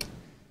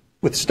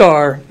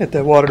Star at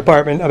the water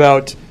department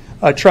about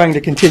trying to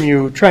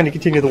continue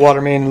the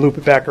water main and loop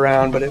it back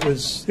around, but it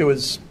was a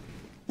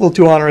little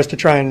too onerous to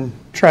try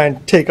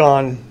and take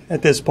on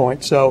at this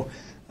point. So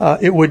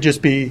it would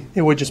just be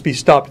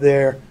stopped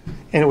there,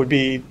 and it would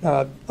be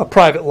a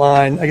private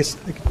line. I guess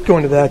I could go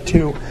into that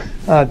too.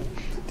 The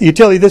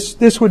utility,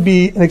 this would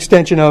be an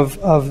extension of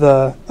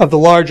the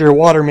larger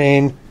water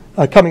main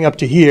coming up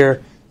to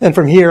here, and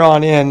from here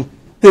on in,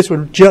 this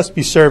would just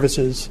be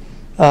services,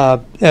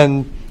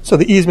 and so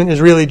the easement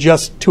is really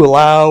just to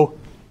allow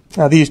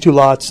these two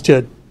lots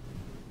to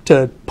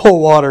pull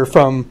water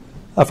from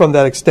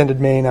that extended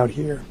main out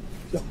here.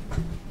 So.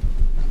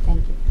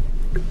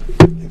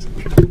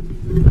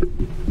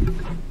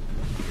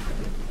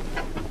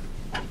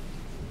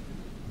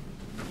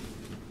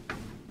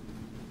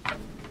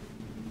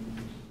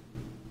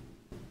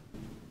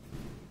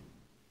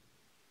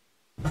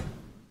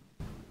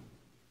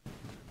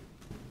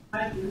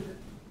 Thank you.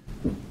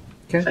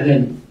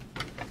 Okay.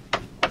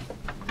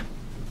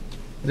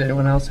 Does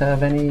anyone else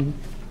have any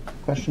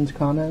questions,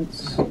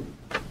 comments?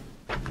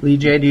 Lee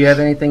J, do you have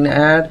anything to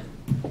add?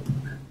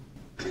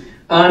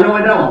 No,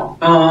 I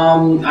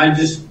don't. I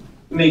just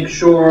make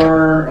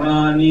sure,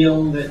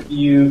 Neil, that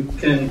you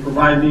can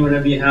provide me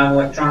whatever you have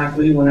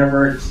electronically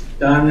whenever it's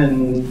done,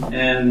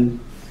 and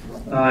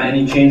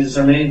any changes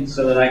are made,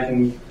 so that I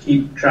can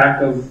keep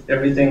track of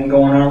everything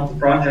going on with the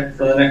project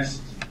for the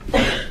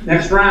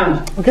next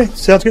round. Okay,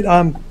 sounds good.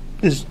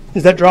 Is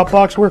that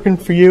Dropbox working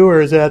for you,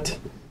 or is that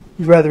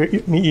you'd rather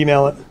me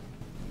email it?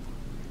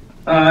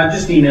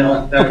 Just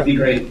email it. That would be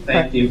great.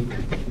 Thank you.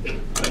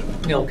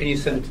 Neil, can you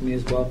send it to me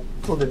as well?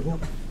 Will do.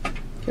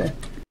 Okay.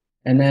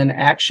 And then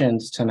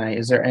actions tonight.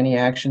 Is there any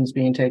actions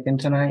being taken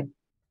tonight?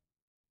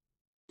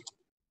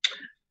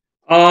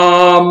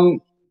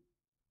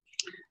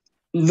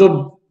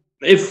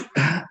 If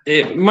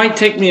it might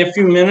take me a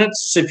few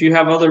minutes if you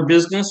have other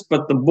business,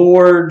 but the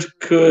board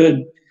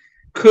could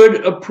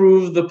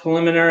approve the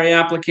preliminary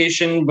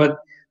application, but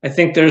I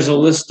think there's a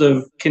list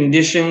of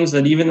conditions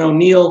that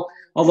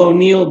although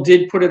Neil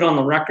did put it on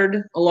the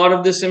record, a lot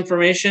of this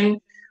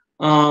information,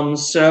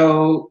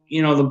 So,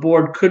 the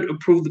board could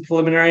approve the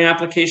preliminary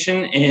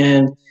application,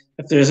 and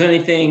if there's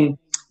anything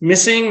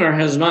missing or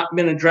has not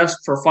been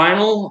addressed for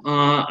final,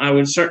 I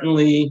would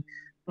certainly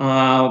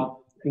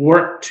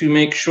work to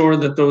make sure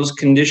that those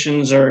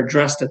conditions are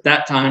addressed at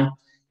that time.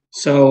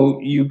 So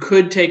you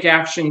could take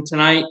action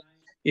tonight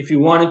if you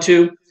wanted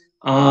to.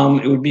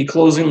 It would be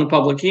closing the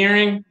public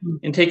hearing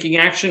and taking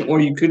action, or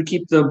you could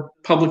keep the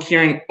public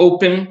hearing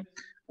open,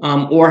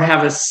 or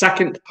have a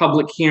second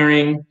public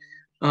hearing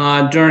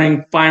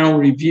during final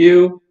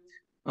review.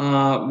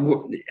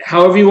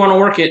 However you want to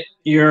work it,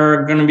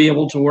 you're going to be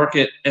able to work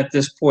it at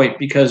this point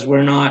because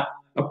we're not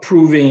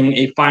approving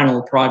a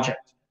final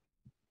project.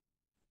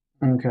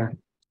 Okay.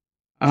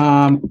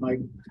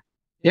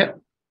 Yep.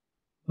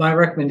 My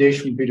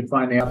recommendation would be to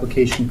find the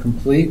application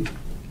complete,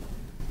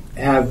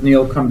 have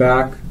Neil come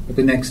back at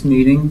the next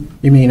meeting.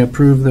 You mean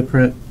approve the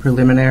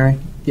preliminary?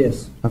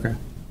 Yes. Okay.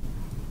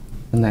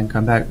 And then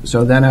come back.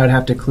 So then I would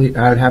have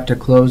to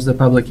close the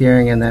public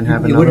hearing and then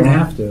have You another wouldn't one?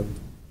 have to.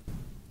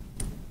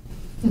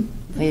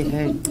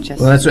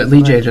 Well, that's what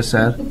Lee J just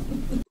said.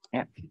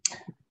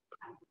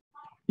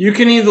 You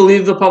can either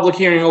leave the public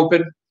hearing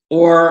open,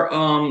 or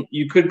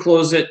you could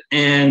close it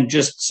and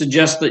just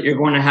suggest that you're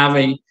going to have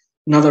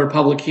another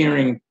public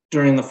hearing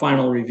during the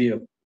final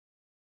review.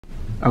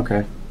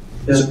 Okay.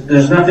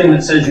 There's nothing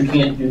that says you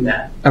can't do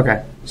that.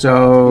 Okay.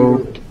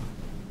 So,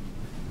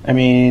 I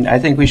mean, I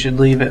think we should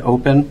leave it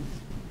open,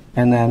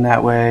 and then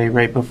that way,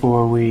 right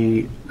before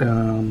we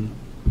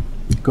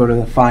go to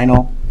the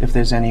final, if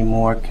there's any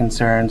more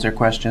concerns or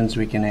questions,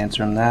 we can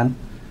answer them then.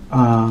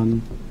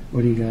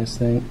 What do you guys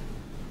think?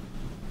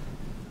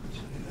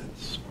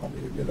 That's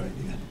probably a good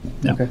idea.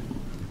 Okay.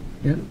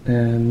 Yeah.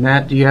 And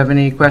Matt, do you have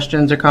any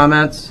questions or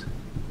comments?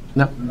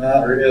 No.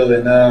 Not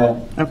really,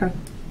 no. Okay.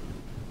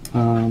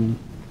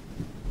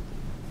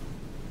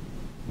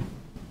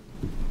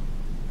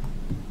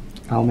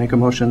 I'll make a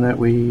motion that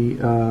we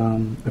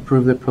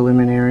approve the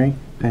preliminary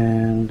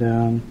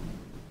and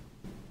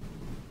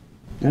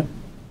yeah.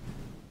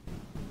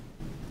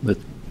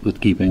 With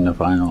keeping the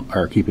final,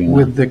 or keeping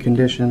With the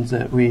conditions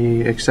that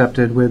we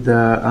accepted with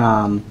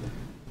the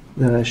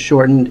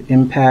shortened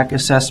impact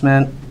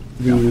assessment,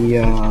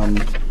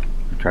 the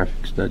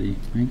traffic study,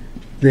 right?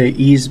 The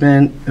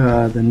easement,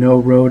 the no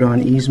road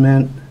on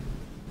easement,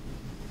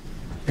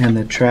 and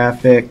the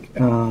traffic,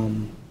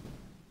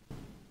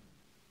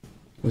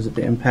 was it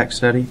the impact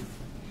study?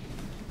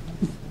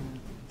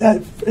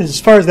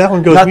 As far as that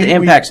one goes, Not the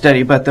impact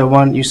study, but the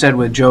one you said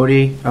with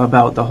Jody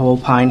about the whole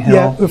Pine Hill.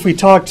 Yeah, if we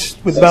talked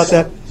about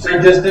that.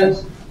 Site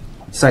distance?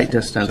 Site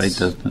distance. Site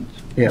distance.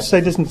 Yeah.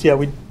 Site distance, yeah,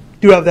 we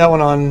do have that one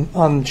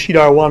on sheet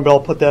R1, but I'll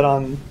put that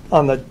on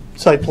the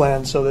site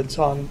plan so that it's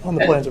on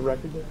the plans of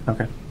record there.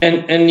 Okay.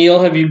 And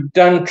Neil, have you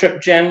done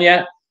trip gen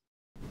yet?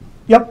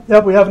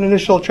 Yep, we have an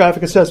initial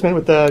traffic assessment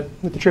with the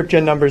trip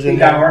gen numbers in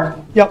there.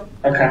 Yep.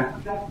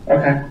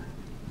 Okay.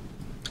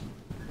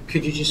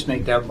 Could you just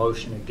make that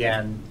motion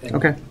again? And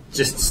Okay.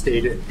 Just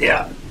state it.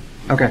 Yeah.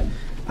 Okay.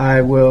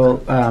 I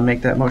will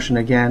make that motion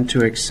again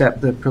to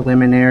accept the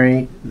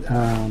preliminary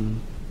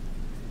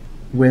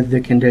with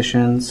the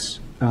conditions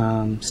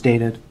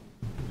stated.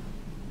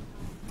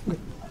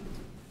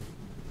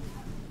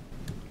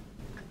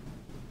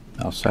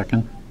 I'll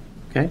second.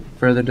 Okay.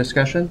 Further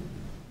discussion?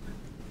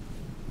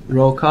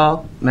 Roll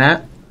call.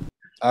 Matt?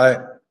 Aye.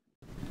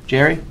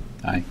 Jerry?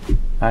 Aye.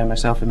 I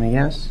myself am a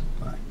yes.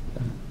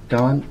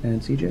 Don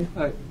and CJ?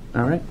 Aye.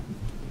 All right.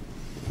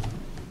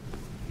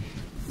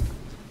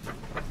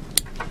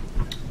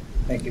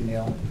 Thank you,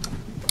 Neil.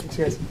 Thanks,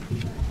 guys.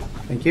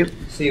 Thank you.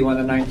 See you on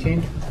the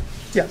 19th?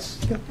 Yes.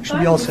 Yep. Should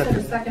be all set. You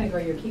said a second ago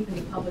you're keeping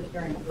the public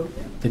hearing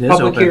open. It is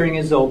Public open. hearing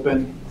is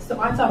open. So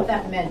I thought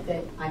that meant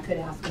that I could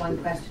ask one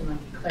question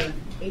like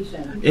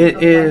clarification.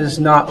 It is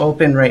not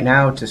open right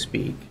now to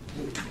speak.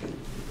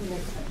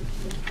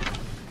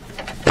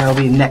 That'll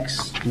be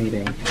next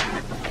meeting.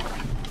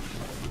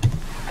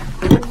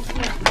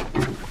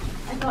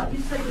 I thought you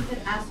said you could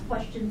ask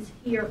questions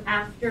here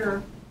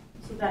after,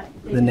 so that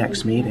they The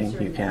next can meeting,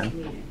 answer you in the next can.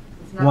 meeting.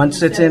 It's not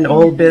Once you it's said in you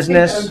old need to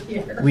business, go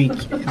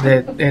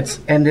here. it's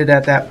ended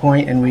at that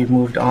point and we've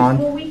moved on.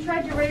 Well, we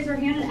tried to raise our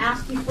hand and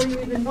ask before you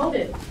even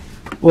voted.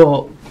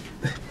 Well,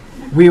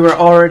 we were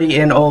already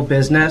in old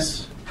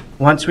business.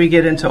 Once we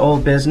get into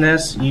old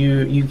business,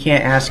 you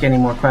can't ask any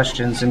more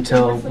questions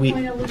until What's the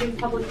point of leaving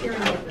public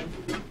hearing open?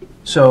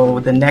 So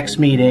the next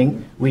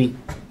meeting,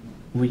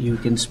 you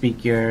can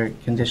speak your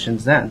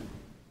conditions then.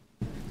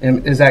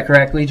 And is that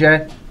correct, Lee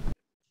J?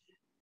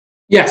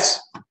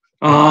 Yes.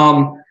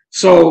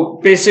 So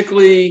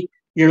basically,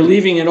 you're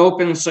leaving it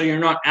open, so you're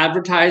not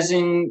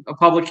advertising a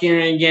public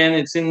hearing again.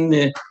 It's in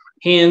the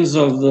hands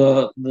of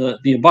the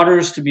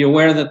abutters to be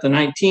aware that the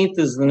 19th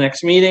is the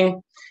next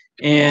meeting,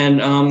 and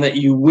that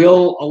you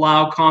will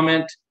allow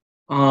comment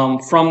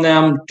from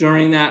them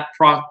during that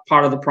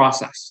part of the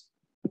process.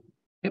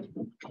 Yep.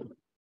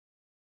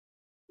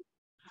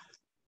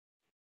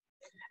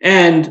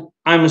 And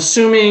I'm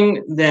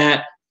assuming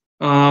that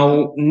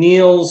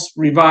Neil's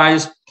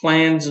revised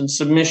plans and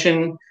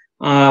submission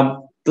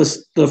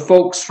the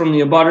folks from the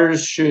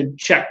abutters should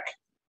check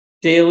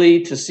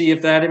daily to see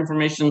if that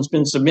information's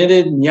been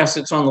submitted. And yes,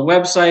 it's on the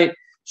website.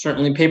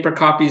 Certainly paper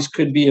copies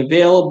could be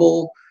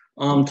available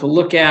to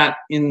look at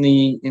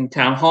in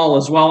town hall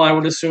as well, I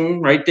would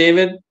assume, right,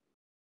 David?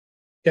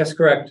 Yes,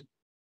 correct.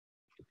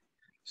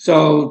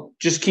 So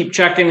just keep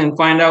checking and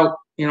find out,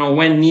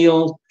 when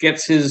Neil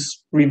gets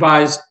his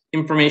revised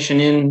information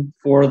in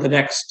for the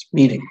next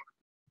meeting.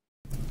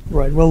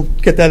 Right, we'll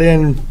get that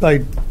in by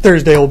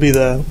Thursday. Will be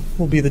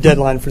the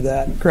deadline for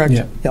that. Correct?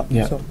 Yeah.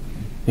 So.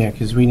 Yeah,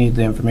 because we need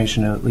the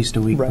information at least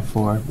a week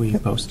before we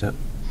post it.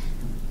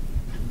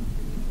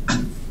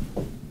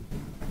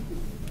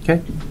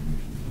 Okay.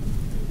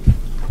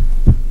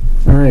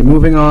 All right,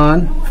 moving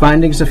on.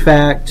 Findings of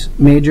fact,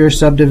 major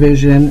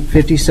subdivision,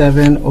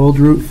 57, Old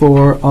Route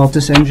 4,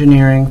 Altus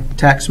Engineering,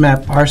 tax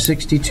map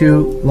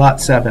R62, Lot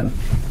 7.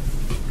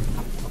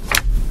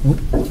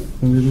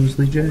 Did we lose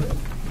Lee J?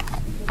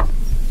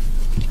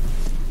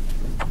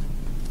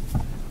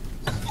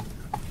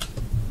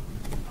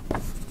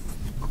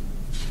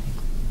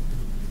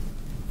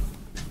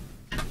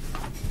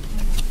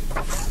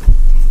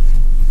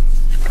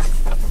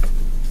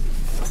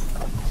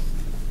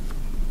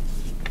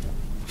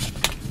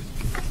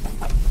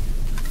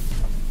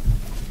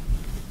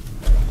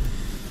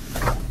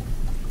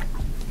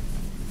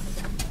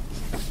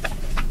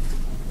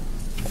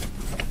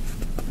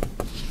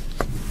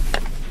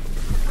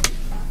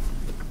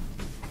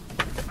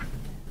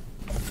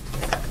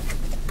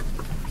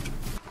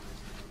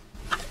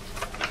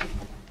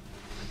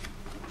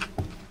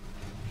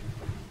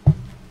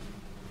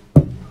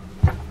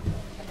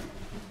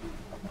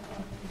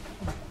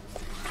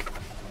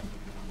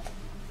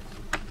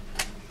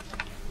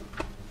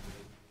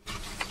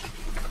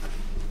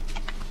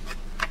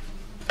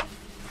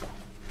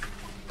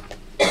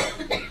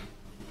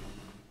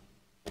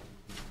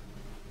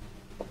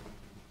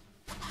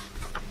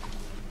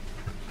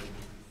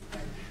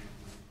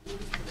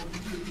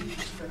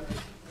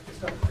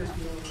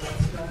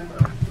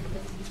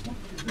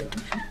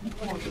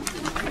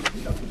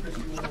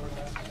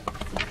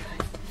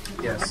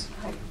 Yes.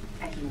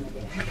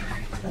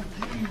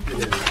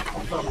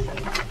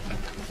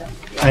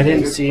 I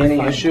didn't see any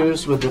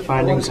issues with the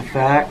findings of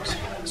fact,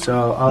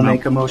 so I'll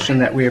make a motion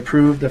that we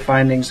approve the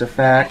findings of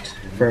fact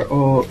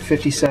for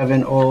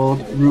 57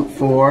 Old Route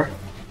 4.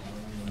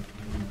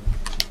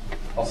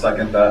 I'll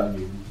second that.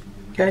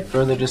 Okay,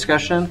 further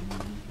discussion?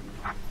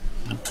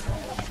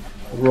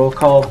 Roll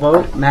call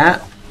vote.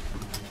 Matt?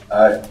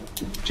 Aye.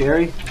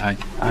 Jerry? Aye.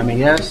 I'm a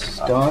yes.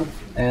 Don?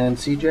 And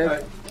CJ?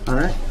 Aye. All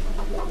right.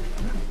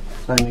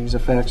 Findings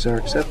of facts are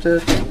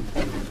accepted.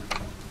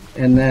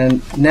 And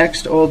then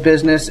next old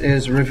business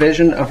is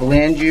revision of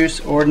land use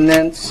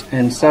ordinance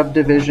and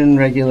subdivision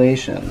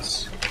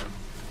regulations.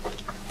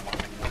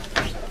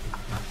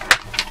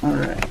 All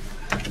right.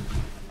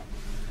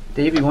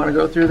 Dave, you want to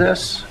go through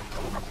this?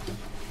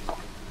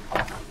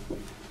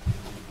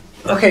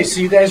 Okay,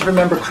 so you guys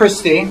remember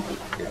Christy.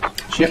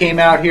 She came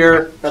out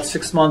here about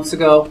 6 months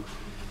ago,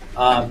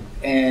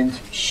 and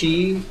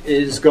she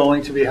is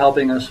going to be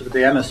helping us with the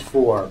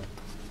MS4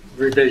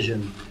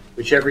 revision,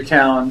 which every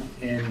town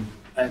in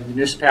a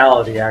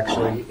municipality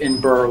actually in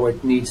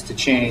Berwick needs to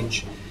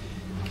change.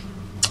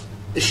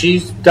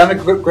 She's done a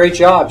great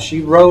job.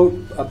 She wrote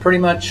pretty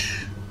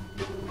much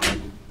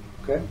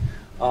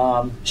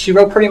she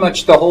wrote pretty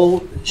much the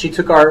whole. She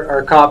took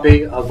our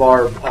copy of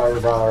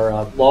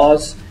our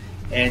laws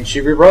and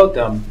she rewrote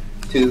them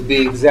to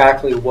be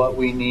exactly what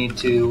we need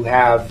to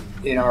have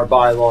in our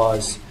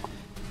bylaws.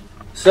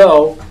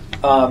 So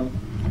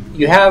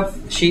you have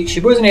she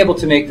wasn't able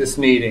to make this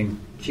meeting.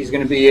 She's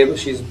going to be able.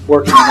 She's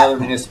working in another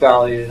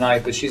municipality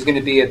tonight, but she's going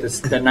to be at the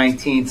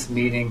 19th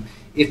meeting.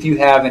 If you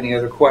have any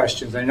other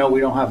questions, I know we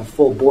don't have a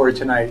full board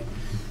tonight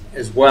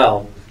as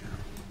well.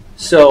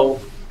 So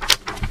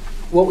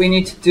what we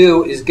need to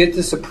do is get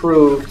this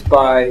approved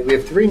by. We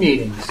have 3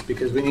 meetings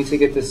because we need to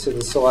get this to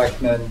the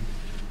selectmen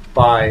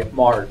by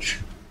March,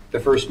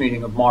 the first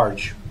meeting of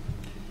March.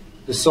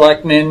 The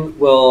selectmen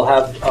will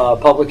have a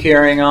public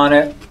hearing on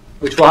it,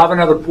 which we'll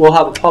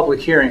have a public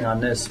hearing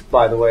on this,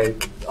 by the way,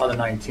 on the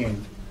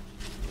 19th.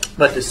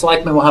 But the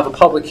selectmen will have a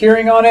public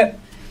hearing on it,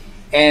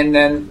 and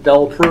then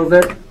they'll approve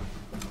it,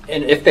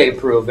 and if they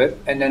approve it,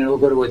 and then it'll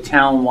go to a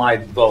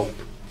town-wide vote.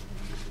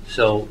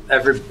 So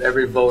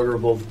every voter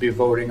will be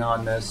voting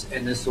on this,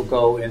 and this will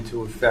go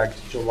into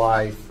effect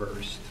July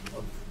 1st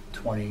of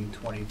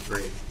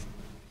 2023.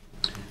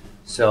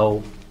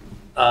 So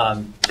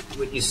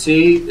what you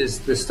see is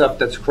the stuff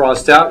that's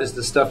crossed out is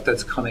the stuff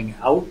that's coming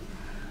out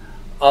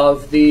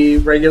of the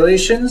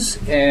regulations,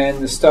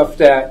 and the stuff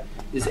that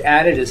is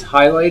added is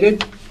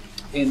highlighted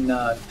in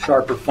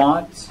sharper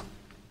fonts.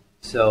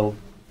 So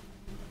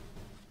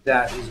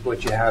that is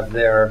what you have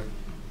there.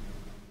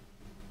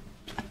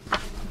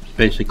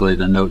 Basically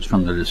the notes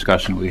from the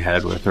discussion we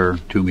had with her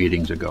 2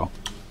 meetings ago.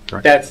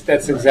 Correct?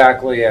 That's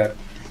exactly it.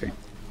 Okay.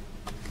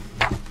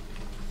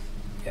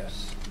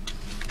 Yes.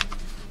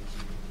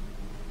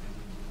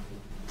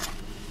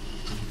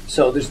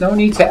 So there's no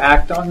need to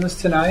act on this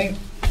tonight.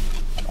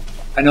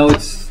 I know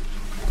it's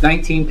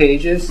 19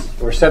 pages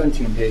or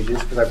 17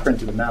 pages because I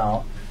printed them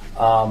out.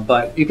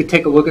 But you could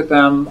take a look at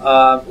them,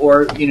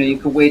 or you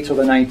could wait till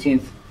the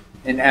 19th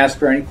and ask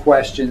for any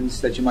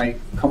questions that you might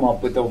come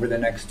up with over the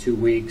next 2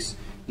 weeks.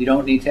 You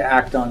don't need to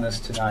act on this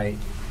tonight,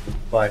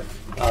 but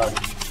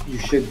you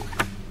should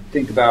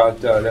think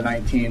about the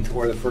 19th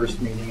or the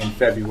first meeting in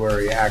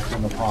February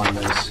acting upon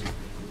this.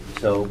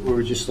 So we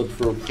were just looking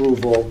for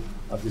approval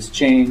of this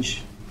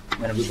change,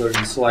 and then it would go to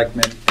the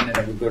selectmen, and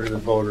then it would go to the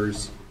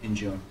voters in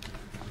June.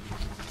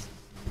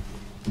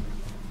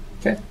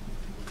 Okay.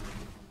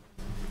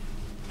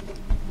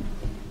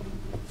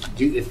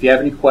 If you have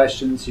any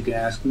questions, you can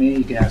ask me.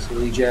 You can ask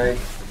Lee J.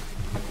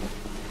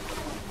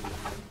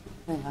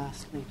 We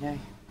lost Lee J.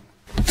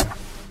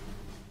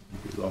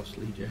 We lost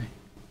Lee J.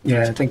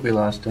 Yeah, I think we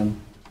lost him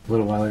a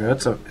little while ago.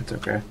 It's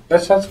okay.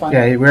 That's fine.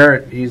 Yeah,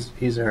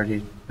 he's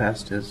already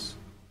past his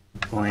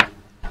point.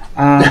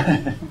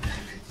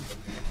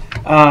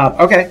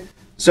 Okay,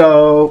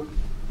 so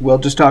we'll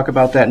just talk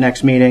about that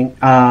next meeting.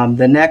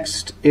 The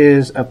next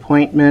is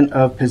appointment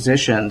of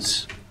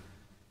positions.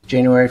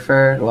 January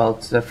 1st, well,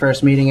 it's the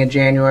first meeting in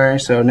January,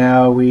 so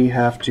now we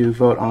have to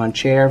vote on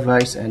chair,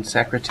 vice, and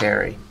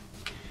secretary.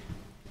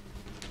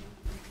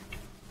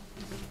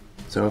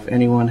 So if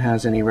anyone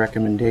has any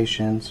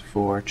recommendations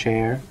for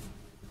chair.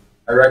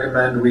 I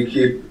recommend we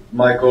keep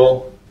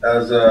Michael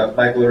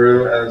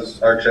LaRue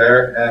as our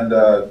chair and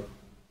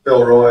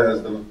Phil Roy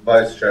as the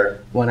vice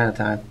chair. One at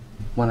a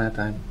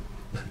time.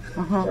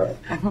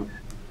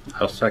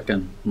 I'll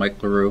second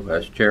Mike LaRue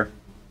as chair.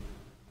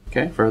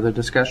 Okay, further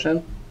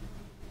discussion?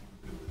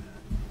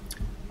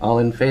 All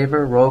in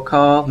favor, roll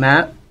call.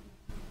 Matt?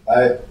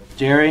 Aye.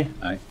 Jerry?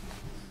 Aye.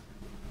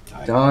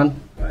 Don?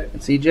 Aye. And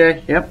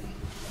CJ? Yep.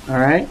 All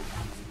right.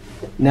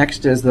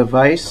 Next is the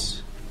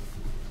vice.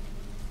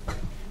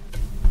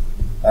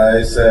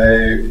 I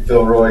say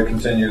Phil Roy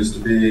continues to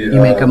be.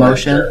 You make a vice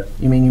motion? chair.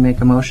 You mean you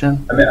make a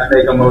motion? I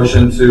make a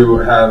motion to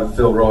have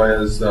Phil Roy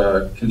as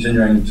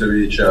continuing to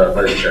each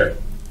vice chair.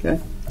 Okay.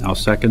 I'll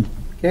second.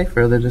 Okay,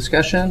 further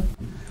discussion?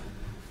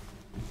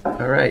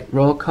 All right,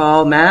 roll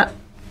call. Matt?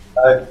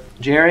 Aye.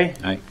 Jerry?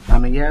 Aye.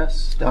 I'm a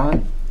yes.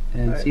 Don?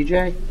 And Aye.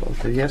 CJ?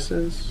 Both are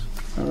yeses.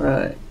 All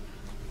right.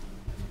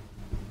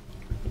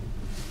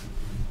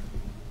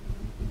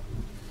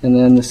 And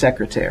then the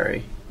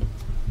secretary.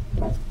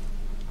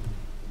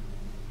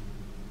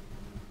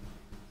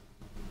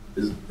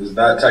 Is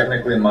that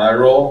technically my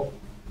role?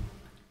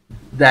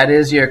 That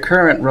is your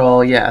current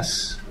role,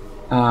 yes.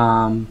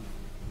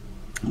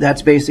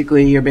 That's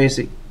basically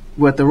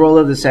what the role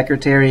of the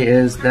secretary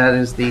is. That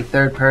is the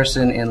third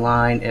person in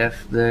line.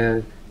 If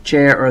the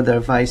chair or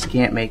the vice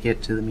can't make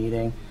it to the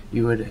meeting,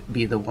 you would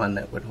be the one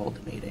that would hold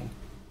the meeting,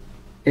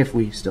 if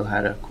we still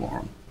had a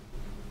quorum.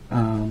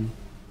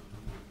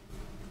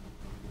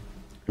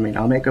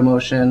 I'll make a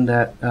motion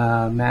that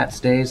Matt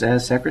stays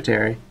as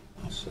secretary.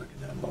 I'll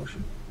second that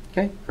motion.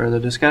 Okay, further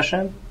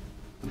discussion?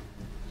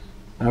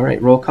 All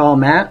right, roll call.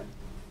 Matt?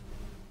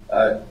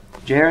 Aye.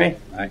 Jerry?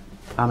 Aye.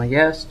 I'm a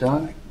yes.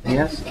 Don? A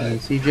yes. And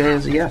CJ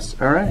is a yes.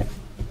 All right.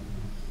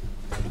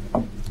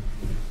 All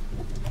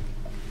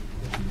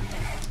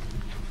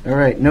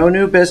right, no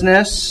new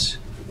business.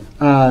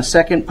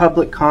 Second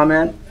public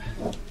comment.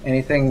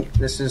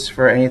 This is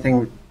for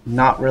anything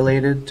not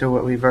related to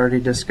what we've already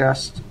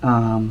discussed.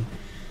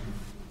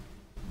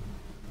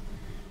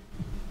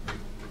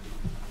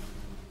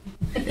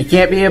 It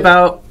can't be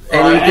about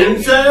anything. I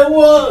didn't say it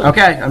was.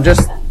 Okay, I'm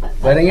just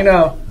letting you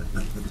know.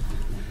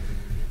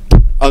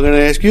 I'm going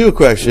to ask you a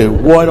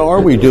question. What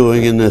are we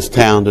doing in this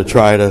town to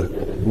try to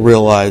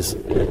realize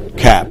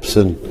caps?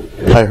 And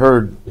I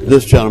heard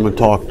this gentleman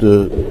talk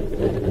to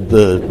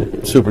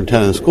the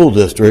superintendent of the school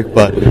district,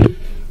 but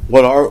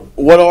what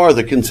are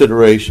the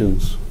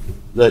considerations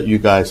that you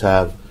guys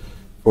have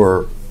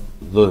for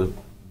the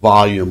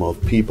volume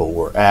of people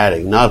we're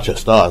adding? Not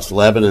just us.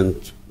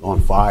 Lebanon's on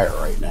fire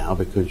right now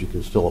because you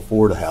can still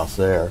afford a house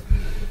there,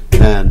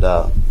 and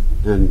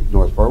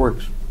North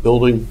Berwick's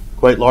building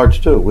quite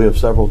large too. We have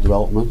several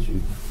developments,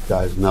 you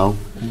guys know.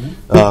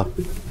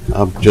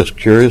 I'm just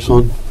curious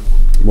on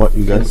what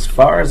you guys. As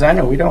far as I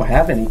know, we don't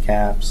have any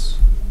caps.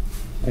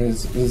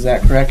 Is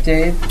that correct,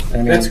 Dave?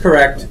 That's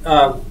correct.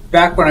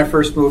 Back when I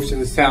first moved to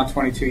this town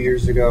 22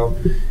 years ago,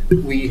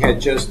 we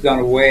had just done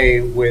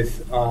away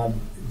with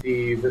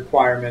the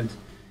requirement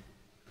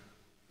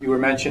you were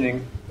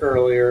mentioning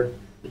earlier,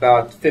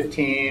 about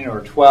 15 or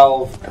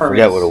 12 permits. I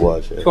forget what it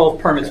was. Yeah. 12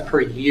 permits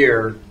per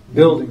year,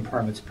 building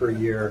permits per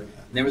year.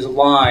 And there was a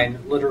line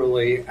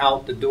literally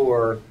out the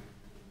door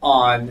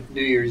on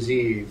New Year's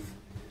Eve.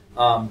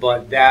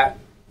 But that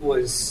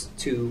was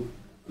to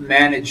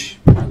manage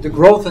the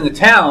growth in the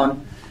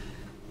town.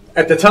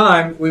 At the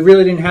time, we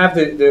really didn't have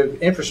the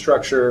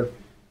infrastructure.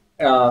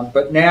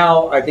 But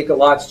now I think a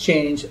lot's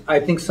changed. I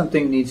think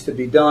something needs to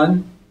be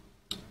done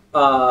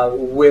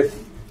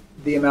with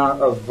the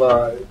amount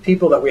of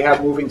people that we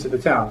have moving to the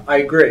town. I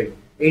agree.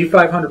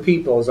 8,500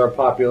 people is our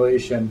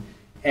population,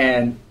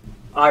 and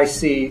I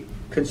see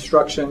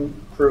construction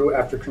crew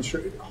after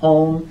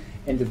home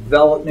and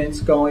developments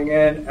going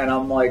in, and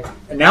I'm like,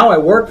 and now I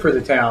work for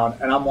the town,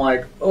 and I'm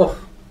like, oh,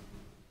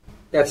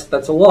 that's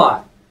a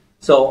lot.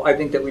 So I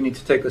think that we need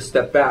to take a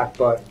step back,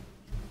 but.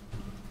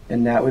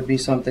 And that would be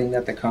something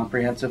that the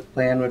comprehensive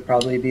plan would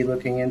probably be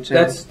looking into?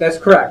 That's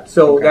correct.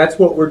 So Okay. that's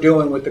what we're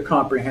doing with the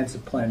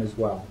comprehensive plan as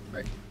well.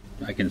 Right.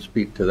 I can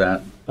speak to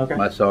that. Okay.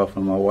 Myself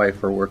and my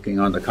wife are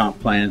working on the comp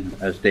plan,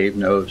 as Dave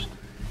knows,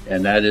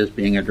 and that is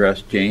being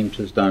addressed. James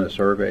has done a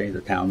survey, the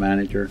town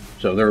manager,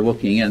 so they're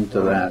looking into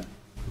that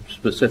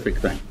specific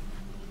thing.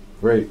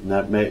 Great, and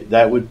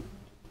that would,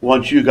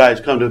 once you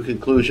guys come to a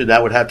conclusion,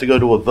 that would have to go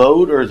to a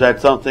vote, or is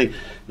that something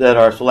that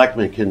our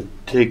selectmen can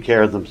take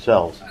care of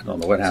themselves? I don't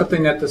know what happened.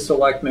 Something that the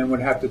selectmen would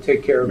have to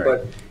take care of,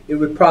 but it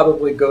would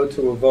probably go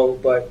to a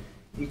vote. But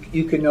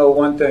you can know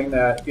one thing,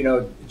 that, you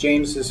know,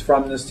 James is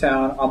from this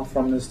town, I'm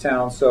from this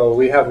town, so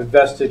we have a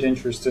vested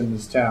interest in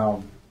this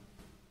town.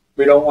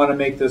 We don't want to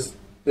make this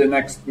the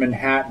next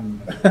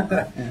Manhattan.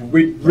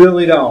 We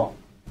really don't.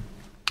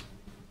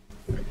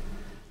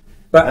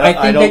 But I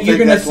think don't that you're think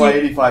going to that's why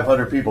see.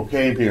 8,500 people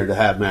came here to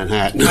have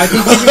Manhattan. I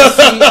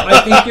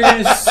think you're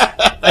going to see.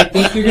 I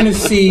think you're going to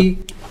see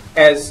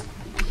as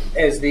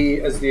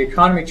the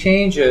economy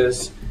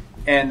changes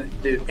and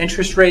the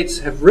interest rates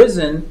have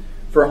risen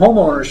for home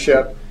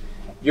ownership.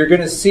 You're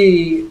going to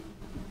see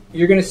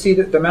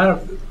the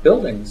amount of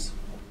buildings,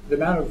 the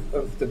amount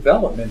of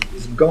development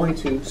is going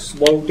to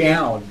slow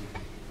down.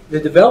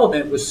 The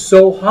development was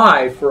so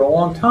high for a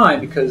long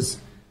time because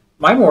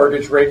my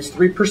mortgage rate's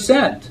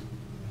 3%.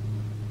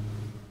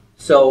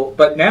 So,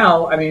 but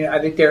now, I mean, I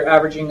think they're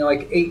averaging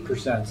like 8%,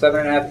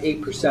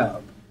 7.5%,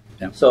 8%.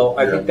 Yeah. So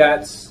I think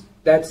that's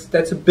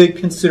a big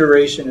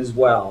consideration as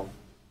well.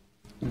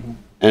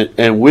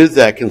 And with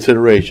that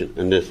consideration,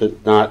 and this is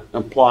not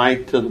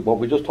applied to what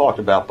we just talked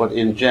about, but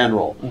in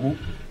general,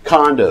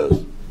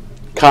 condos,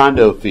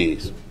 condo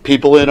fees,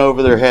 people in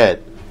over their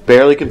head,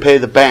 barely can pay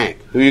the bank.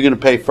 Who are you going to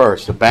pay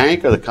first, the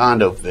bank or the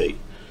condo fee?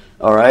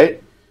 All right?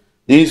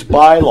 These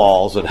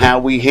bylaws and how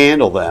we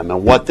handle them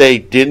and what they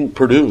didn't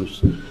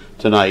produce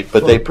tonight,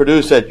 but they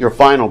produce at your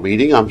final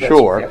meeting, I'm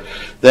sure,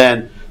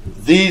 then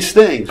these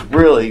things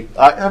really,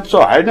 I'm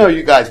sorry, I know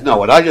you guys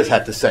know it, I just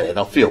have to say it,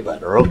 I'll feel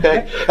better,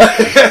 okay?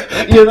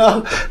 You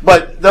know,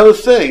 but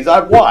those things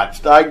I've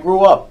watched. I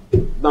grew up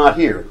not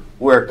here,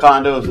 where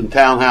condos and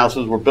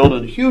townhouses were built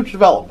in huge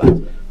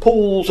developments,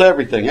 pools,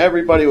 everything.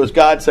 Everybody was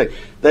God's sake.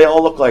 They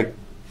all look like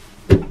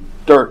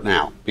dirt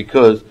now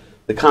because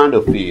the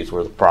condo fees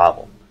were the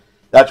problem.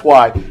 That's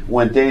why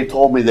when Dave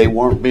told me they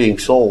weren't being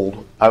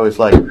sold, I was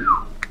like,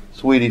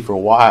 sweetie, for a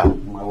while.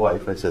 My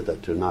wife, I said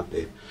that to, not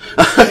Dave.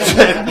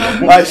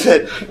 I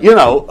said, you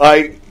know,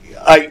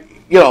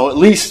 at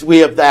least we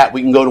have that.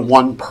 We can go to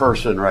one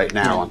person right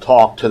now and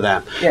talk to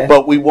them. Yeah.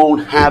 But we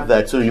won't have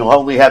that soon. You'll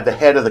only have the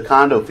head of the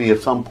condo fee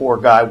if some poor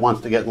guy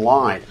wants to get in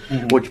line,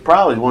 which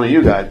probably is one of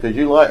you guys, because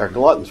you are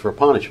gluttons for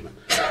punishment.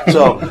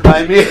 So,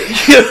 I mean,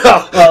 you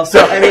know. Well,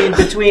 so, I mean,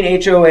 between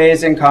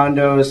HOAs and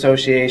condo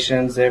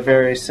associations, they're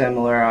very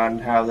similar on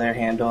how they're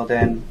handled,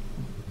 and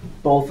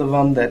both of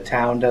them, the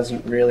town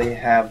doesn't really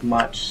have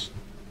much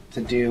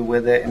to do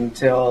with it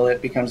until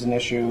it becomes an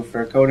issue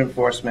for code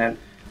enforcement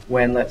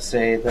when, let's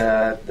say,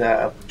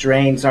 the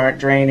drains aren't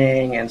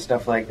draining and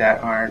stuff like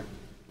that aren't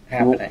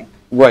happening.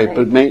 Right,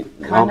 but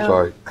I'm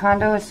sorry.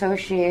 Condo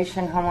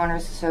association, homeowners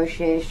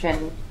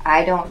association,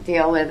 I don't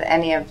deal with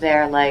any of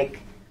their, like,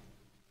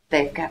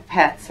 they've got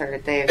pets or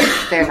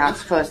they're not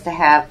supposed to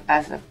have,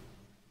 as an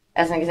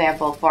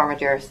example, former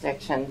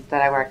jurisdiction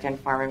that I worked in,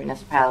 former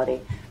municipality.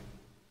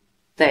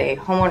 The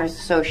homeowners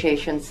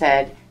association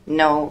said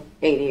no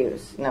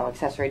ADUs, no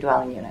accessory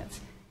dwelling units.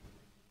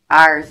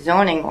 Our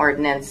zoning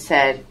ordinance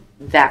said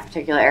that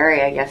particular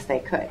area, yes, they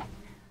could.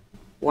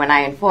 When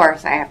I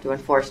enforce, I have to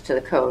enforce to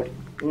the code,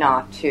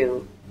 not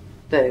to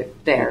their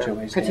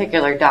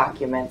particular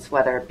documents,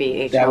 whether it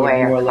be HOA That would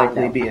or more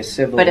condo. likely be a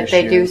civil But if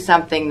they issue. do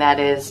something that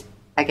is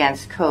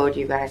against code,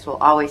 you guys will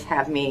always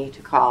have me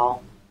to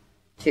call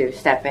to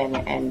step in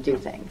and do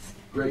things.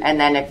 Great. And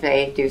then if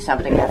they do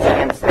something that's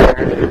against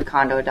their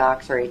condo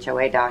docs or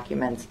HOA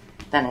documents,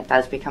 then it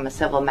does become a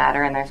civil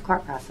matter and there's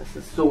court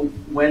processes. So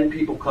when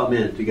people come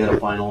in to get a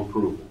final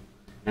approval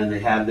and they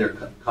have their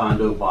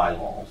condo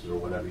bylaws or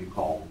whatever you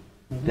call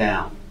them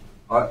down,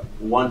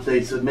 once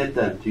they submit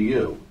them to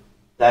you,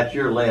 that's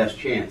your last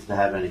chance to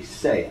have any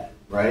say at it,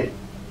 right?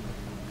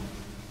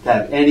 To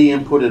have any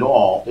input at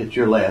all, it's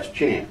your last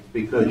chance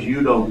because we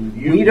don't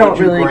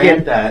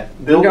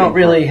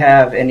really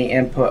have any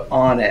input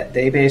on it.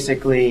 They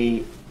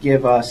basically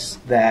give us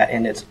that,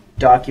 and it's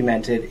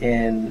documented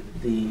in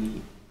the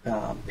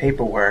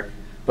paperwork,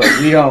 but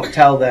we don't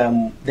tell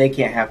them they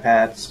can't have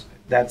pets.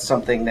 That's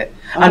something that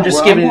I'm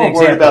just giving an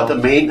example. I'm worried about the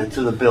maintenance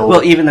of the building.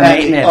 Well, even the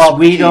maintenance,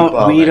 we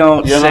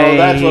don't say.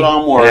 That's what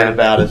I'm worried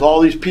about. Is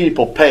all these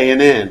people paying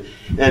in,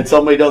 and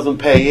somebody doesn't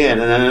pay in,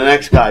 and then the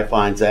next guy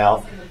finds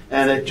out,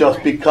 and it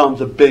just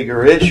becomes a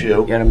bigger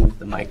issue. Get him with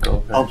the mic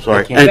over. I'm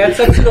sorry. That's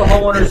up to the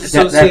homeowners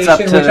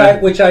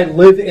association, which I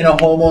live in a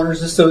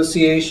homeowners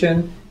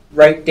association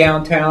right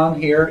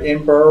downtown here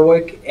in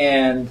Berwick,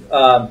 and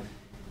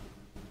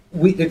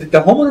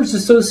the homeowners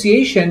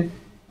association,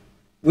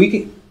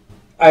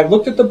 I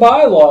looked at the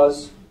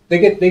bylaws. They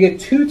get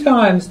 2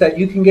 times that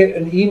you can get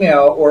an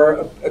email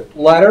or a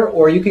letter,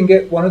 or you can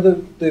get one of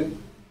the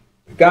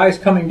guys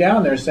coming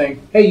down there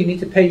saying, hey, you need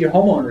to pay your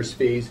homeowners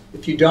fees.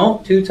 If you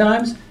don't 2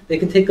 times, they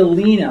can take a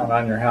lien out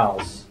on your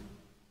house.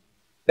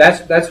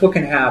 That's what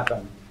can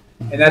happen.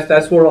 And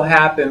that's what will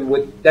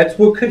happen that's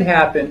what could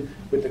happen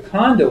with the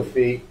condo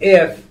fee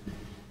if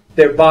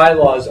their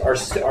bylaws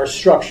are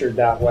structured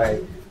that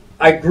way.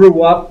 I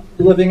grew up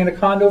living in a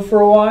condo for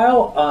a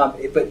while,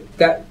 but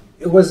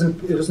it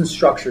wasn't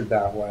structured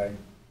that way.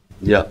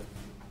 Yeah.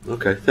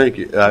 Okay, thank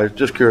you. I was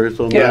just curious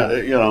on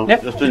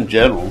that, just in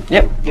general.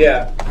 Yep.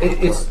 Yeah,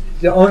 it's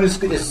the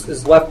onus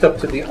is left up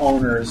to the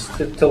owners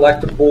to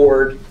elect a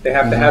board. They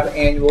have to have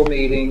annual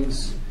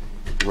meetings.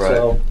 Right.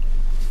 So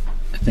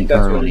I think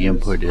our only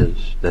input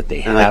is that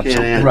they have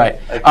something. Right.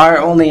 Our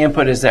only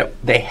input is that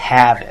they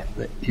have it.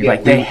 We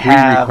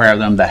require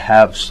them to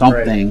have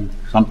something,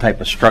 some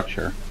type of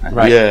structure.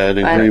 Right. Yeah, an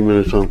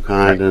agreement of some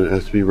kind, and it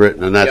has to be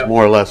written, and that's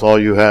more or less all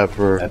you have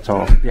for. That's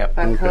all. Yep.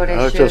 Okay.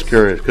 I was just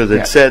curious because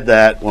it said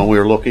that when we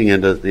were looking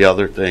into the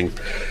other things,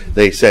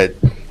 they said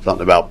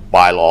something about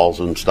bylaws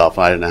and stuff.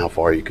 I didn't know how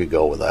far you could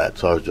go with that,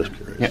 so I was just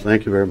curious. Yep.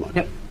 Thank you very much.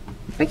 Yep.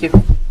 Thank you.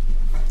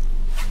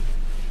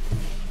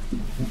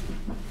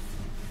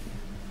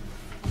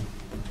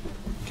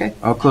 Okay,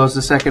 I'll close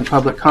the second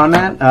public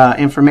comment.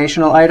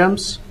 Informational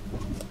items.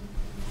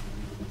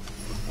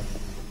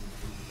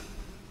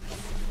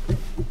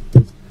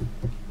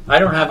 I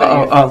don't have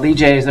any. Lee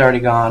J is already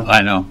gone.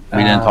 I know. We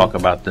didn't talk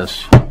about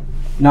this.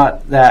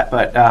 Not that,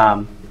 but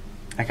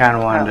I kind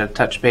of wanted to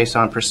touch base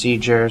on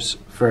procedures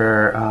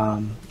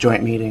for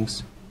joint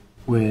meetings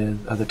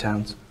with other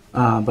towns.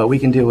 But we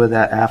can deal with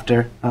that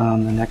after the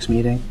next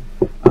meeting.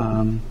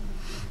 Other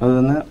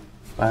than that,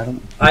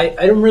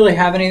 I don't really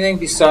have anything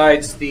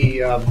besides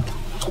the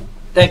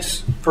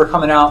thanks for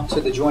coming out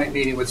to the joint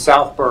meeting with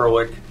South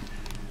Berwick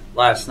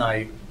last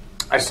night.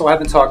 I still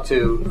haven't talked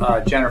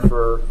to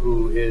Jennifer,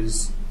 who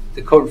is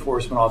the code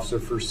enforcement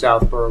officer for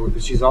South Berwick,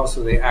 but she's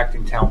also the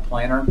acting town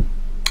planner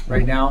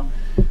right now.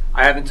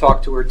 I haven't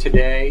talked to her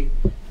today,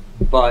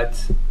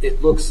 but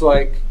it looks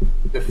like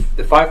the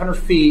 500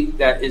 feet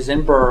that is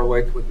in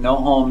Berwick with no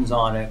homes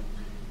on it,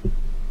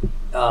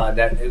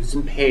 that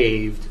isn't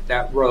paved,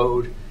 that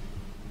road,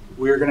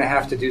 we're going to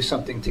have to do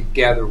something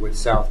together with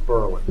South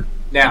Berwick.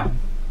 Now,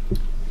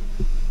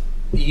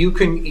 you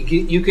can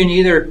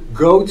either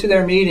go to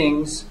their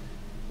meetings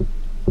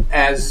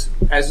as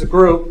a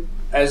group,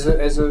 as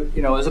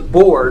a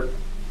board,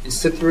 and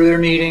sit through their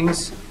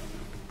meetings,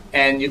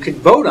 and you could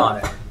vote on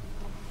it.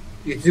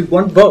 You can do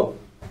one vote,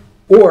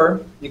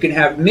 or you can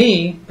have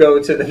me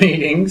go to the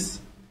meetings,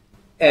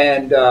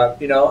 and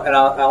and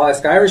I'll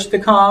ask Irish to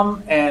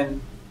come,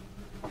 and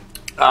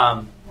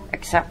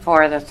except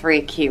for the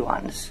 3 key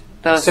ones.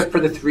 Except for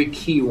the 3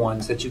 key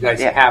ones that you guys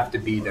have to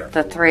be there.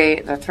 The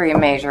three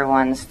major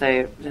ones: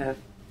 the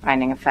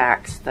finding of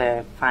facts,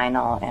 the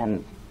final,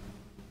 and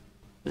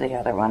the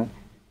other one.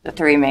 The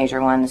 3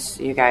 major ones,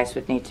 you guys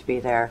would need to be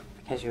there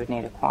because you would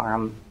need a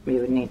quorum. We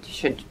would need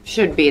to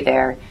should be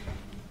there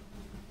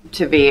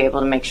to be able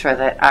to make sure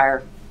that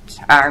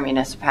our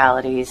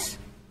municipalities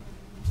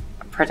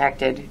are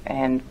protected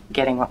and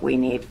getting what we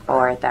need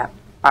for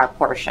our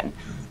portion.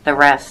 The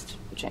rest,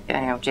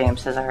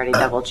 James has already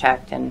double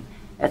checked, and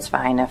it's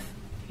fine if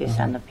you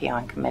send the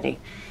peon committee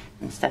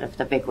instead of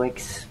the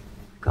bigwigs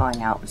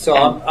going out. So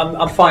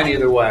I'm fine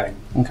either way.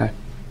 Okay.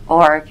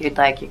 Or if you'd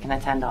like, you can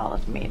attend all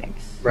of the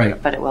meetings. Right.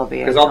 But it will be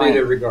because I'll be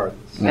there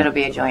regardless. It'll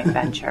be a joint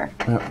venture.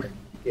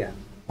 Yeah.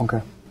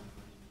 Okay.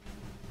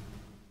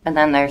 And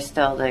then there's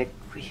still the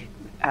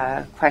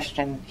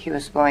question. He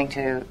was going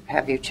to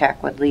have you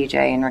check with Lee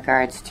J in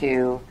regards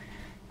to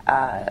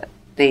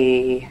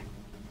the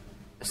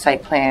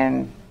site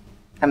plan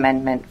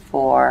amendment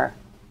for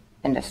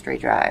Industry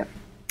Drive.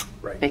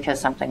 Right. Because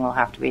something will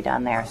have to be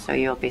done there. So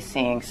you'll be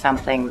seeing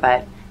something,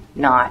 but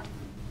not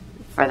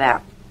for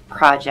that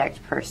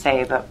project per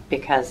se, but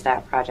because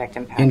that project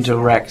impacts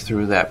Indirect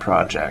through that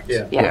project.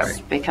 Yeah.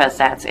 Yes, because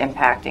that's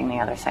impacting the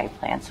other site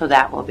plan. So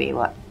that will be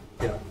what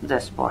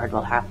this board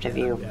will have to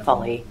view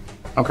fully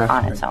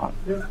on its own.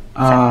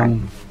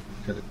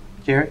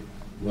 Jerry?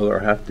 Will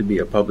there have to be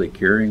a public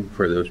hearing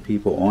for those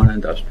people on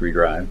Industry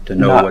Drive to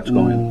know what's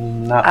going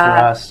on? Not for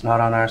us, not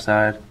on our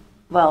side.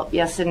 Well,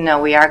 yes and no.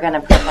 We are going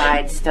to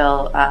provide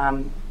still,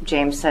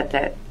 James said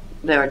that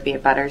there would be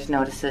abutters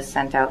notices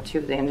sent out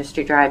to the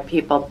Industry Drive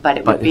people, but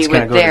it would be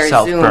with their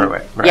Zoom.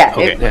 Berwick, right? Yeah.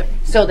 Okay.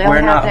 So they'll We're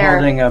have not their,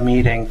 holding a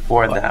meeting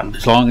for them.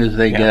 As long as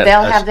they get...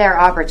 they'll have their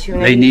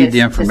opportunity They need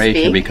the to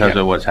information speak. because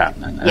of what's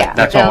happening. Yeah,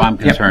 That's all I'm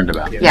concerned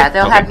about. Yeah,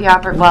 they'll have the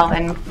well,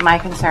 and my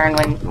concern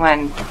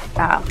when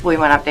we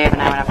went up, Dave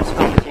and I went up and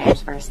spoke to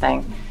James first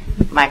thing,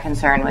 my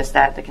concern was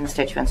that the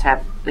constituents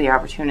have the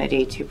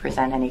opportunity to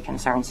present any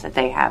concerns that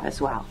they have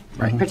as well,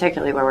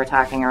 particularly where we're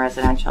talking a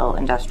residential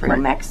industrial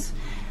mix.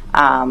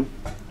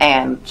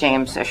 And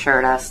James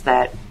assured us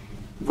that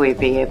we'd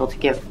be able to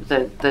give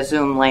the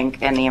Zoom link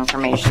and the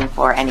information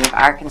for any of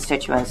our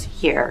constituents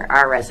here,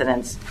 our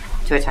residents,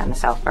 to attend the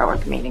South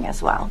Berwick meeting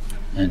as well.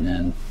 And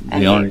then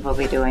And Dave will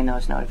be doing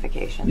those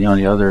notifications. the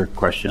only other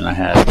question I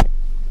had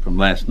from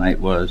last night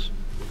was,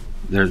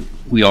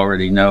 we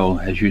already know,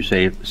 as you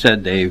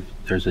said, Dave,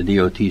 there's a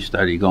DOT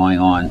study going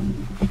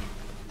on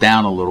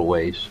down a little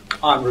ways.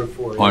 On Route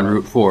 4. On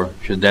Route 4.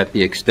 Should that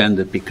be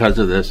extended because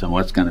of this and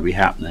what's going to be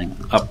happening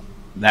up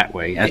that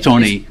way? That's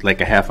only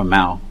like a half a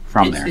mile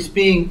from there. It's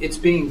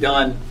being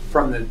done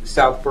from the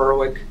South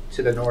Berwick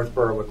to the North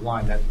Berwick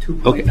line. That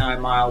 2.9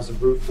 miles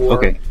of Route 4.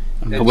 Okay.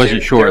 I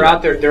wasn't sure. They're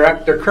out there.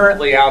 They're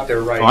currently out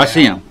there right now. I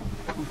see them.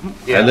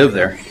 Yeah. I live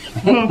there.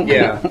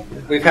 Yeah,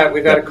 we've had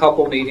a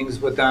couple meetings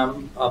with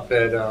them up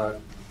at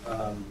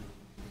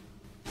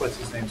what's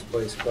his name's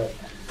place, but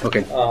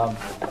Okay.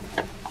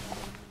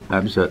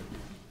 That's it.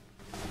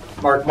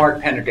 Mark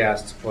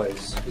Pendergast's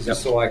place. He's Yep. a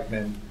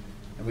selectman,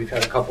 and we've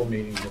had a couple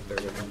meetings up there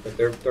with him. But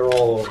they're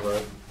all over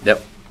it.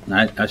 Yep.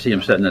 I see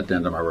them sitting at the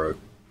end of my road.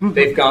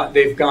 They've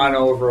gone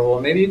over. Well,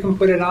 maybe you can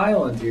put an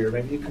island here.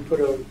 Maybe you can put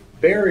a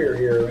barrier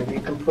here. Maybe you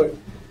can put.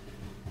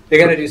 They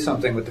got to do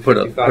something with the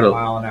 55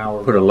 mile an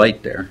hour. Put a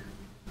light there.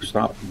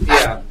 Stop.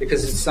 Yeah,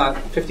 because it's not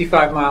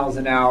 55 miles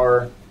an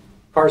hour.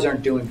 Cars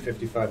aren't doing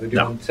 55. They're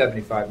doing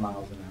 75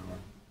 miles an hour.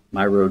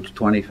 My road's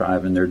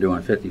 25 and they're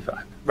doing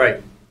 55.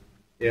 Right.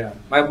 Yeah.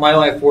 My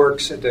life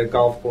works at the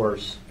golf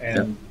course,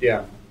 and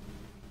yeah.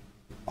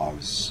 I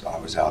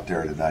was out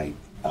there tonight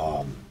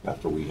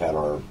after we had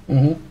our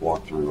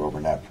walkthrough over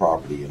in that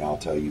property, and I'll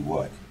tell you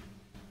what,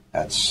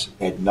 that's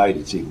at night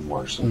it's even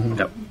worse.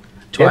 Yep.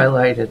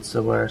 Twilight, it's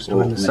the worst.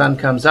 When the sun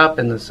comes up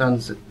and the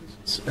sun's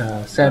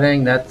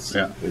setting, that's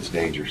it's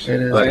dangerous.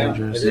 It is But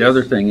dangerous. the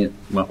other thing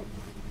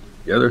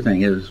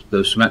is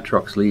those cement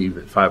trucks leave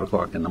at 5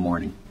 o'clock in the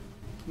morning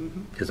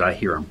because I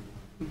hear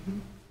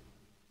them.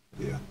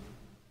 Yeah.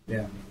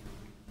 Yeah.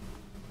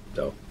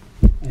 So,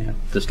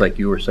 just like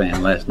you were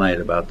saying last night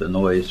about the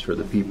noise for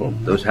the people,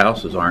 those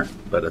houses aren't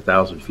but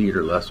 1,000 feet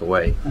or less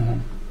away.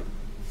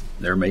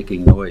 They're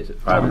making noise at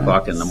 5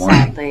 o'clock in the morning.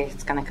 Sadly,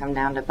 it's going to come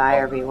down to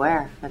buyer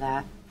beware for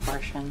that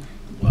portion.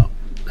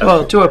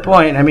 Well, to a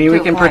point. I mean, To we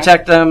a can point.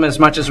 protect them as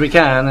much as we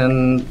can,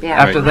 and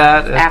Yeah. after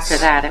that, it's, After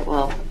that, it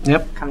will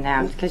Yep. come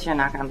down because you're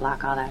not going to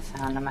block all that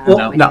sound no matter Well,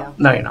 what we do.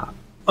 No, you're not.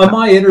 On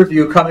my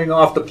interview coming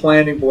off the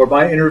planning board,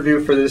 my interview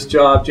for this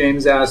job,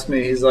 James asked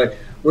me, he's like,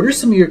 what are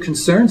some of your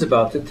concerns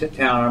about the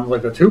town? I'm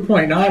like, the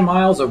 2.9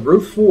 miles of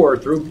Route 4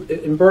 through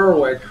in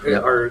Berwick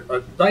are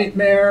a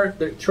nightmare.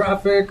 The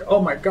traffic,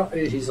 oh my God.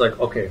 He's like,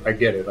 okay, I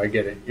get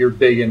it. You're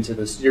big into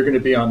this. You're going to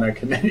be on that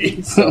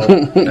committee. So,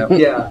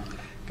 yeah.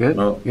 Good.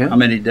 Well, how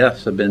many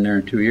deaths have been there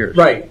in 2 years?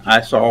 Right.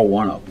 I saw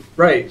one of them.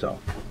 Right. So,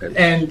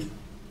 And,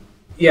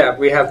 yeah,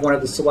 we have one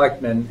of the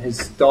selectmen.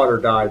 His daughter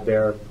died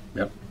there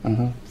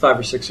 5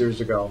 or 6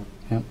 years ago.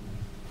 Yep.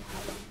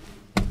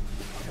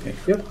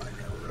 Yep.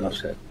 Enough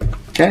said.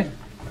 Okay.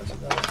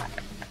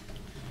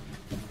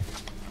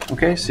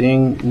 Okay,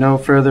 seeing no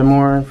further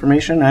more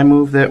information, I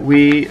move that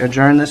we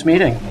adjourn this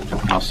meeting.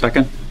 I'll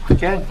second.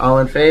 Okay, all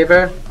in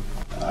favor?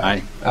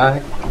 Aye.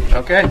 Aye.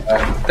 Okay,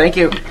 thank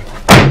you.